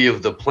majority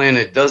of the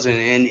planet doesn't.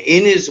 And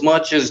in as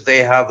much as they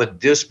have a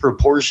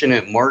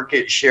disproportionate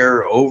market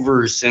share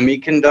over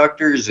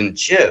semiconductors and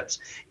chips,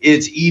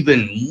 it's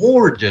even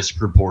more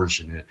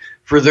disproportionate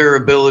for their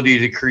ability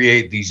to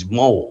create these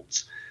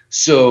molds.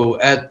 So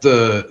at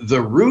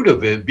the root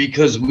of it,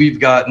 because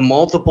we've got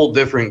multiple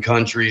different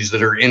countries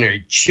that are in a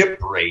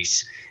chip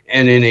race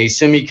and in a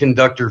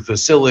semiconductor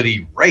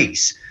facility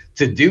race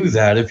to do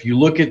that, if you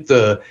look at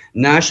the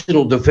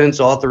National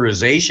Defense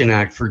Authorization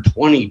Act for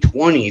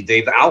 2020,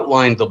 they've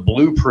outlined the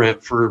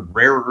blueprint for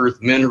rare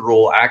earth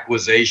mineral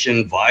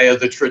acquisition via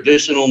the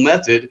traditional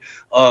method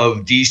of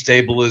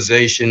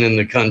destabilization in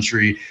the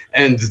country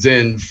and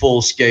then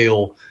full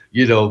scale,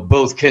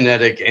 both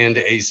kinetic and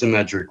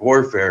asymmetric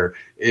warfare,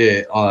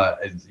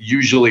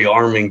 usually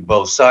arming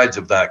both sides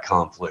of that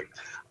conflict.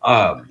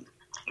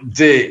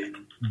 The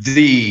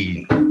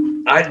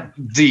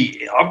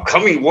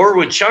upcoming war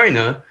with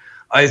China,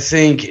 I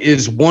think,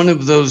 is one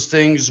of those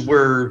things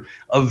where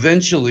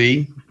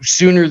eventually,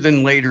 sooner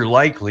than later,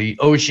 likely,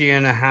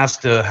 Oceania has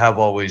to have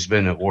always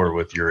been at war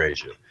with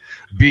Eurasia.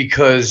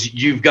 Because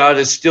you've got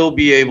to still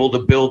be able to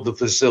build the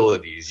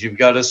facilities. You've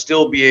got to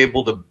still be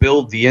able to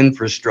build the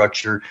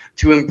infrastructure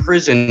to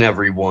imprison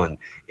everyone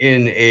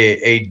in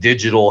a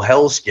digital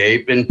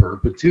hellscape in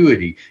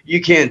perpetuity.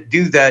 You can't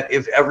do that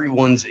if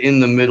everyone's in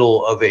the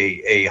middle of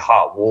a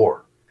hot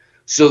war.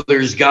 So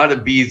there's got to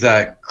be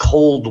that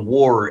Cold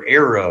War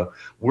era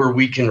where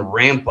we can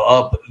ramp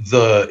up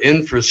the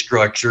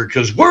infrastructure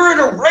because we're in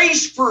a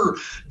race for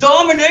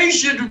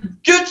domination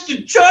against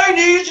the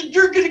Chinese, and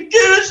you're going to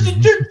get us to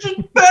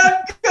the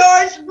bad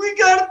guys, and we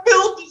got to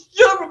build this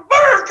young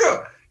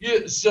America.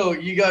 Yeah, so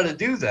you got to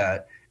do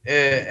that.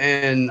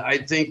 And I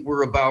think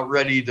we're about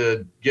ready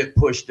to get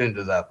pushed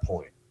into that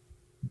point.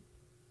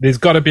 There's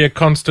got to be a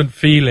constant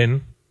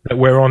feeling that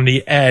we're on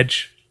the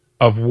edge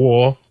of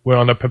war. We're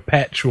on a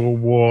perpetual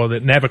war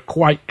that never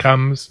quite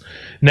comes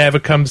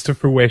to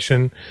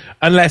fruition,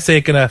 unless they're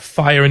going to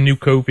fire a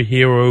nuke over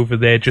here or over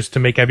there just to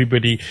make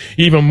everybody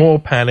even more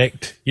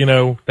panicked.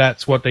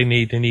 That's what they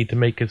need. They need to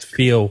make us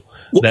feel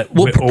that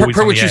we're always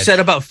per on what the you edge.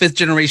 said about fifth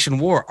generation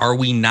war, are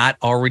we not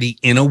already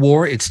in a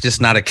war? It's just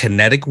not a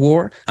kinetic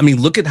war. I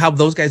mean, look at how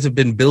those guys have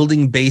been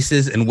building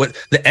bases and what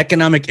the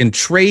economic and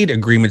trade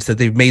agreements that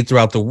they've made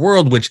throughout the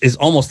world, which is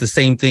almost the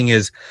same thing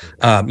as,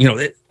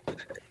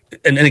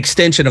 an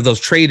extension of those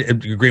trade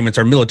agreements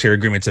are military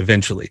agreements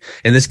eventually.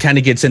 And this kind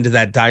of gets into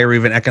that Diary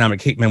of an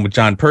Economic Caveman with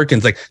John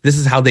Perkins. Like, this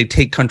is how they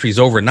take countries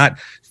over, not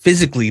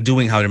physically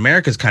doing how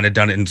America's kind of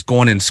done it and it's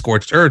going in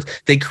scorched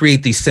earth. They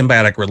create these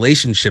symbiotic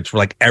relationships where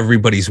like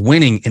everybody's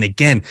winning. And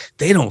again,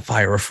 they don't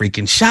fire a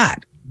freaking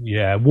shot.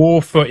 Yeah,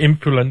 war for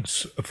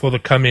influence for the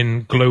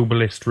coming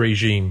globalist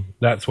regime.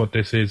 That's what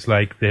this is.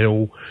 Like, they're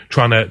all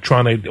trying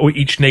to, or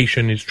each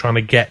nation is trying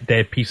to get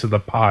their piece of the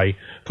pie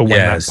for when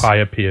that pie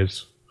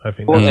appears. I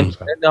think and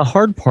the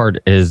hard part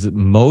is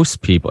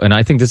most people, and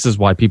I think this is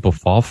why people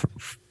fall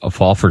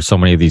for so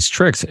many of these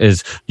tricks,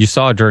 is you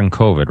saw during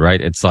COVID, right?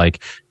 It's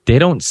like they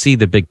don't see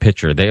the big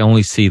picture. They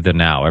only see the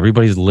now.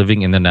 Everybody's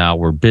living in the now.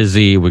 We're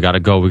busy. We got to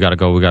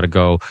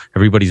go.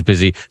 Everybody's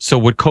busy. So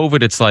with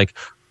COVID, it's like,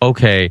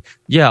 okay,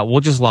 yeah,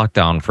 we'll just lock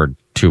down for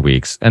 2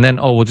 weeks. And then,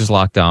 we'll just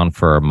lock down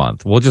for a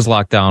month. We'll just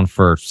lock down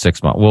for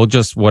 6 months. We'll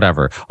just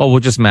whatever. We'll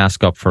just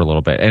mask up for a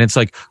little bit. And it's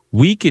like,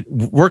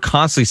 we're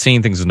constantly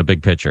seeing things in the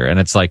big picture. And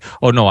it's like,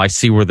 oh no, I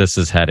see where this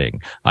is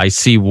heading. I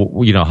see,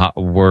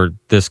 where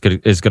this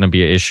is going to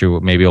be an issue.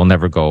 Maybe it'll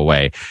never go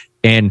away.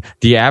 And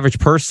the average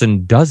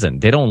person doesn't.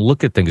 They don't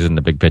look at things in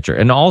the big picture.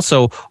 And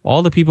also,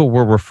 all the people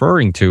we're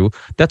referring to,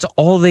 that's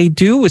all they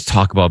do is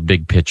talk about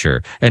big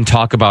picture and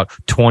talk about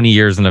 20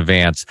 years in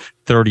advance,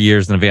 30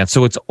 years in advance.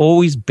 So it's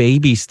always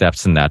baby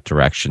steps in that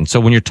direction. So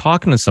when you're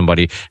talking to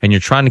somebody and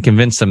you're trying to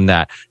convince them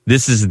that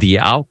this is the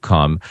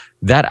outcome,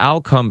 that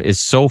outcome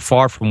is so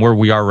far from where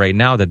we are right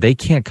now that they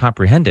can't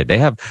comprehend it.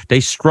 They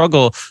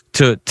struggle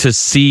to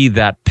see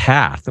that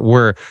path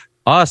where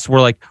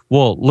we're like,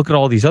 well, look at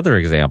all these other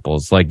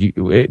examples. Like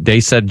they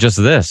said just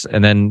this,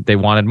 and then they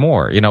wanted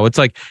more. It's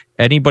like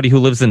anybody who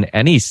lives in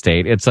any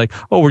state. It's like,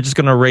 we're just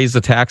going to raise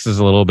the taxes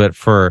a little bit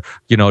for,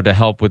 to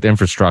help with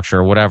infrastructure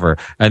or whatever.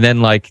 And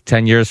then like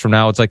 10 years from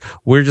now, it's like,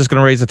 we're just going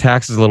to raise the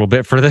taxes a little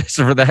bit for this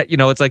or for that.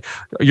 It's like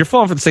you're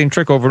falling for the same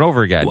trick over and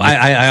over again. Well,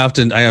 I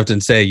often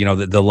say,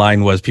 the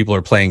line was people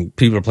are playing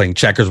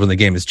checkers when the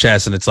game is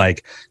chess. And it's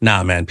like,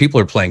 nah, man,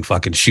 people are playing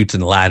fucking chutes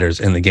and ladders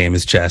and the game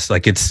is chess.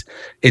 Like it's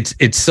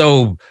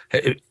so,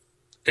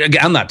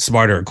 I'm not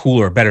smarter or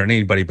cooler or better than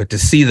anybody, but to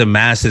see the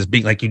masses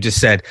being, like you just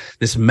said,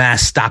 this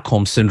mass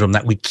Stockholm syndrome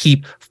that we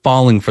keep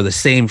falling for the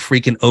same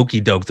freaking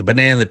okie doke, the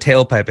banana in the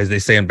tailpipe, as they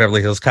say in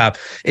Beverly Hills Cop.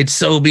 It's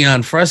so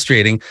beyond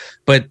frustrating.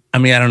 But I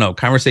mean, I don't know.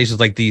 Conversations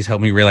like these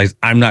help me realize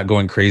I'm not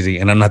going crazy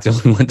and I'm not the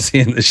only one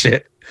seeing the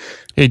shit.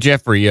 Hey,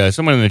 Jeffrey,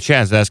 someone in the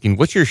chat is asking,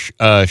 what's your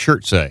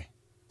shirt say?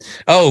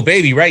 Oh,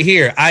 baby, right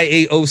here.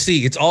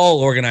 IAOC. It's all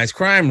organized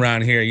crime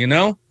around here, you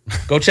know?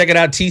 Go check it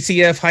out,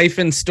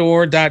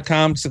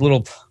 tcf-store.com. It's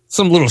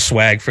some little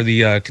swag for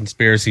the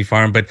conspiracy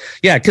farm. But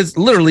yeah, because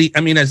literally,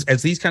 I mean,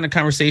 as these kind of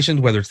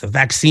conversations, whether it's the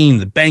vaccine,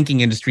 the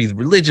banking industry, the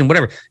religion,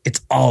 whatever,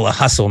 it's all a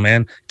hustle,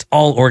 man. It's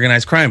all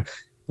organized crime.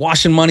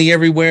 Washing money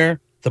everywhere,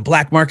 the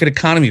black market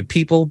economy of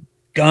people,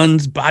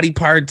 guns, body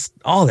parts,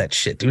 all that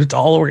shit, dude. It's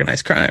all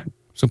organized crime.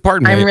 So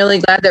pardon me. I'm really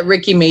glad that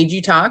Ricky made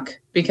you talk,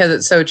 because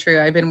it's so true.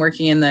 I've been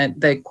working in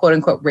the quote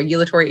unquote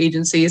regulatory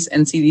agencies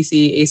and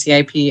CDC,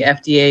 ACIP,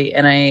 FDA,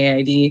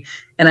 NIAID,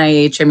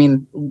 NIH. I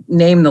mean,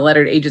 name the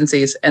lettered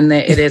agencies, and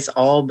it has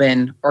all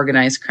been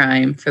organized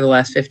crime for the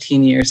last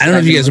 15 years. I don't know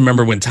if you guys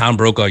remember when Tom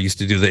Brokaw used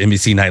to do the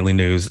NBC Nightly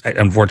News.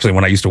 Unfortunately,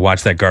 when I used to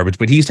watch that garbage,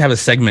 but he used to have a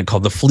segment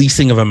called The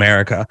Fleecing of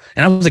America.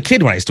 And I was a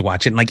kid when I used to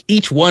watch it. And like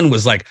each one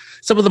was like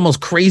some of the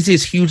most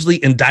craziest,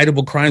 hugely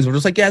indictable crimes were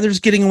just like, yeah, they're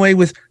just getting away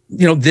with,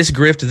 this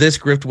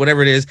grift,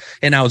 whatever it is.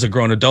 And now as a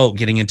grown adult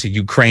getting into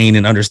Ukraine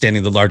and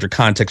understanding the larger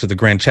context of the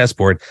grand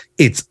chessboard,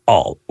 it's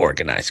all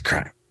organized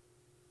crime.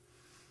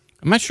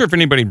 I'm not sure if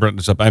anybody brought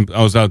this up. I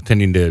was out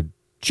tending to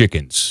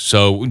chickens.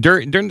 So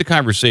during the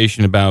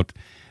conversation about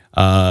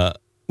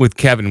with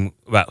Kevin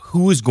about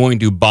who is going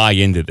to buy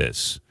into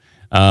this,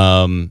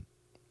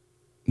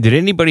 did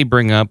anybody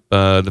bring up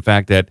the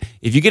fact that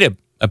if you get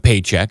a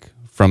paycheck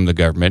from the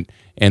government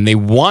and they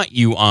want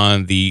you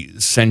on the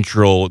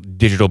central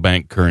digital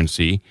bank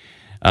currency,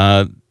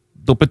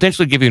 they'll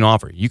potentially give you an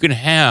offer. You can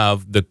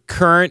have the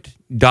current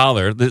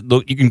dollar.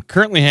 You can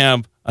currently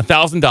have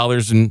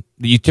 $1,000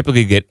 that you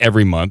typically get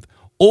every month,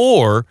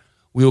 or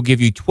we will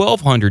give you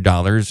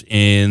 $1,200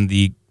 in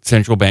the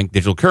central bank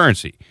digital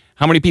currency.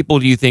 How many people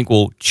do you think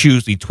will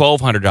choose the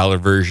 $1,200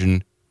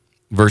 version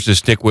versus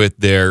stick with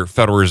their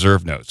Federal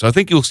Reserve notes? So I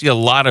think you'll see a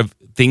lot of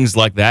things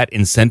like that,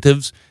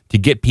 incentives to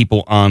get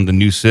people on the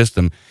new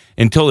system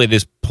until they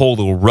just pull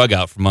the rug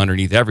out from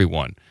underneath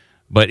everyone.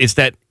 But it's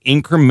that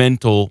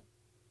incremental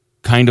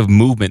kind of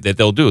movement that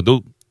they'll do.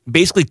 They'll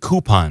basically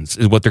coupons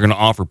is what they're going to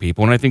offer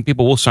people, and I think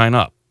people will sign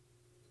up.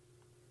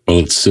 Well,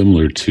 it's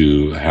similar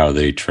to how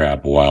they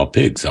trap wild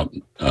pigs.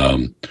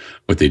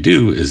 What they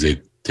do is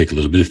they take a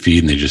little bit of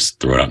feed and they just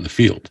throw it out in the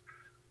field.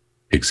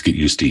 Pigs get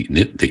used to eating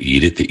it. They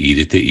eat it, they eat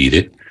it, they eat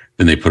it.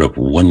 Then they put up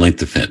one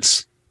length of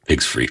fence.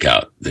 Pigs freak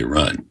out. They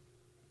run.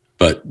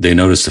 But they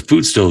notice the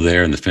food's still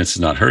there and the fence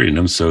is not hurting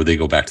them, so they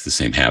go back to the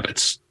same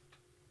habits,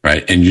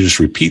 right? And you just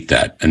repeat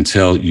that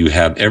until you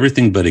have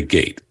everything but a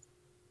gate.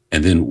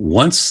 And then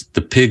once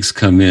the pigs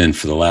come in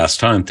for the last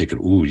time thinking,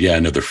 ooh, yeah,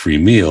 another free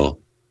meal,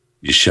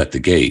 you shut the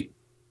gate,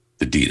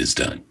 the deed is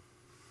done.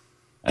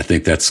 I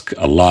think that's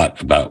a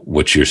lot about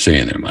what you're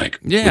saying there, Mike.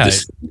 Yeah.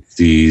 With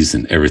the CDCs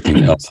and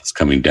everything else that's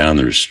coming down,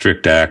 the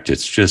Restrict Act,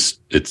 it's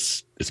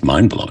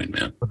mind-blowing,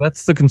 man. But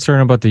that's the concern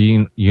about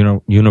the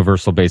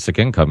universal basic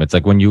income. It's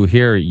like when you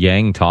hear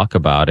Yang talk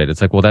about it,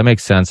 it's like, well, that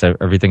makes sense.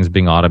 Everything's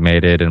being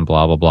automated and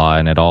blah, blah, blah.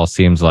 And it all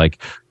seems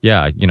like,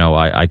 yeah,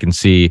 I can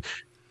see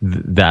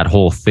that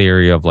whole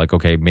theory of like,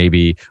 okay,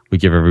 maybe we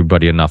give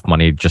everybody enough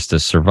money just to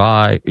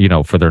survive,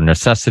 for their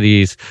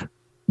necessities.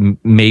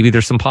 Maybe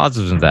there's some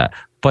positives in that,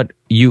 but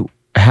you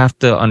have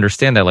to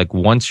understand that like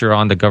once you're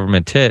on the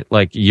government tit,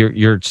 like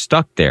you're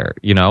stuck there,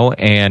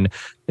 and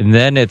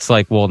then it's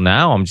like, well,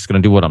 now I'm just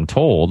going to do what I'm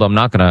told. I'm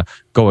not going to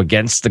go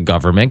against the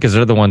government because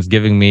they're the ones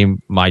giving me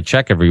my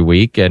check every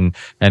week and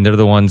they're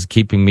the ones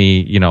keeping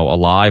me,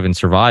 alive and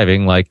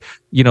surviving. Like,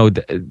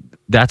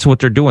 that's what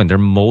they're doing. They're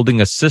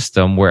molding a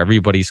system where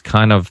everybody's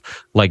kind of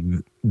like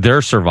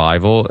their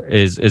survival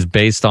is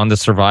based on the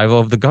survival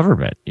of the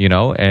government,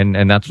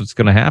 and that's what's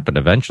going to happen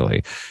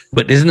eventually.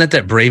 But isn't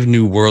that Brave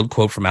New World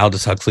quote from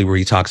Aldous Huxley where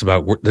he talks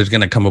about there's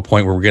going to come a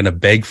point where we're going to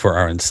beg for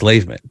our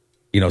enslavement,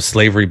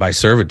 slavery by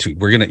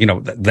servitude. We're going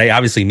to, they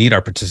obviously need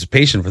our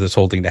participation for this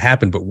whole thing to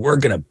happen, but we're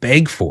going to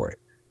beg for it.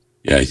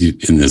 Yeah.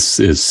 In this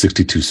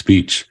 62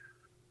 speech,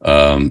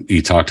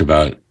 he talked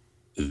about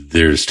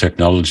there's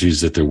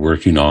technologies that they're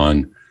working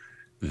on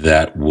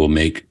that will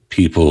make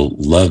people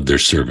love their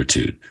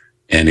servitude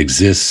and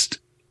exist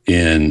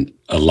in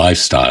a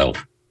lifestyle,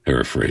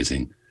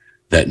 paraphrasing,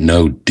 that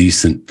no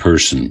decent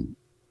person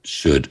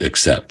should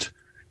accept.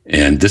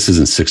 And this is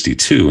in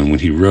 62. And when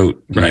he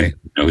wrote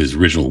his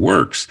original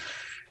works,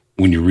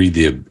 when you read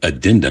the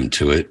addendum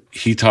to it,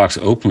 he talks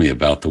openly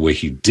about the way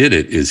he did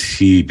it is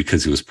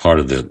because he was part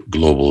of the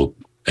global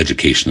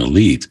education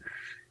elite,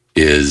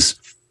 is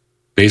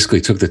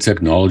basically took the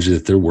technology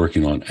that they're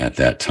working on at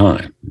that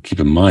time. Keep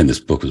in mind, this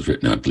book was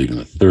written, I believe, in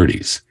the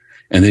 30s.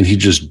 And then he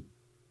just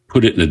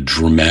put it in a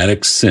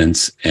dramatic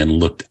sense and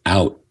looked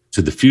out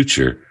to the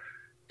future.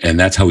 And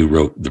that's how he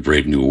wrote The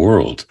Brave New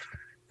World.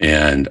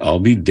 And I'll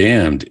be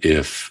damned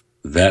if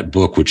that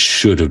book, which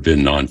should have been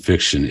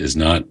nonfiction, is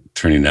not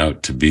turning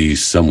out to be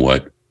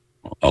somewhat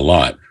a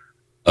lot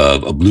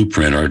of a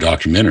blueprint or a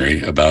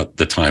documentary about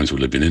the times we're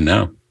living in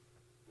now.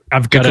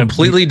 I've got to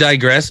completely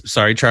digress.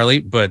 Sorry, Charlie,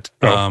 but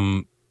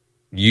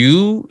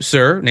you,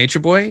 sir, Nature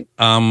Boy,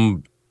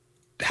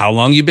 how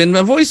long you been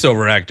a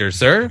voiceover actor,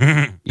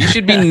 sir? You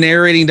should be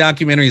narrating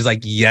documentaries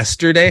like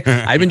yesterday.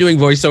 I've been doing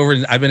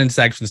voiceover. I've been in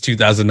SAG since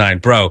 2009.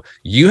 Bro,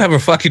 you have a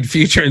fucking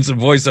future in some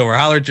voiceover.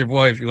 Holler at your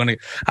boy if you want to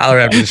holler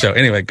after the show.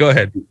 Anyway, go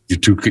ahead. You're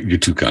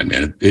too kind,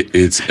 man.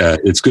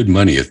 It's good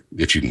money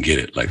if you can get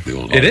it like the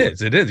old. It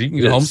is. You can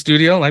get a home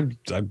studio. I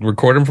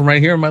record them from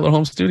right here in my little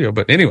home studio.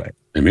 But anyway.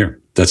 Same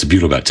here. That's the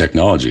beauty about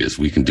technology is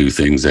we can do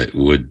things that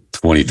would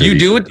 20, 30. You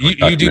do it?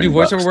 You do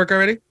voiceover work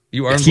already?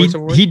 You are in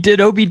voiceover work? He did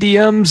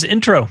OBDM's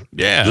intro.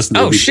 Yeah.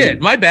 Oh shit!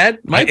 My bad.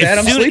 I'm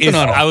sleeping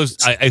on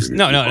him.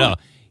 No.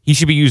 He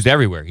should be used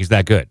everywhere. He's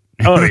that good.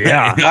 Oh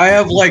yeah. I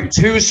have like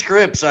 2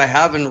 scripts I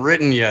haven't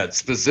written yet,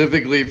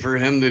 specifically for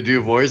him to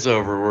do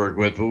voiceover work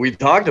with. But we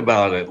talked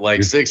about it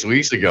like 6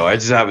 weeks ago. I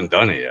just haven't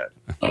done it yet.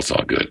 That's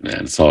all good,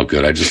 man. It's all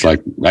good. I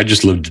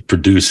just loved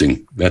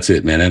producing. That's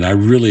it, man. And I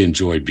really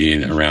enjoyed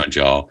being around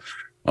y'all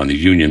on the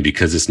Union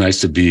because it's nice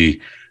to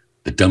be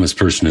the dumbest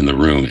person in the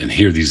room and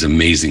hear these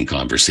amazing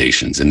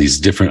conversations and these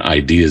different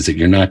ideas that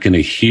you're not going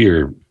to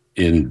hear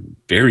in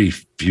very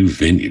few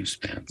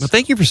venues, man. Well,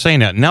 thank you for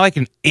saying that. Now I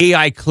can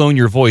AI clone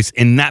your voice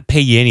and not pay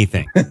you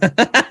anything.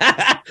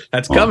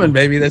 That's coming,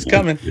 baby. That's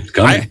coming. It's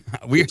coming.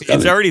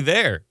 It's already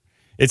there.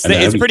 It's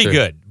pretty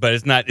good, but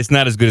it's not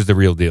as good as the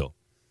real deal.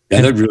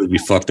 Yeah, that'd really be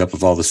fucked up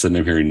if all of a sudden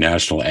I'm hearing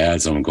national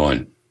ads and I'm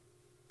going,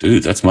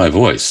 dude, that's my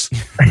voice.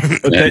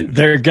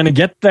 They're going to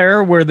get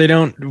there where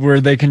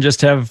they can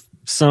just have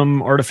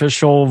some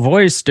artificial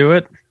voice do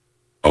it.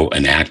 Oh,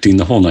 and acting,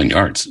 the whole 9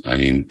 yards. I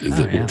mean,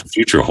 the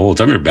future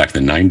holds. I remember back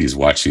in the 90s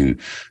watching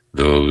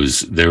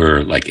those. There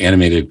were like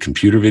animated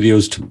computer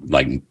videos to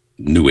like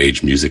new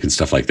age music and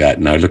stuff like that.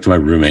 And I looked at my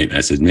roommate and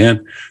I said,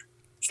 man,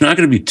 it's not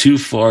going to be too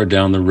far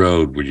down the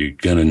road where you're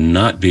going to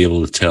not be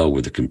able to tell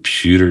where the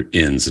computer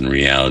ends and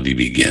reality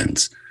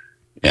begins.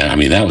 And I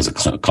mean, that was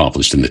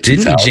accomplished in the 2000s.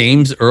 Didn't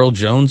James Earl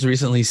Jones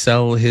recently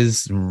sell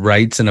his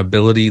rights and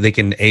ability? They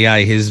can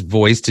AI his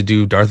voice to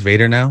do Darth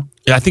Vader now?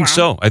 Yeah, I think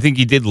so. I think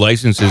he did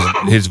license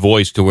his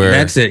voice to where...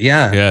 That's it,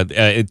 yeah.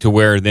 Yeah, to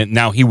where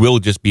now he will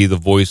just be the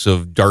voice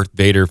of Darth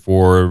Vader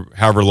for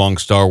however long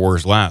Star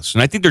Wars lasts.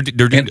 And I think they're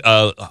doing...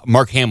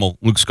 Mark Hamill,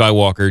 Luke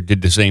Skywalker,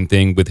 did the same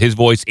thing with his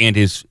voice and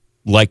his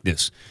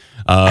likeness.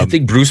 I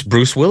think Bruce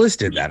Willis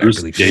did that.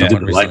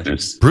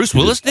 Bruce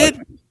Willis did?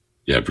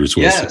 Yeah, Bruce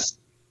Willis. Yes.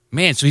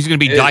 Man, so he's going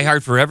to be Die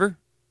Hard forever?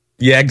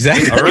 Yeah,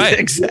 exactly. All right.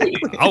 Exactly.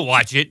 I'll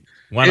watch it.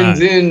 Why and not?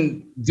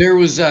 then there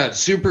was that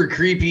super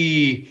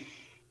creepy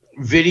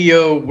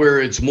video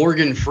where it's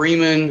Morgan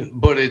Freeman,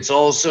 but it's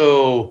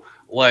also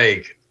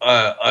like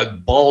a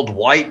bald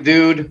white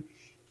dude.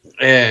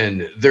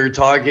 And they're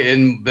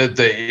talking that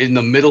in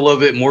the middle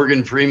of it,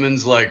 Morgan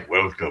Freeman's like,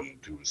 "Welcome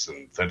to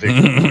synthetic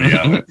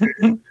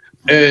reality."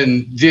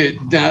 And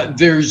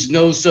there's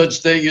no such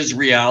thing as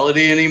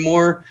reality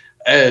anymore.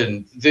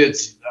 And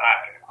it's,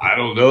 I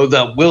don't know,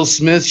 that Will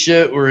Smith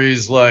shit where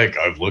he's like,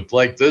 I've looked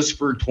like this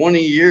for 20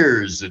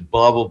 years and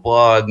blah, blah,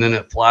 blah. And then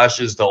it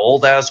flashes to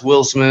old ass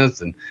Will Smith.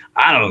 And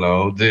I don't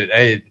know.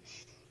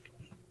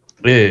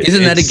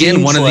 Isn't that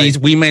again one of these?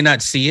 We may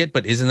not see it,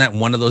 but isn't that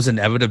one of those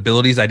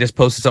inevitabilities? I just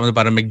posted something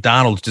about a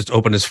McDonald's just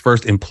opened its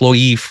first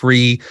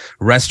employee-free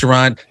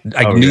restaurant.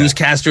 Like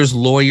newscasters,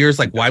 lawyers.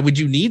 Like, why would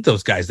you need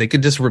those guys? They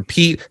could just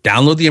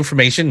download the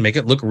information, make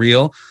it look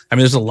real. I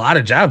mean, there's a lot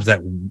of jobs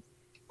that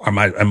am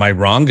I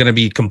wrong? Going to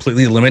be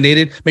completely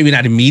eliminated? Maybe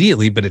not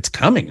immediately, but it's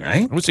coming,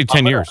 right? I would say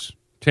 10 years.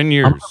 10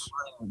 years.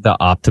 The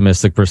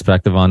optimistic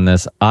perspective on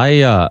this,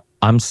 I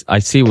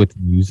see it with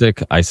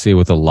music. I see it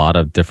with a lot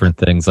of different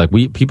things. Like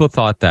people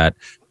thought that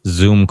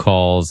Zoom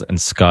calls and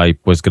Skype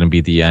was going to be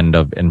the end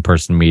of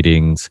in-person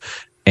meetings.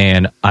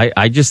 And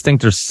I just think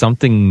there's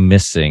something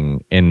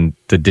missing in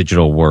the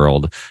digital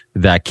world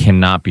that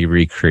cannot be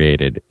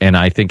recreated. And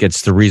I think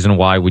it's the reason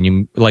why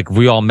when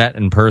we all met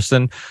in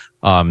person,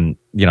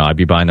 I'd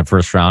be buying the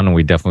first round and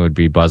we definitely would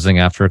be buzzing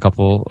after a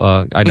couple.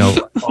 I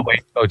know.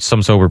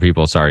 Some sober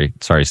people. Sorry,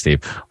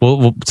 Steve.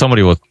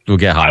 Somebody will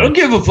get high. I don't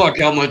give a fuck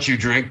how much you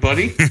drink,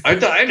 buddy. I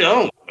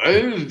don't.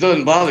 It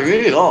doesn't bother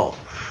me at all.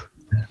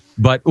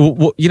 But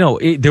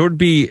there would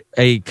be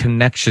a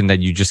connection that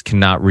you just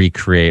cannot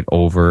recreate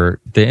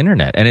over the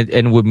internet.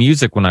 And with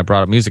music, when I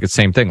brought up music, it's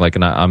the same thing. Like,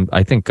 and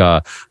I think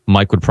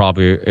Mike would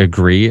probably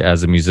agree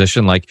as a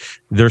musician. Like,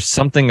 there's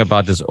something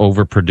about this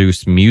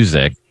overproduced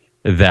music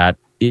that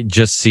it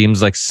just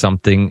seems like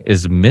something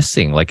is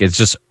missing. Like, it's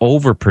just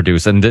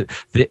overproduced, and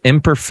the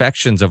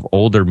imperfections of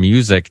older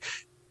music.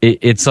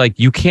 It's like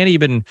you can't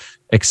even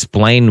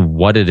explain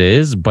what it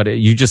is, but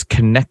you just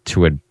connect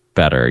to it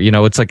better.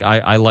 It's like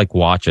I like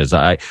watches.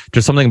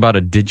 There's something about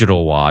a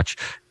digital watch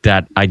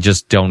that I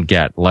just don't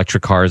get.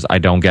 Electric cars, I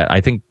don't get.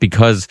 I think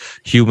because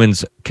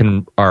humans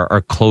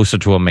are closer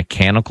to a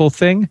mechanical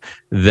thing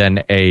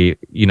than a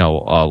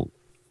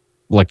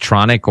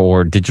electronic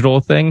or digital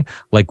thing.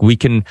 Like we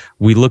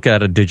look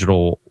at a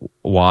digital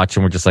watch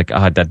and we're just like,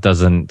 that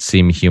doesn't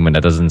seem human.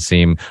 That doesn't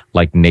seem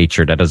like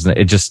nature. There's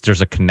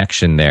a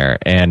connection there.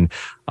 And,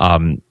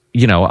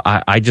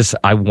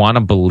 I want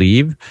to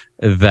believe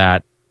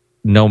that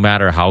no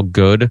matter how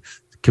good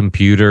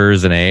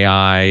computers and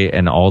AI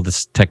and all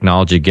this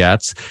technology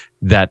gets,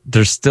 that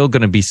there's still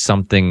going to be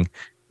something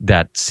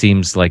that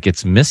seems like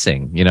it's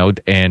missing,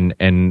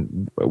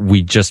 and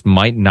we just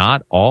might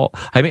not all.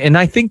 I mean, and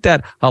I think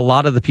that a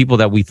lot of the people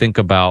that we think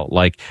about,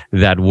 like,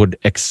 that would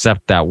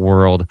accept that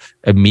world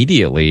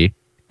immediately,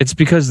 it's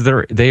because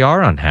they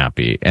are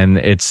unhappy. And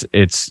it's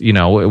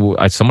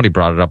somebody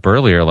brought it up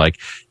earlier, like,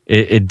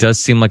 it does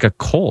seem like a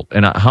cult.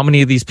 And how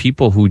many of these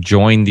people who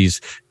join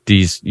these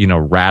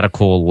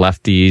radical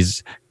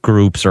lefties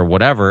groups or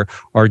whatever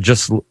are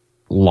just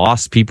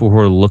lost people who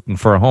are looking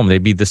for a home?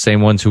 They'd be the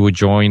same ones who would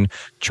join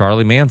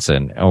Charlie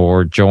Manson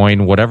or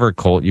join whatever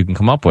cult you can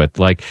come up with.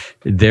 Like,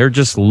 they're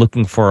just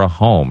looking for a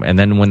home. And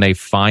then when they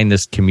find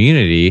this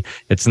community,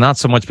 it's not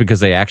so much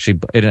because they actually,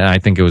 and I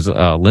think it was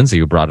Lindsay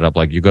who brought it up,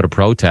 like, you go to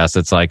protests,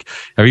 it's like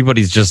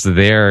everybody's just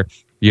there,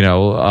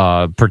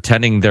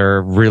 pretending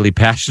they're really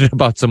passionate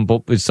about some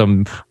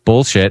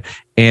bullshit.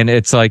 And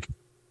it's like,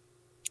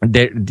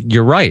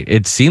 you're right.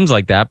 It seems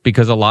like that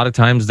because a lot of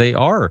times they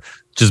are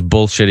just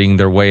bullshitting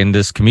their way in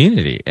this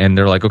community. And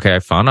they're like, okay, I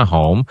found a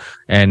home.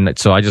 And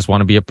so I just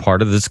want to be a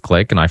part of this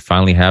clique. And I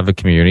finally have a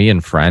community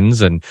and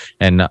friends and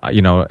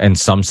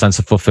some sense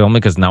of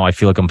fulfillment, because now I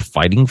feel like I'm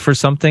fighting for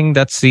something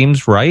that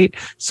seems right.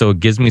 So it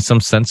gives me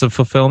some sense of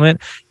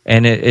fulfillment,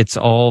 and it's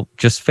all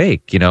just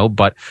fake,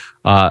 but,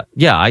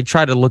 I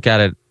try to look at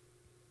it,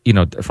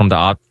 from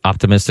the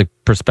optimistic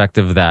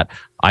perspective, that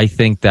I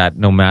think that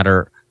no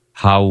matter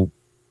how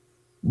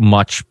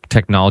much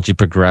technology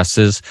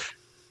progresses,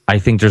 I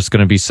think there's going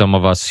to be some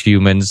of us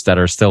humans that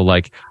are still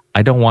like,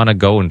 I don't want to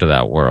go into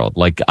that world.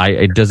 Like,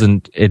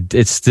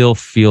 it still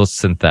feels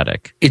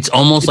synthetic. It's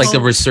almost like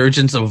the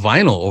resurgence of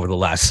vinyl over the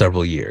last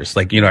several years.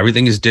 Like,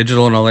 everything is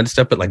digital and all that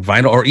stuff, but like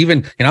vinyl, or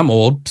even, and I'm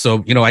old,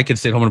 so, I could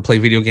sit home and play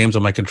video games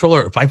on my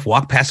controller. If I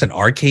walk past an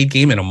arcade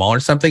game in a mall or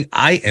something,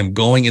 I am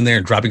going in there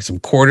and dropping some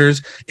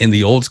quarters in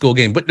the old school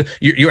game. But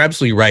you're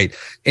absolutely right.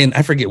 And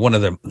I forget one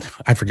of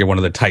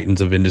the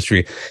titans of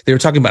industry. They were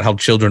talking about how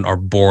children are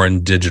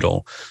born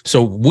digital.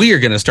 So we are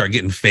going to start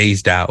getting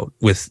phased out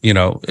with,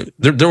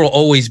 there will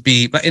always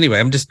be, but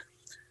anyway,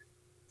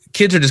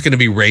 kids are just going to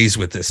be raised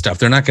with this stuff.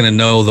 They're not going to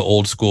know the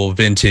old school,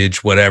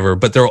 vintage, whatever,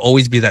 but there'll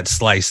always be that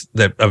slice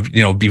that of,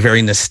 be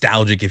very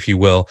nostalgic, if you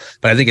will.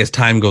 But I think as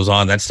time goes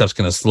on, that stuff's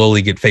going to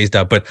slowly get phased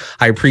out. But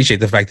I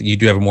appreciate the fact that you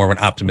do have more of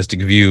an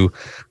optimistic view.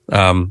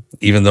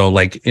 Even though,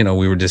 like,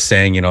 we were just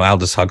saying,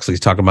 Aldous Huxley's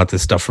talking about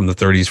this stuff from the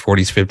 30s,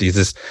 40s,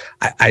 50s.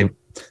 I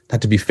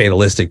not to be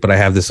fatalistic, but I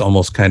have this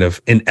almost kind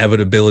of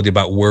inevitability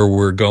about where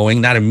we're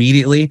going, not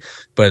immediately,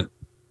 but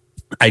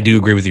I do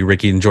agree with you,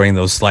 Ricky, enjoying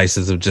those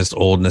slices of just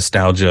old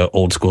nostalgia,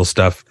 old school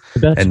stuff,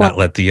 and not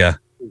let the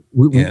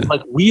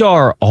we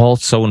are all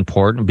so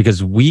important,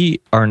 because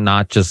we are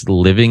not just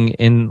living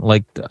in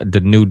like the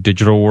new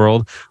digital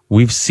world.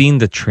 We've seen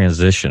the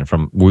transition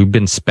we've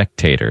been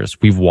spectators.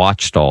 We've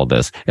watched all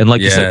this. And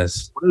like you said,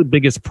 one of the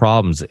biggest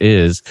problems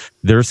is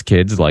there's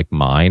kids like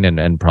mine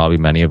and probably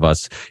many of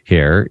us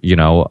here,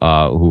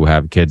 who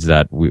have kids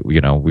that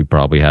we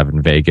probably have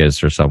in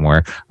Vegas or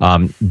somewhere.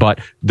 But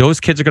those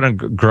kids are going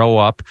to grow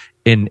up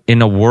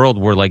in a world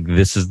where, like,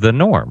 this is the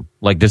norm.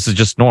 Like, this is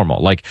just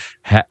normal. Like,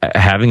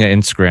 having an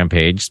Instagram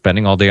page,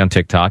 spending all day on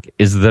TikTok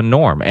is the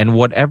norm. And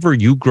whatever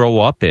you grow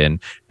up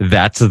in,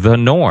 that's the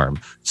norm.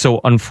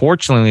 So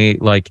unfortunately,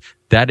 like,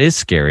 that is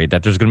scary,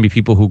 that there's going to be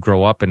people who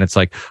grow up and it's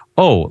like,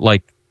 oh,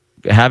 like,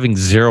 having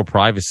zero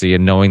privacy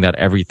and knowing that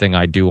everything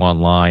I do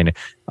online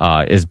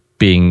is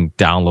being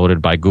downloaded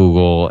by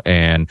Google,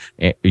 and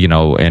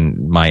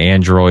and my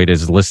Android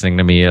is listening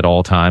to me at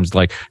all times.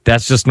 Like,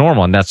 that's just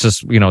normal, and that's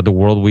just the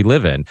world we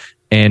live in.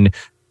 And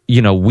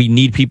we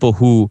need people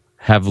who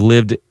have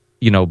lived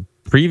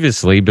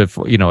previously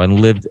before, and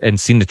lived and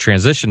seen the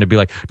transition to be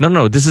like,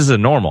 no, this is a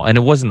normal, and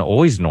it wasn't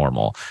always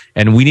normal,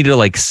 and we need to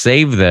like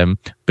save them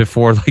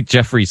before, like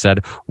Jeffrey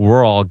said,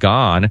 we're all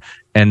gone.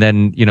 And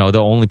then, the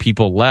only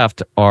people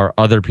left are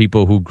other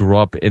people who grew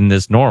up in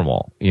this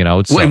normal,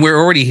 So. And we're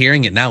already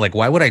hearing it now. Like,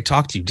 why would I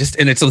talk to you?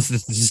 And it's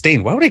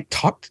sustained. Why would I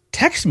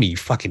text me, you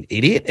fucking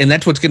idiot? And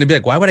that's what's going to be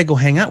like, why would I go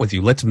hang out with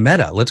you? Let's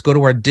meta. Let's go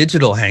to our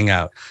digital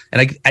hangout.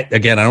 And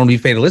again, I don't want to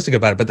be fatalistic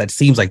about it, but that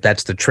seems like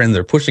that's the trend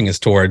they're pushing us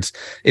towards,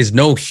 is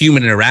no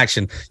human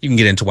interaction. You can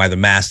get into why the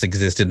masks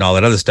existed and all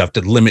that other stuff to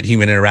limit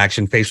human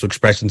interaction, facial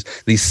expressions,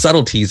 these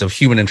subtleties of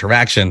human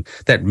interaction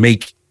that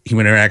make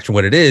human interaction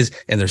what it is,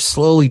 and they're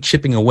slowly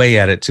chipping away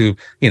at it to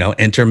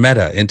enter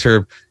meta,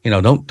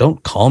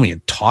 don't call me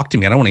and talk to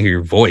me. I don't want to hear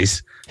your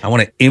voice. I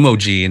want an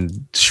emoji and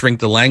shrink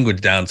the language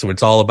down so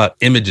it's all about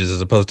images as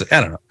opposed to, I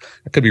don't know,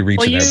 I could be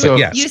reaching there, but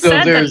yeah. You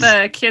said that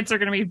the kids are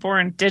going to be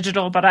born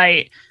digital, but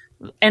I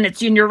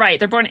and you're right,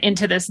 they're born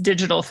into this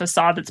digital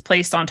facade that's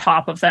placed on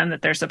top of them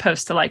that they're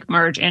supposed to like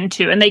merge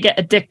into, and they get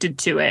addicted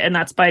to it, and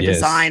that's by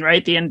design,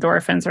 right? The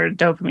endorphins or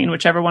dopamine,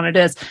 whichever one it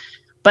is.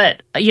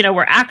 But,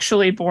 we're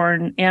actually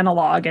born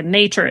analog, and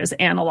nature is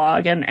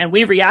analog, and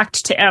we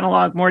react to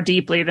analog more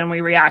deeply than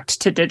we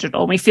react to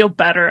digital. We feel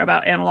better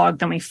about analog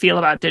than we feel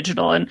about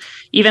digital. And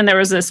even there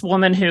was this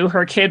woman who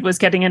her kid was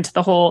getting into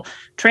the whole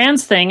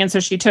trans thing. And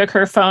so she took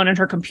her phone and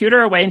her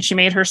computer away, and she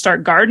made her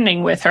start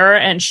gardening with her.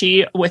 And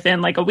she,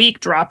 within like a week,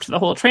 dropped the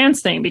whole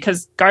trans thing,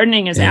 because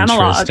gardening is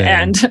analog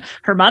and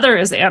her mother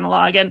is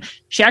analog. And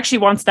she actually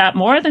wants that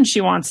more than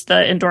she wants the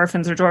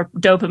endorphins or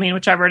dopamine,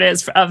 whichever it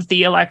is, of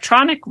the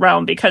electronic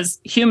realm,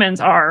 because humans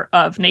are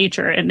of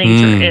nature and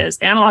nature is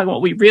analog.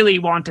 What we really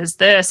want is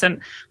this.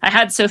 And I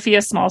had Sophia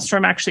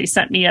Smallstrom actually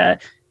sent me a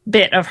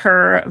bit of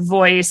her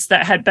voice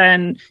that had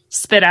been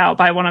spit out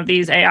by one of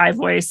these AI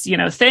voice,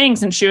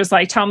 things. And she was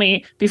like, tell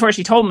me, before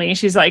she told me,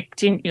 she's like,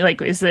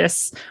 is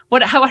this,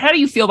 how do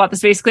you feel about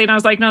this basically? And I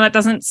was like, no, that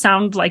doesn't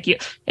sound like you.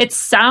 It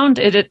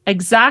sounded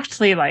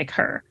exactly like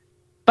her,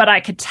 but I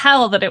could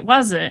tell that it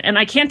wasn't. And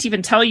I can't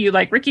even tell you,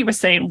 like Ricky was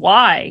saying,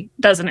 why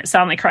doesn't it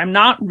sound like her? I'm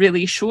not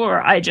really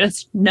sure. I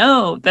just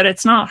know that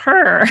it's not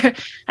her.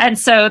 And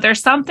so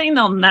there's something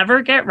they'll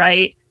never get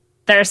right.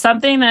 There's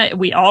something that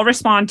we all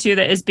respond to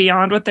that is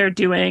beyond what they're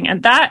doing.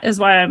 And that is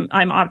why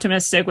I'm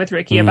optimistic with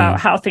Ricky about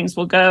how things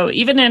will go.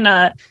 Even in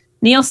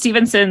Neil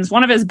Stephenson's,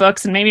 one of his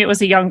books, and maybe it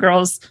was a young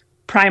girl's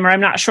primer,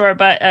 I'm not sure,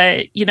 but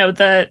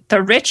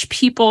the rich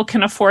people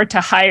can afford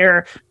to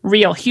hire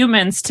real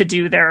humans to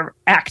do their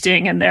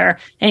acting and their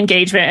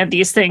engagement and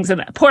these things, and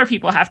the poor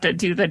people have to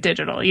do the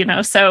digital,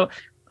 so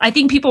I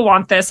think people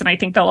want this, and I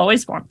think they'll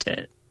always want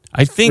it.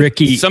 I think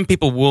some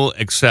people will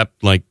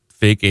accept like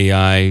fake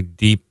AI,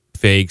 deep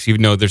fakes,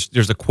 even though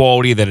there's a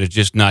quality that is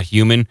just not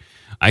human.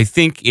 I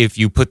think if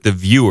you put the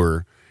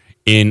viewer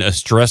in a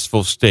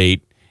stressful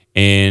state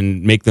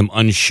and make them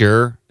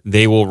unsure,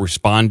 they will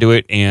respond to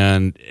it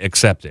and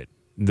accept it.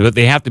 But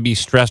they have to be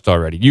stressed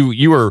already.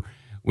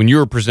 When you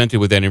were presented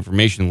with that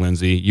information,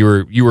 Lindsay, you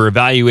were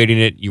evaluating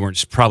it. You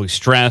weren't probably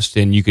stressed,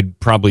 and you could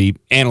probably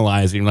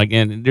analyze it. And like,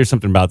 and there's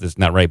something about this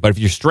not right. But if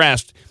you're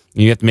stressed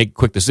and you have to make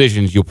quick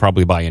decisions, you'll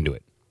probably buy into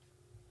it.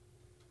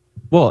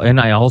 Well,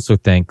 and I also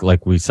think,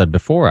 like we said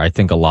before, I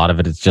think a lot of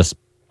it is just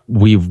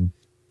we've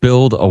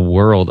build a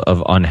world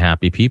of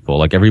unhappy people.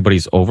 Like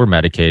everybody's over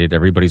medicated,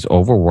 everybody's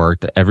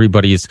overworked,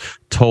 everybody's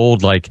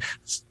told like,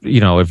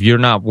 if you're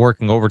not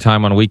working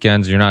overtime on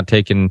weekends, you're not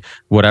taking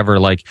whatever,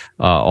 like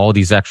all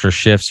these extra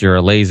shifts, you're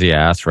a lazy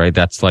ass, right?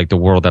 That's like the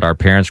world that our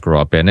parents grew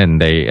up in, and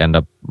they end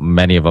up,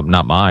 many of them,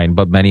 not mine,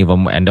 but many of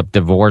them end up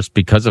divorced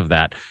because of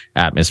that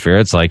atmosphere.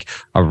 It's like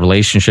a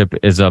relationship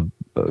is a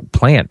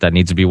plant that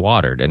needs to be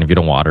watered, and if you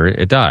don't water it,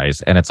 it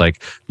dies. And it's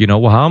like,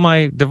 well, how am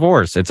I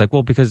divorced? It's like,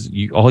 well, because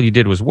all you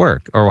did was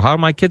work. Or how are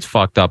my kids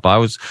fucked up? I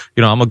was,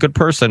 I'm a good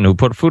person who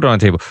put food on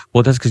the table.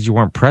 Well, that's because you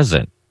weren't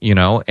present,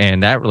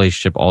 and that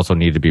relationship also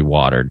needed to be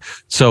watered.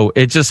 So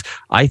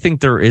I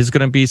think there is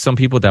going to be some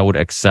people that would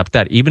accept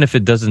that, even if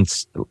it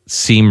doesn't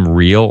seem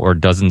real or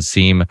doesn't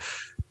seem,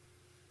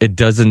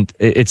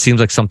 it seems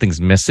like something's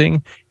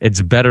missing.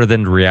 It's better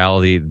than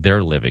reality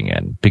they're living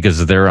in,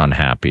 because they're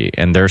unhappy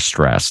and they're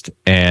stressed.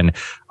 And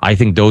I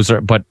think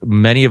but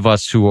many of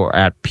us who are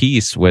at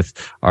peace with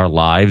our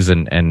lives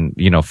and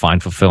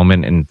find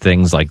fulfillment in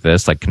things like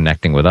this, like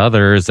connecting with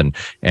others and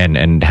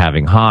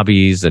having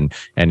hobbies and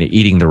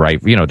eating the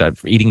right,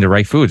 eating the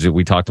right foods.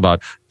 We talked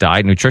about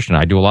diet, nutrition.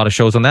 I do a lot of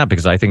shows on that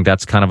because I think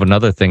that's kind of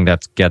another thing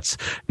that gets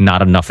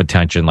not enough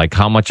attention. Like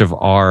how much of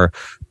our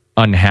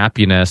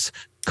unhappiness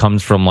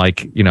comes from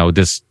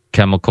this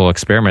chemical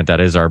experiment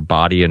that is our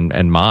body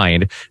and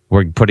mind.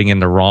 We're putting in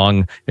the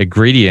wrong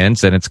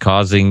ingredients and it's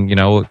causing,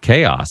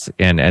 chaos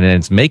and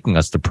it's making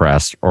us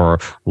depressed or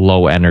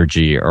low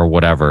energy or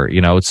whatever,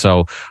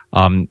 So,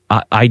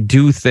 I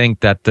do think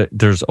that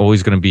there's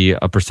always going to be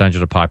a percentage of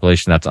the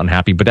population that's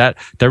unhappy, but that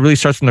really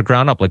starts from the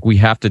ground up. Like we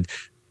have to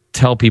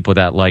tell people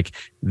that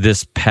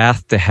this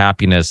path to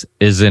happiness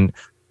isn't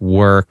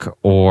work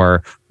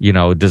or,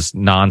 this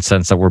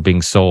nonsense that we're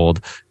being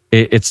sold.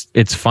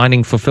 It's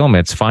finding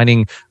fulfillment. It's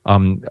finding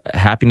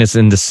happiness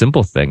in the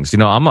simple things.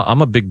 I'm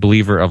a big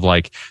believer of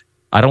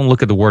I don't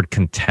look at the word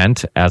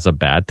content as a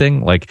bad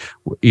thing.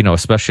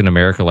 Especially in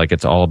America,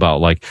 it's all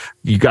about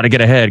you got to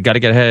get ahead,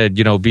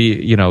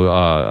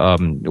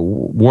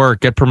 work,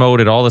 get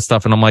promoted, all this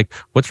stuff. And I'm like,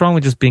 what's wrong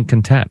with just being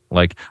content?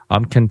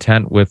 I'm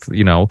content with,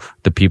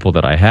 the people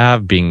that I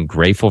have, being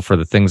grateful for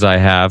the things I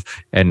have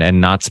and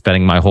not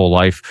spending my whole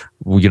life,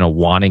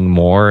 wanting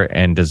more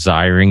and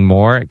desiring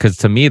more. Cause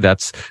to me,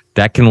 that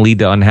can lead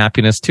to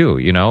unhappiness too,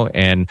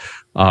 and,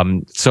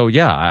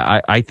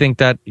 I think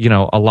that,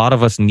 a lot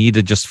of us need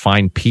to just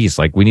find peace.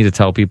 We need to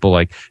tell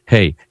people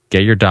hey,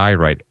 get your diet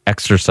right,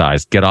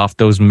 exercise, get off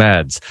those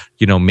meds,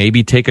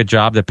 maybe take a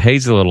job that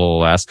pays a little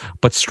less,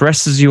 but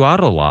stresses you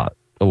out a lot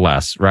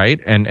less. Right.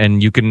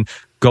 And you can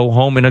go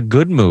home in a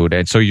good mood,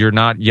 and so you're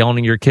not yelling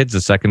at your kids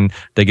the second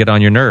they get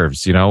on your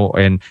nerves,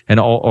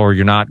 or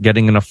you're not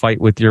getting in a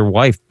fight with your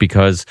wife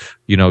because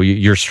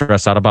you're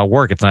stressed out about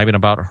work. It's not even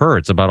about her;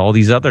 it's about all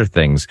these other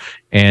things.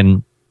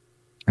 And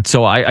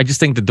so I just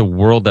think that the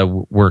world that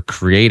we're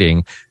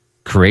creating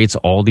creates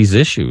all these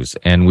issues,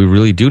 and we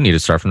really do need to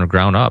start from the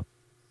ground up.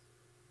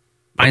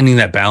 Finding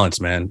that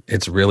balance, man,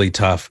 it's really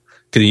tough.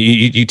 Because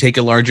you take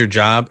a larger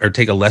job or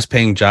take a less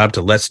paying job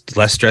to less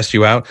stress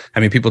you out. I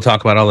mean, people talk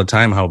about all the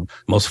time how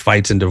most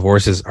fights and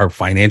divorces are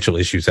financial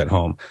issues at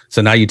home.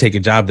 So now you take a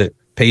job that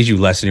pays you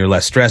less and you're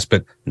less stressed,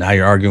 but now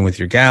you're arguing with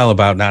your gal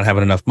about not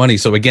having enough money.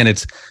 So again,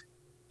 it's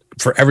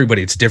for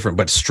everybody, it's different,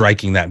 but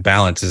striking that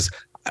balance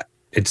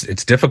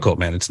it's difficult,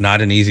 man. It's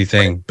not an easy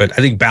thing, but I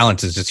think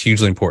balance is just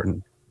hugely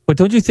important. But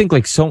don't you think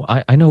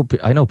I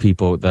know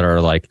people that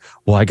are like,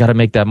 well, I got to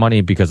make that money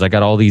because I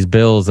got all these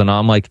bills, and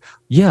I'm like,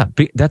 yeah,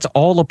 that's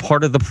all a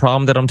part of the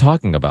problem that I'm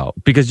talking about,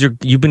 because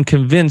you've been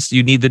convinced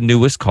you need the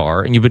newest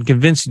car, and you've been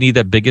convinced you need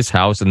that biggest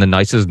house in the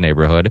nicest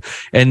neighborhood,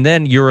 and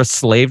then you're a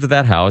slave to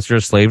that house, you're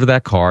a slave to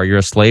that car, you're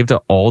a slave to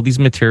all these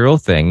material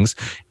things,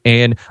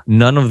 and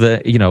none of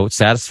the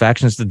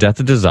satisfaction is the death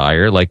of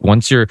desire. Like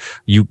once you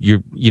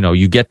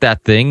get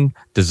that thing,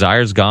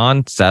 desire's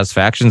gone,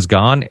 satisfaction's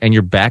gone, and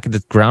you're back at the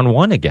ground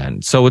one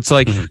again. So it's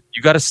like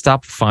you got to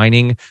stop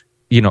finding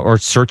or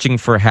searching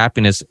for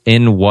happiness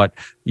in what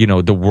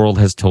the world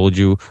has told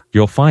you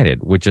you'll find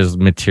it, which is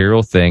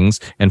material things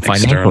and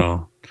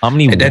financial.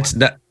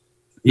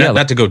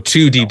 Not to go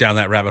too deep down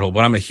that rabbit hole,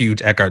 but I'm a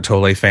huge Eckhart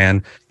Tolle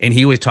fan, and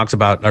he always talks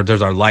about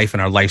there's our life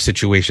and our life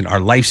situation. Our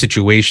life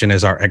situation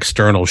is our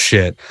external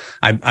shit.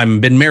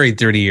 I've been married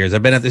 30 years.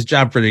 I've been at this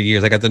job for 30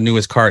 years. I got the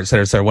newest car, et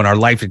cetera, et cetera. When our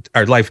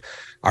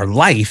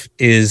life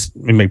is,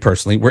 me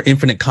personally, we're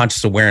infinite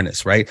conscious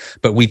awareness, right?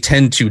 But we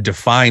tend to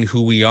define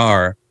who we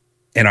are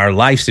in our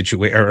life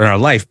situation, or in our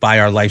life by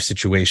our life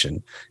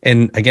situation.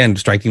 And again,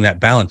 striking that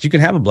balance. You can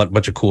have a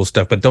bunch of cool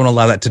stuff, but don't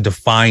allow that to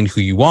define who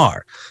you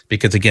are.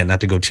 Because again, not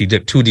to go too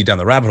deep down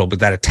the rabbit hole, but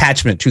that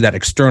attachment to that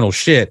external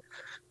shit,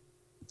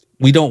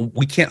 we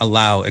can't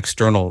allow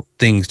external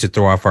things to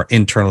throw off our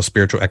internal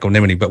spiritual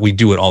equanimity, but we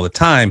do it all the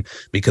time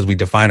because we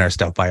define our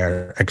stuff by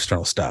our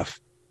external stuff.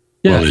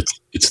 Yeah. Well,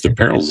 it's the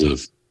perils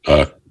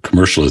of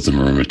commercialism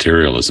or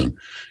materialism.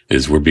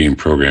 Is we're being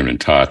programmed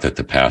and taught that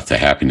the path to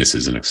happiness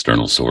is an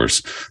external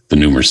source. The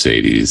new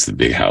Mercedes, the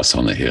big house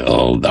on the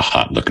hill, the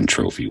hot looking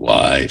trophy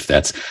wife.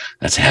 That's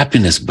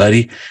happiness,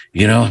 buddy.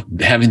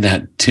 Having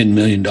that $10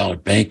 million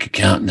bank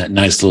account and that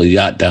nice little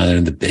yacht down there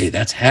in the bay,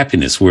 that's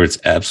happiness, where it's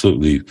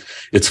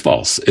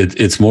false.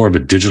 It's more of a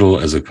digital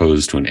as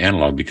opposed to an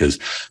analog, because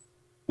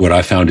what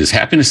I found is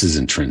happiness is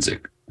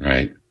intrinsic,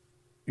 right?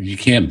 You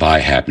can't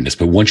buy happiness,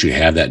 but once you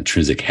have that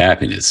intrinsic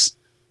happiness,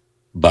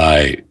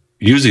 by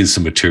using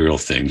some material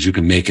things, you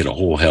can make it a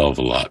whole hell of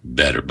a lot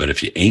better. But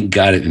if you ain't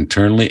got it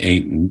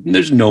internally,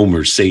 there's no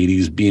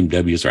Mercedes,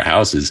 BMWs, or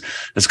houses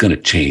that's going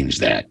to change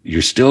that.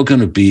 You're still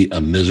going to be a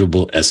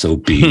miserable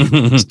SOB.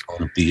 It's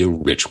going to be a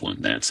rich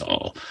one. That's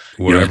all.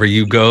 Wherever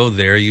you go,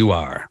 there you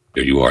are.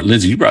 There you are.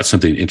 Lindsay, you brought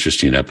something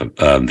interesting up,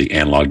 the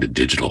analog to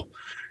digital.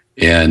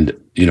 And,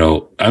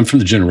 I'm from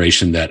the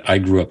generation that I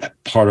grew up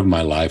part of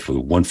my life with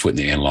one foot in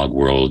the analog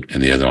world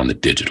and the other on the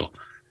digital.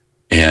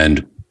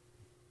 And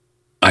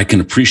I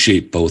can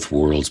appreciate both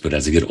worlds, but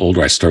as I get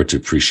older, I start to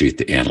appreciate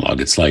the analog.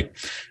 It's like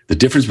the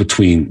difference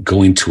between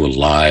going to a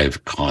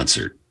live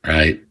concert,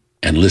 right,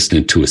 and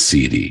listening to a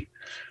CD.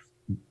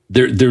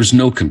 There's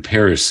no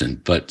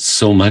comparison, but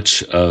so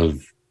much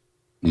of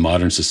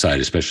modern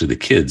society, especially the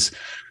kids,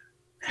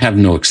 have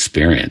no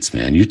experience,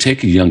 man. You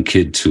take a young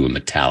kid to a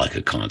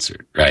Metallica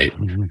concert, right,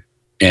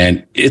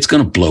 and it's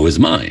going to blow his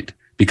mind,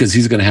 because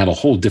he's going to have a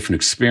whole different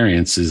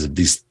experiences of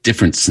these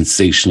different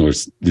sensational,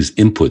 these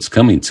inputs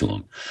coming to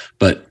him.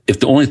 But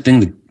if the only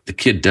thing the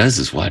kid does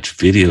is watch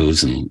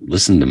videos and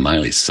listen to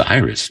Miley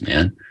Cyrus,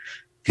 man,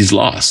 he's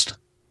lost.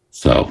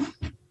 So,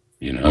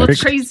 Well,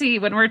 it's crazy.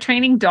 When we're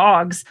training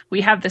dogs, we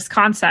have this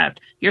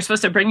concept. You're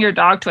supposed to bring your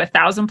dog to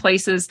 1,000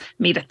 places,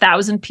 meet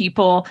 1,000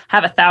 people,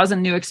 have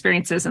 1,000 new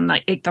experiences in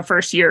like the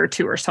first year or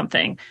two or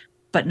something.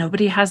 But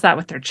nobody has that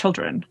with their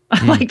children.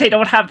 Like they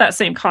don't have that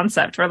same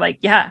concept. We're like,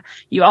 yeah,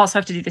 you also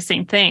have to do the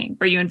same thing,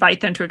 where you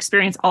invite them to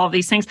experience all of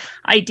these things,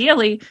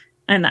 ideally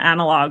in the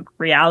analog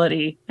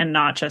reality and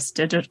not just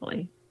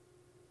digitally.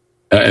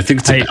 I think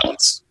it's a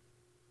balance.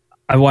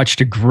 I watched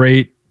a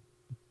great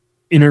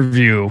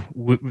interview,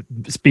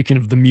 speaking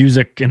of the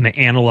music and the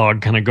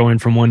analog kind of going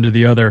from one to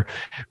the other,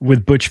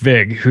 with Butch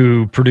Vig,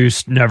 who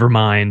produced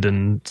Nevermind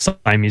and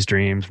Siamese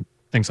Dreams,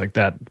 things like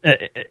that,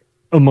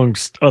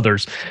 amongst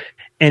others.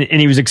 And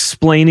he was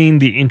explaining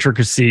the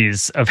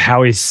intricacies of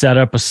how he set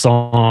up a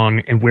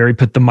song and where he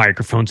put the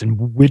microphones and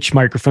which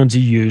microphones he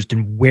used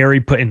and where he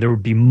put, and there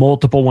would be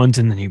multiple ones,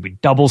 and then he would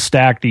double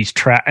stack these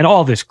tracks and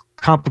all this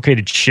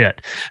complicated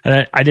shit.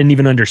 And I didn't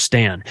even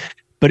understand.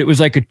 But it was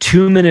like a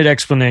 2-minute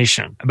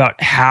explanation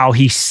about how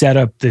he set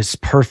up this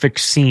perfect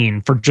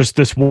scene for just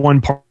this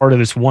one part of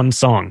this one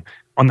song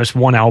on this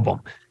one album.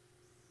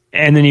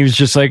 And then he was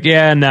just like,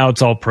 yeah, now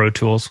it's all Pro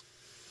Tools.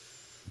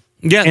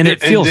 Yeah, and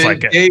it feels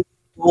like it. Dave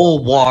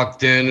Grohl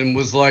walked in and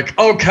was like,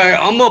 "Okay,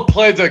 I'm gonna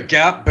play the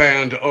Gap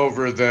Band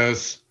over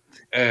this."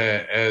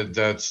 And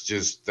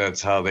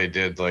that's how they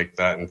did like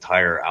that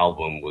entire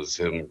album was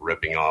him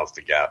ripping off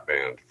the Gap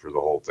Band for the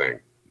whole thing.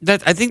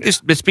 I think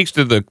this speaks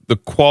to the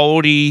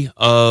quality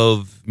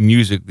of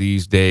music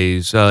these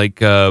days.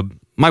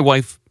 My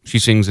wife, she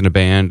sings in a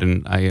band,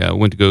 and I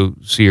went to go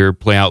see her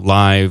play out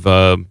live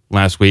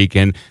last week.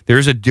 And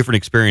there's a different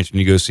experience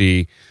when you go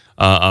see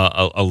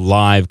a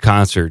live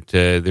concert.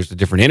 There's a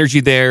different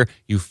energy there.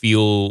 You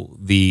feel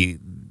the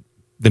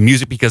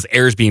music because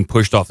air is being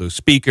pushed off those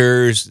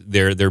speakers.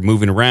 They're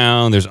moving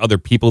around. There's other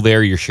people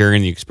there you're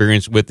sharing the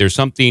experience with. There's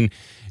something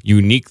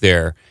unique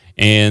there.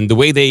 And the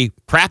way they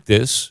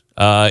practice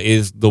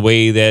is the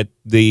way that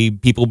the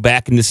people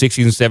back in the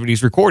 60s and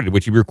 70s recorded,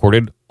 which you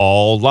recorded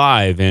all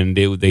live. And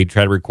they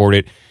try to record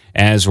it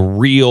as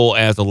real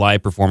as a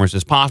live performance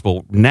as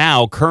possible.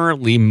 Now,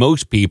 currently,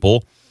 most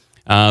people,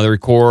 they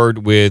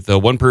record with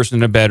one person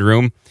in a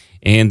bedroom,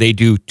 and they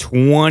do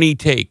 20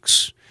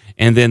 takes.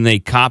 And then they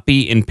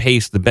copy and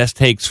paste the best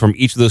takes from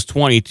each of those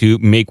 20 to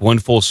make one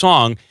full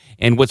song.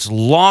 And what's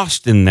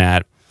lost in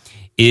that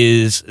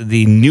is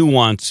the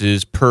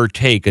nuances per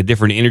take, a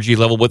different energy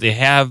level. What they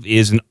have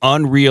is an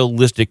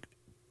unrealistic,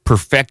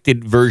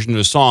 perfected version of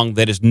a song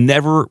that is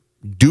never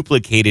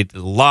duplicated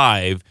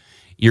live.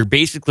 It's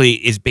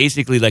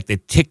basically like the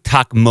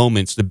TikTok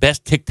moments, the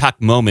best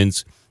TikTok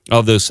moments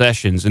of those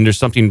sessions. And there's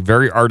something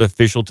very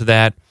artificial to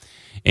that.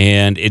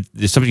 And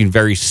there's something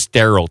very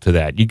sterile to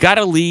that. You got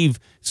to leave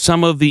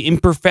some of the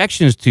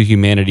imperfections to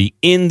humanity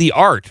in the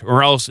art,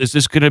 or else it's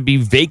just going to be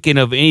vacant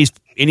of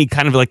any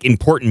kind of like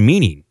important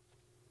meaning.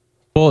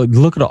 Well,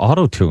 look at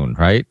auto-tune,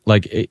 right?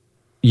 Like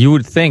you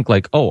would think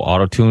like, oh,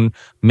 auto-tune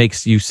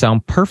makes you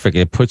sound perfect.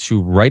 It puts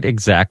you right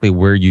exactly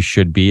where you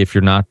should be if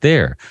you're not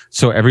there.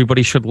 So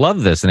everybody should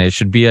love this, and it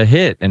should be a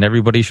hit, and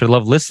everybody should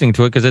love listening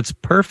to it because it's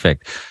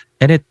perfect.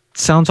 And it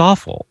sounds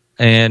awful.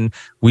 And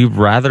we'd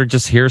rather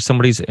just hear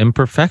somebody's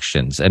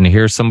imperfections and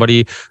hear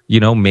somebody,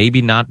 maybe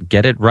not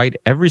get it right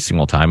every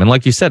single time. And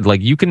like you said,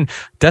 like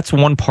that's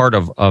one part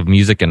of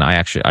music. And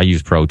I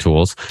use Pro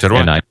Tools. So do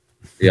I.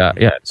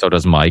 Yeah. So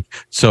does Mike.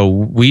 So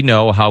we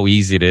know how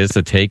easy it is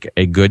to take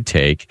a good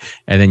take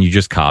and then you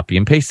just copy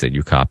and paste it.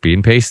 You copy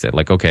and paste it.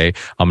 Like, okay,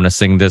 I'm going to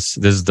sing this.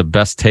 This is the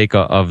best take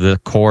of the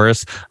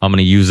chorus. I'm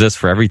going to use this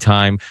for every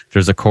time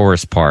there's a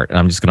chorus part, and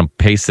I'm just going to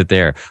paste it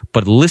there.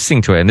 But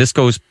listening to it, and this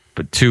goes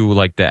to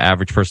like the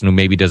average person who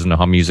maybe doesn't know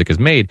how music is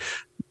made,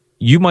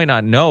 you might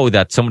not know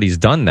that somebody's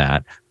done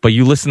that, but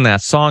you listen to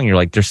that song, you're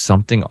like, there's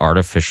something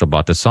artificial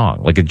about the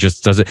song. Like it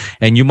just doesn't,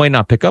 and you might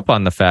not pick up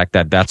on the fact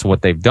that that's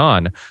what they've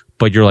done,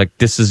 but you're like,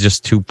 this is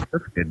just too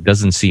perfect. It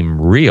doesn't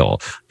seem real,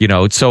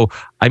 So,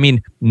 I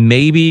mean,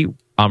 maybe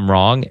I'm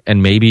wrong,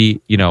 and maybe,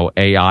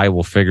 AI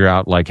will figure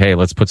out like, hey,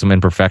 let's put some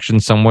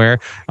imperfections somewhere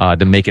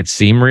to make it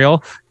seem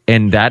real.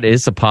 And that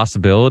is a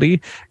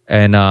possibility.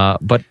 And,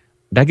 but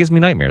that gives me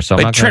nightmares. So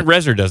Trent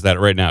Reznor does that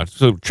right now.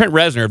 So Trent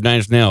Reznor of Nine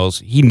Inch Nails,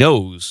 he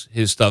knows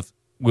his stuff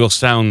will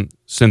sound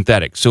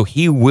synthetic. So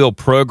he will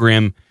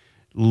program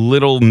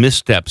little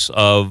missteps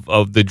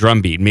of the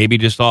drum beat, maybe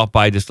just off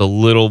by just a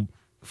little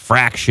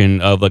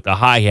fraction of like a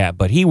hi-hat,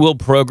 but he will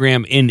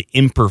program in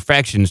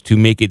imperfections to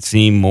make it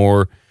seem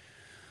more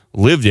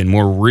lived in,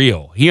 more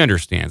real. He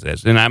understands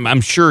this. And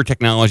I'm sure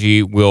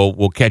technology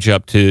will catch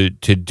up to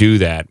do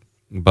that.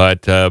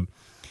 But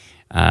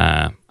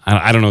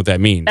I don't know what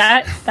that means.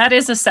 That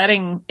is a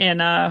setting in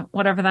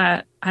whatever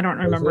that, I don't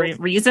remember.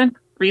 Reason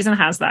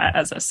has that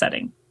as a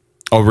setting.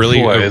 Oh,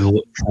 really?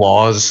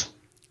 Flaws.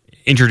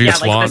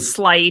 Introduce like flaws. the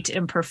slight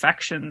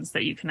imperfections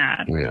that you can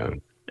add. Yeah.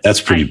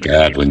 That's pretty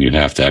bad when you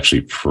have to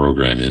actually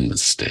program in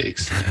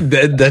mistakes.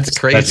 That's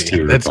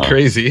crazy. That's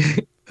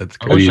crazy. That's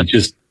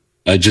crazy.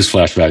 I just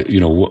flashed back.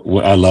 I'm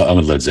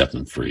a Led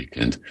Zeppelin freak,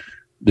 and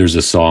there's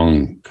a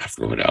song, I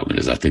forget what album it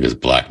is. I think it's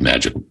Black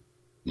Magic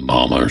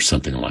Mama or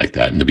something like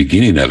that. In the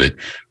beginning of it,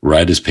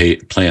 right as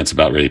Plant's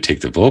about ready to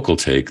take the vocal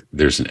take,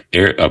 there's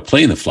a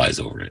plane that flies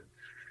over it.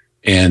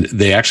 And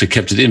they actually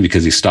kept it in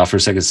because he stopped for a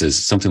second and says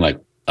something like,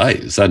 "Hey,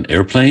 is that an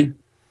airplane?"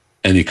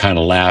 And he kind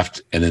of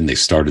laughed, and then they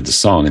started the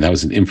song. And that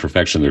was an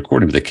imperfection of the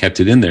recording, but they kept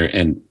it in there,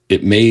 and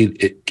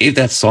it gave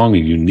that song a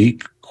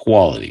unique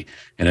quality.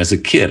 And as a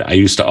kid, I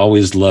used to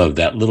always love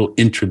that little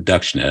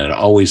introduction, and I'd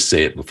always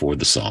say it before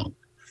the song.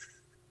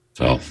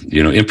 So,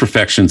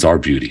 imperfections are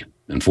beauty.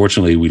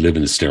 Unfortunately, we live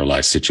in a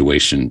sterilized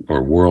situation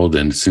or world,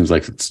 and it seems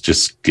like it's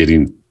just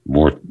getting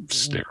more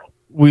sterile.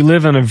 We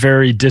live in a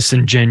very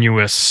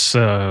disingenuous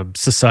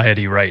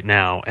society right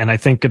now, and I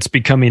think it's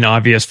becoming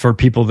obvious for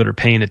people that are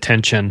paying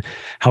attention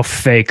how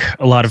fake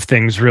a lot of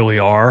things really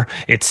are.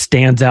 It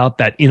stands out,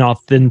 that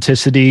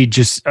inauthenticity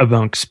just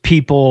amongst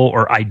people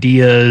or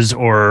ideas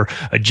or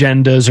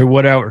agendas or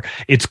whatever.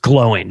 It's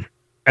glowing,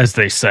 as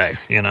they say,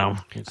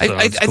 So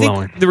I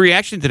think the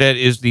reaction to that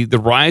is the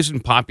rise in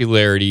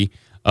popularity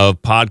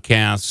of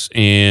podcasts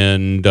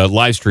and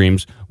live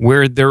streams,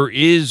 where there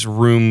is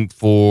room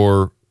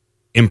for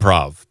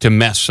improv, to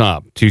mess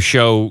up, to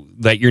show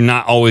that you're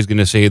not always going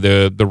to say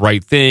the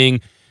right thing.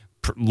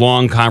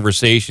 long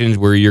conversations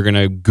where you're going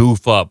to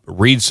goof up,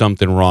 read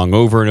something wrong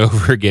over and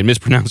over again,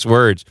 mispronounce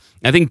words.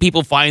 I think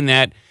people find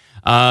that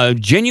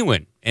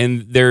genuine,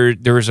 and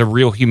there is a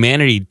real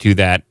humanity to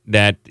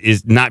that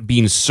is not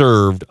being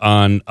served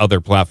on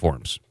other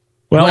platforms.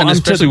 Well, and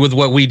especially with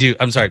what we do,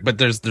 I'm sorry, but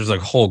there's a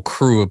whole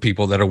crew of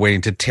people that are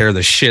waiting to tear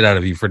the shit out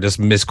of you for just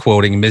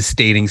misquoting,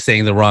 misstating,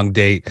 saying the wrong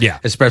date. Yeah.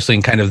 Especially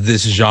in kind of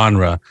this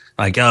genre.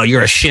 Like, oh,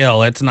 you're a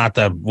shill. It's not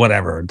the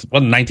whatever. It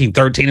wasn't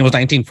 1913. It was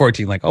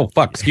 1914. Like, oh,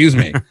 fuck, excuse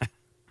me.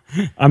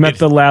 I'm at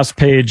the last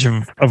page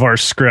of our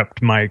script,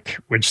 Mike,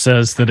 which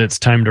says that it's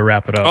time to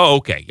wrap it up. Oh,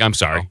 okay. I'm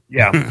sorry.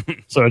 Yeah.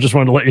 So I just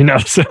wanted to let you know.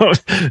 So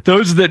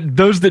those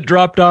that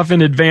dropped off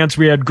in advance,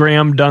 we had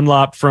Graham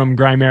Dunlop from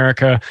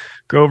Grimerica.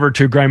 Go over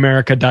to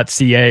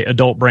grimerica.ca,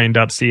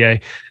 adultbrain.ca.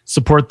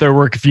 Support their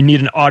work. If you need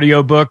an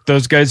audiobook,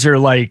 those guys are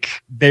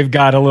they've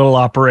got a little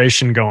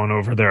operation going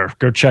over there.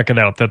 Go check it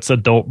out. That's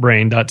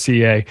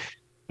adultbrain.ca.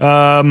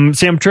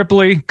 Sam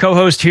Tripoli,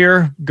 co-host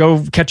here.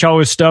 Go catch all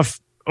his stuff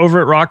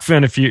over at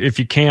Rockfin if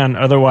you can.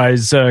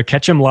 Otherwise,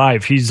 catch him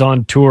live. He's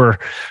on tour,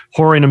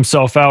 whoring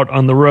himself out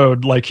on the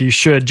road like he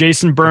should.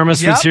 Jason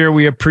Burmis was here.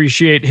 We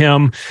appreciate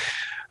him.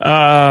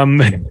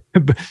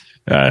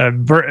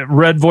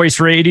 Red Voice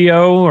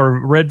Radio or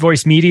Red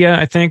Voice Media,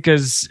 I think,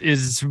 is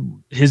his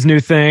new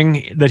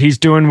thing that he's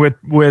doing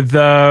with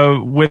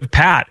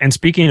Pat. And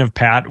speaking of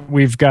Pat,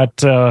 we've got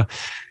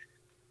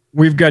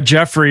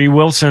Jeffrey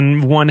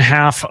Wilson, one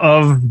half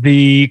of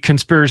the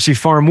Conspiracy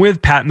Farm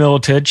with Pat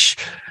Miletich.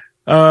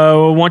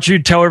 Why don't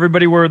you tell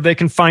everybody where they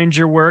can find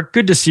your work?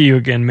 Good to see you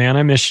again, man.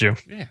 I missed you.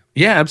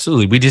 Yeah,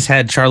 absolutely. We just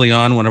had Charlie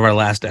on one of our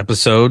last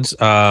episodes.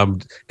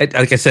 Like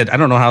I said, I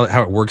don't know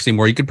how it works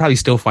anymore. You could probably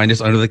still find us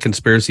under the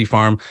Conspiracy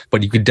Farm,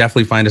 but you could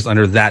definitely find us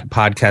under that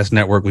podcast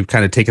network. We've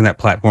kind of taken that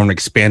platform and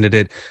expanded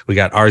it. We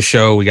got our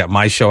show. We got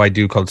my show I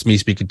do called It's Me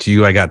Speaking to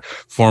You. I got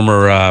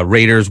former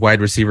Raiders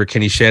wide receiver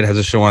Kenny Shedd has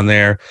a show on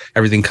there.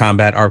 Everything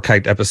Combat,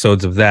 archived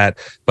episodes of that.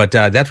 But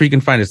that's where you can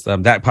find us,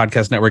 that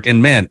podcast network.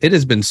 And man, it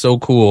has been so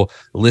cool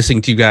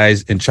listening to you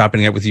guys and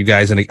chopping it up with you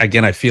guys. And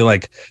again, I feel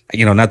like,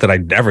 not that I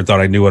ever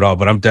thought I knew it all,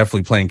 but I'm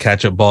definitely playing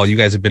catch up ball. You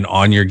guys have been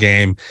on your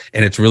game,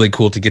 and it's really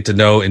cool to get to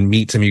know and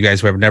meet some of you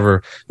guys who I've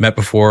never met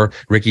before.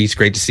 Ricky, it's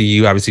great to see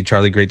you. Obviously,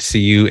 Charlie, great to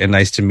see you, and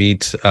nice to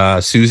meet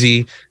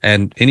Susie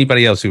and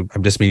anybody else who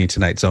I'm just meeting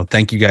tonight. So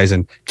thank you guys,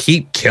 and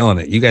keep killing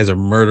it. You guys are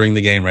murdering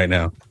the game right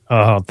now.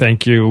 Oh,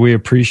 thank you. We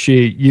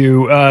appreciate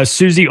you.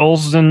 Susie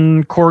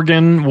Olsen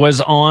Corgan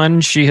was on.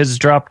 She has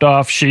dropped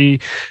off.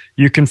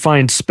 You can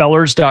find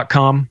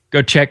spellers.com.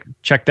 Go check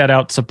that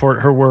out.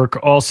 Support her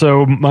work.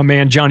 Also, my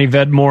man Johnny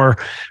Vedmore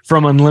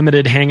from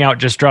Unlimited Hangout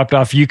just dropped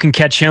off. You can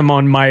catch him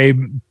on my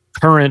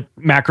current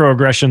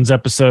macroaggressions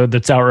episode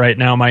that's out right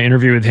now. My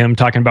interview with him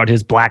talking about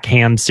his Black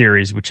Hand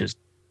series, which is,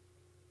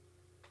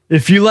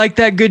 if you like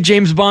that good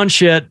James Bond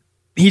shit,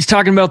 he's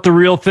talking about the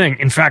real thing.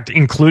 In fact,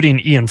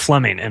 including Ian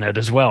Fleming in it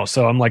as well.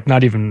 So I'm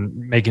not even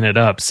making it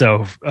up.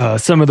 So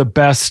some of the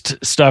best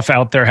stuff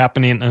out there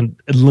happening on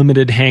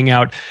Unlimited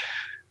Hangout.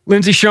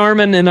 Lindsay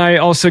Sharman and I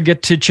also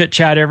get to chit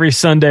chat every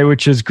Sunday,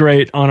 which is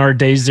great, on our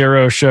Day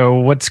Zero show.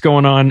 What's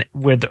going on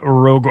with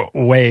Rogue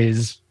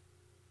Ways?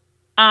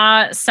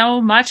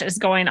 So much is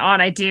going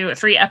on. I do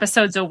 3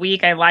 episodes a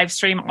week. I live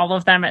stream all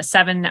of them at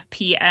 7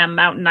 p.m.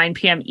 Mountain, 9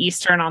 p.m.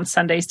 Eastern on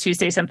Sundays,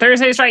 Tuesdays, and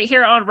Thursdays right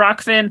here on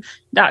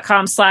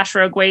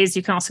rockfin.com/rogueways.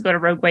 You can also go to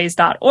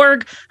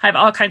rogueways.org. I have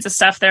all kinds of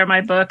stuff there,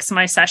 my books,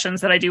 my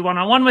sessions that I do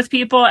one-on-one with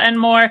people, and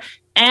more.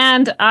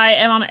 And I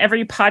am on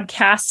every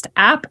podcast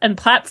app and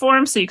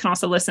platform, so you can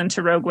also listen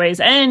to Rogue Ways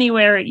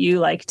anywhere you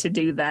like to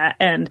do that.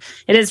 And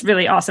it is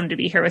really awesome to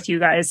be here with you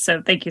guys,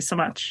 so thank you so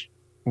much.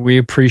 We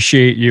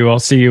appreciate you. I'll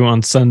see you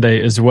on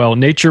Sunday as well.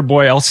 Nature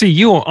Boy, I'll see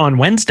you on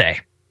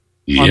Wednesday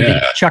on the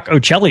Chuck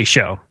Ocelli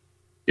show.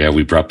 Yeah,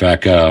 we brought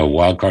back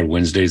Wild Card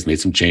Wednesdays, made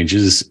some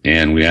changes,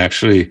 and we're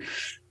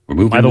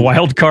moving by the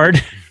wild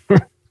card.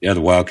 Yeah,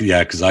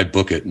 because I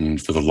book it, and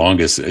for the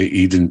longest,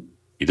 he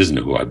doesn't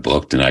know who I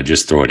booked, and I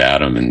just throw it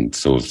at him, and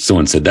so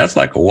someone said that's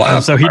like a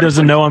wild. So he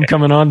doesn't know I'm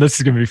coming on. This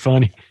is gonna be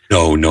funny.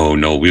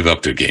 No, we've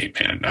upped our game,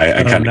 man.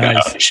 I kind of got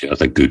out of this shit. I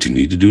was like, dude, you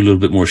need to do a little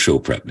bit more show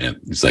prep, man.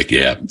 He's like,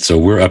 yeah. So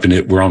we're upping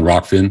it. We're on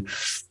Rockfin.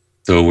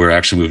 So we're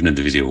actually moving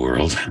into the video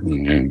world.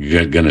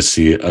 You're going to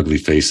see ugly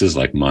faces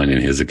like mine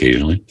and his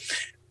occasionally.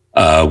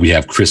 We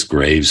have Chris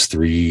Graves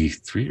three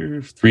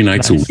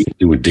nights a week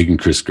doing Digging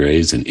Chris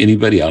Graves. And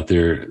anybody out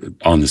there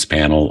on this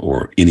panel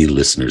or any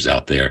listeners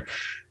out there,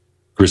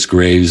 Chris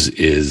Graves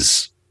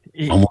is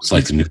almost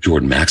like the new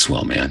Jordan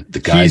Maxwell, man. The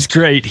guy, he's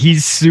great.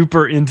 He's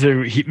super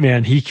into.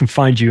 He can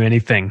find you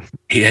anything.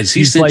 He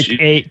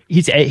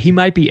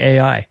might be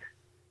AI.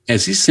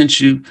 Has he sent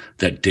you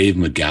that Dave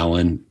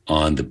McGowan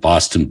on the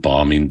Boston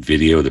bombing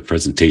video, the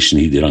presentation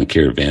he did on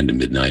Caravan to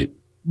Midnight?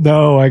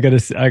 No, I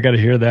gotta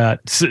hear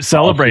that.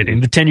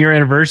 Celebrating the 10-year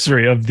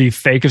anniversary of the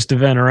fakest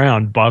event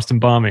around, Boston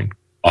bombing.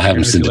 I'll have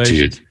him send it to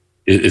you.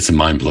 It's a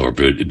mind blower,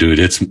 dude.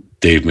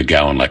 Dave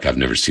McGowan like I've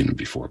never seen him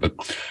before. But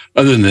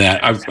other than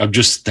that, I'm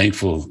just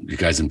thankful you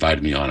guys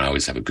invited me on. I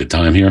always have a good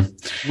time here.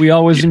 We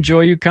always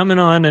enjoy you coming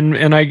on,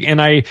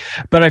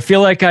 but I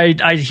feel like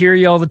I hear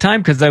you all the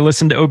time because I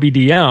listen to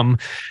OBDM,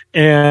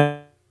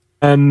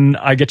 and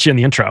I get you in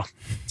the intro.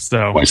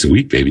 So twice a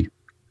week, baby.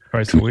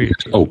 Twice a week.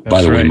 Oh,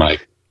 by the way,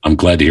 Mike, I'm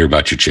glad to hear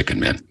about your chicken,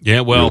 man.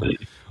 Yeah, well, really.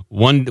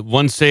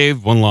 one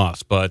saved, one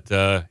lost, but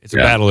it's a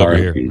battle over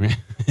here.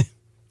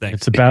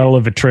 It's a battle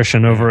of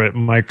attrition over at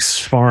Mike's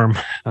farm.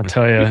 I'll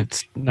tell you,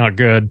 it's not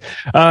good.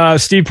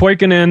 Steve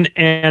Poikonen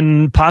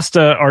and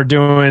Pasta are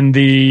doing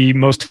the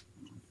most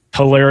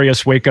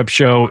hilarious wake-up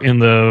show in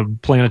the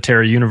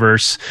planetary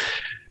universe.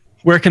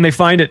 Where can they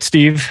find it,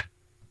 Steve?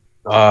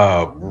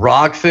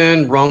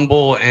 Rockfin,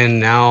 Rumble, and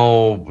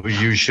now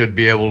you should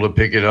be able to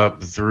pick it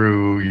up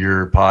through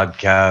your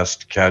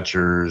podcast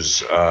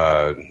catchers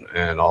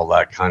and all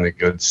that kind of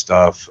good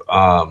stuff.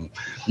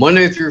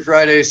 Monday through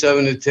Friday,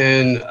 7 to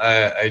 10,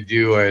 I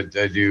do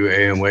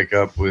AM Wake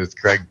Up with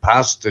Craig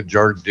Pasta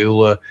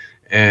Jardula,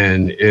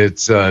 and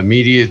it's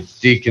media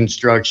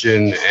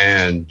deconstruction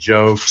and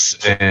jokes,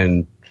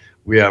 and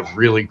we have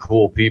really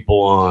cool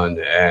people on,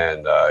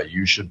 and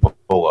you should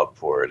pull up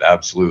for it.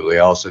 Absolutely.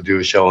 I also do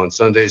a show on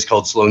Sundays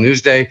called Slow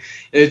News Day,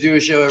 and I do a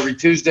show every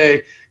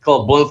Tuesday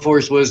called Blunt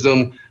Force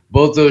Wisdom.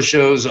 Both those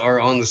shows are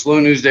on the Slow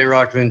News Day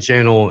Rockfin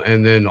channel,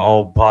 and then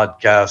all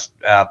podcast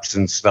apps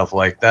and stuff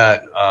like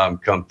that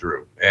come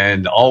through.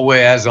 And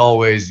as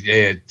always,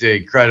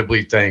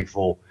 incredibly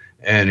thankful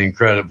and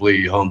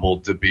incredibly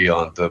humbled to be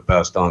on the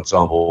best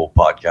ensemble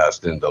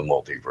podcast in the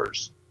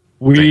multiverse.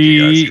 Thank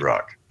you guys,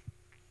 rock.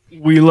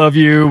 We love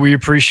you. We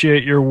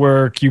appreciate your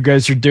work. You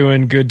guys are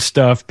doing good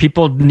stuff.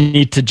 People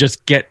need to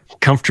just get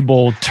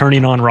comfortable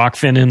turning on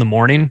Rockfin in the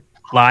morning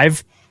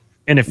live.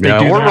 And if they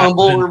do or that,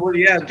 Rumble,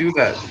 do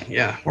that.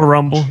 Yeah. Or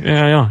Rumble.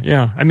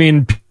 Yeah. I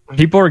mean,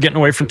 people are getting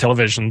away from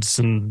televisions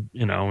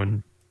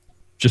and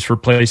just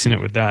replacing it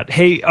with that.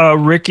 Hey,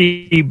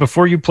 Ricky,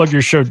 before you plug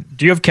your show,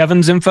 do you have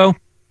Kevin's info?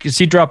 Because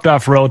he dropped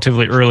off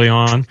relatively early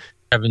on.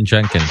 Kevin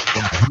Jenkins.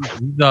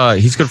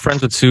 He's good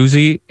friends with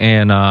Susie,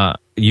 and they're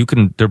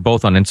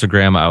both on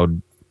Instagram. I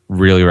would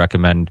really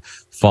recommend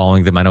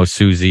following them. I know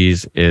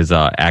Susie's is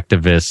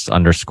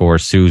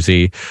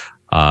activist_Susie,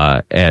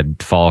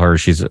 and follow her.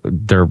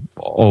 They're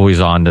always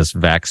on this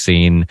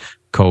vaccine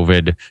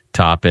COVID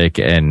topic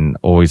and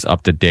always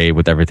up to date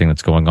with everything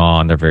that's going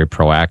on. They're very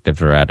proactive.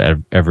 They're at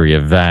every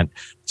event.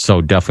 So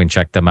definitely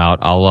check them out.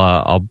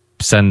 I'll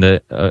send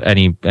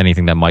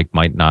anything that Mike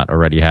might not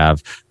already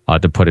have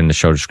to put in the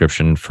show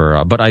description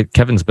but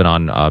Kevin's been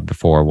on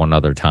before one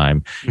other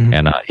time,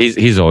 and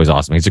he's always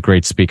awesome. He's a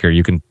great speaker.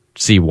 You can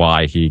see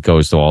why he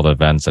goes to all the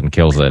events and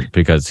kills it,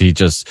 because he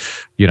just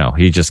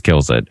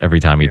kills it every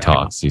time he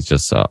talks. He's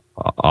just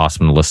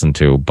awesome to listen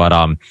to. But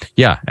and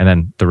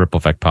then the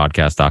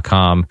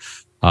rippleeffectpodcast.com.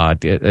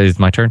 Is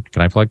my turn?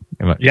 Can I plug?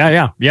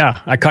 Yeah.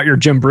 I caught your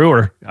Jim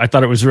Brewer. I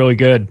thought it was really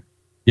good.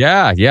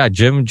 Yeah,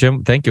 Jim,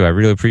 thank you. I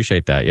really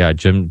appreciate that. Yeah,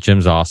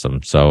 Jim's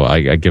awesome. So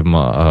I give him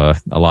a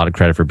lot of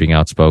credit for being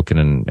outspoken,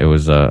 and it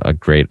was a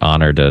great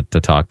honor to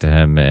talk to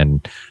him.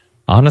 And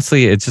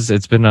honestly,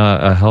 it's been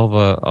a hell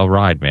of a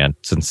ride, man.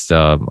 Since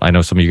I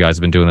know some of you guys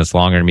have been doing this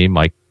longer than me.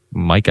 Mike,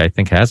 I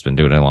think, has been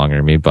doing it longer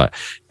than me, but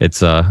it's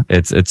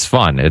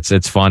fun.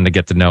 It's fun to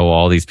get to know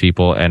all these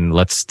people, and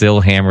let's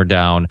still hammer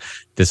down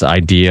this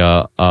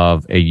idea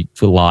of a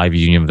live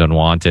Union of the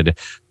Unwanted.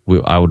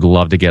 I would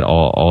love to get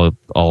all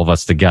of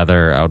us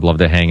together. I would love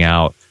to hang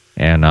out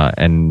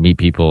and meet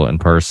people in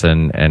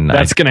person. And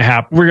that's going to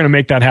happen. We're going to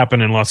make that happen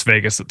in Las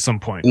Vegas at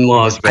some point. In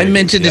Las Vegas, I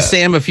mentioned to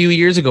Sam a few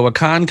years ago, a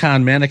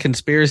a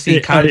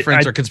conspiracy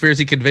conference or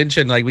conspiracy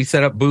convention. Like, we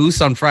set up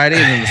booths on Friday,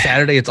 and then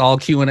Saturday it's all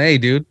Q&A,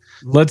 dude.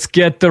 Let's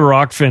get the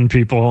Rockfin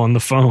people on the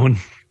phone.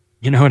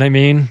 You know what I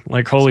mean?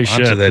 Like, holy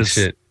shit. That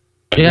shit.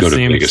 I can go to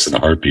Vegas in a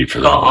heartbeat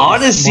for that. The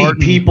Odyssey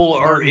people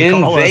are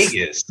in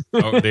Vegas.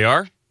 Oh, they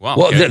are? Wow.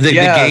 Well, okay. the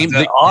game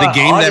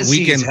that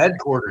weekend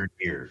headquartered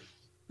here.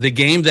 The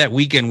game that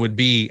weekend would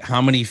be,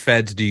 how many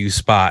feds do you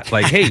spot?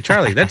 Like, hey,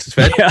 Charlie, that's a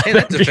fed. Hey,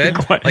 that's a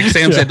fed. Like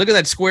Sam said, look at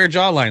that square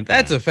jawline.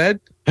 That's a fed.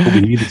 What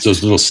we need is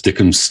those little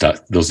stickum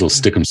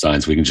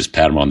signs. We can just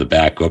pat them on the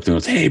back, go up to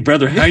them, hey,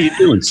 brother, how you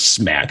doing?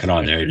 Smack it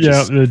on there. It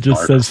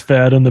just says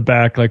fed in the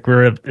back, like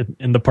we're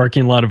in the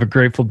parking lot of a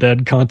Grateful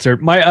Dead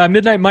concert. My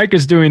Midnight Mike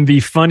is doing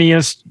the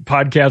funniest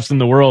podcast in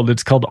the world.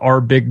 It's called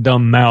Our Big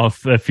Dumb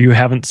Mouth. If you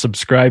haven't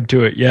subscribed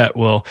to it yet,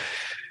 well,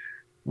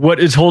 what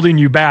is holding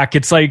you back?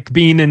 It's like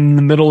being in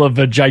the middle of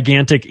a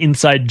gigantic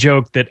inside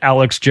joke that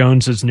Alex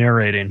Jones is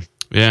narrating.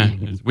 Yeah,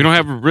 we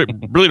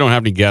really don't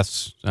have any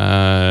guests.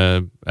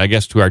 I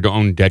guess to our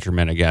own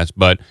detriment, I guess.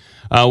 But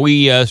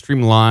we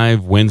stream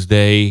live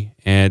Wednesday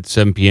at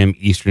 7 p.m.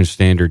 Eastern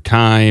Standard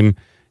Time,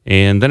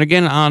 and then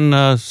again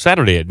on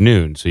Saturday at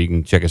noon. So you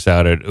can check us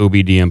out at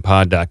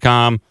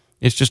obdmpod.com.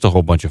 It's just a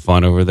whole bunch of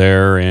fun over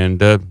there,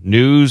 and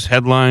news,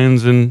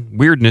 headlines, and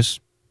weirdness.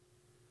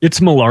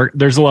 It's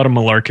there's a lot of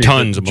malarkey.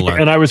 Tons of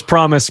malarkey. And I was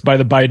promised by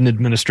the Biden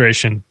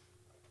administration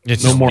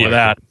no more of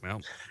that.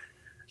 Well,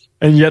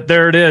 And yet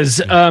there it is.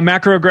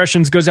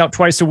 Macroaggressions goes out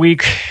twice a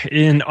week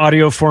in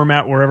audio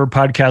format, wherever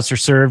podcasts are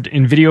served.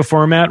 In video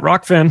format,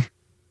 Rockfin,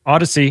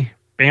 Odyssey,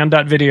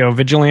 Band.video,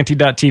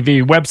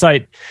 Vigilante.tv,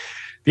 website,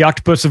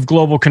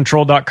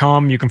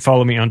 theoctopusofglobalcontrol.com. You can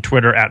follow me on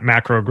Twitter at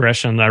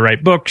macroaggression. I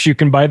write books. You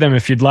can buy them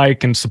if you'd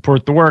like and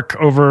support the work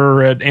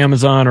over at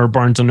Amazon or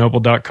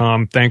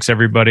barnesandnoble.com. Thanks,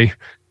 everybody.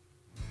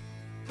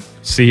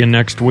 See you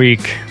next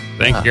week.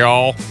 Thank you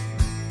all.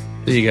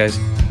 See you guys.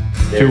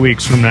 2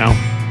 weeks from now.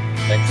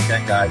 Thanks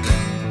again, guys.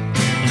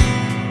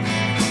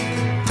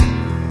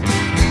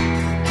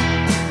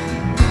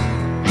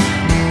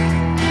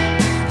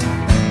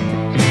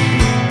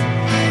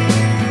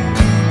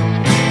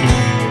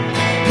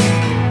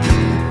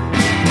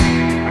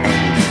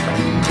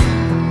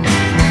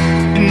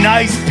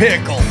 Nice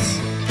pickle.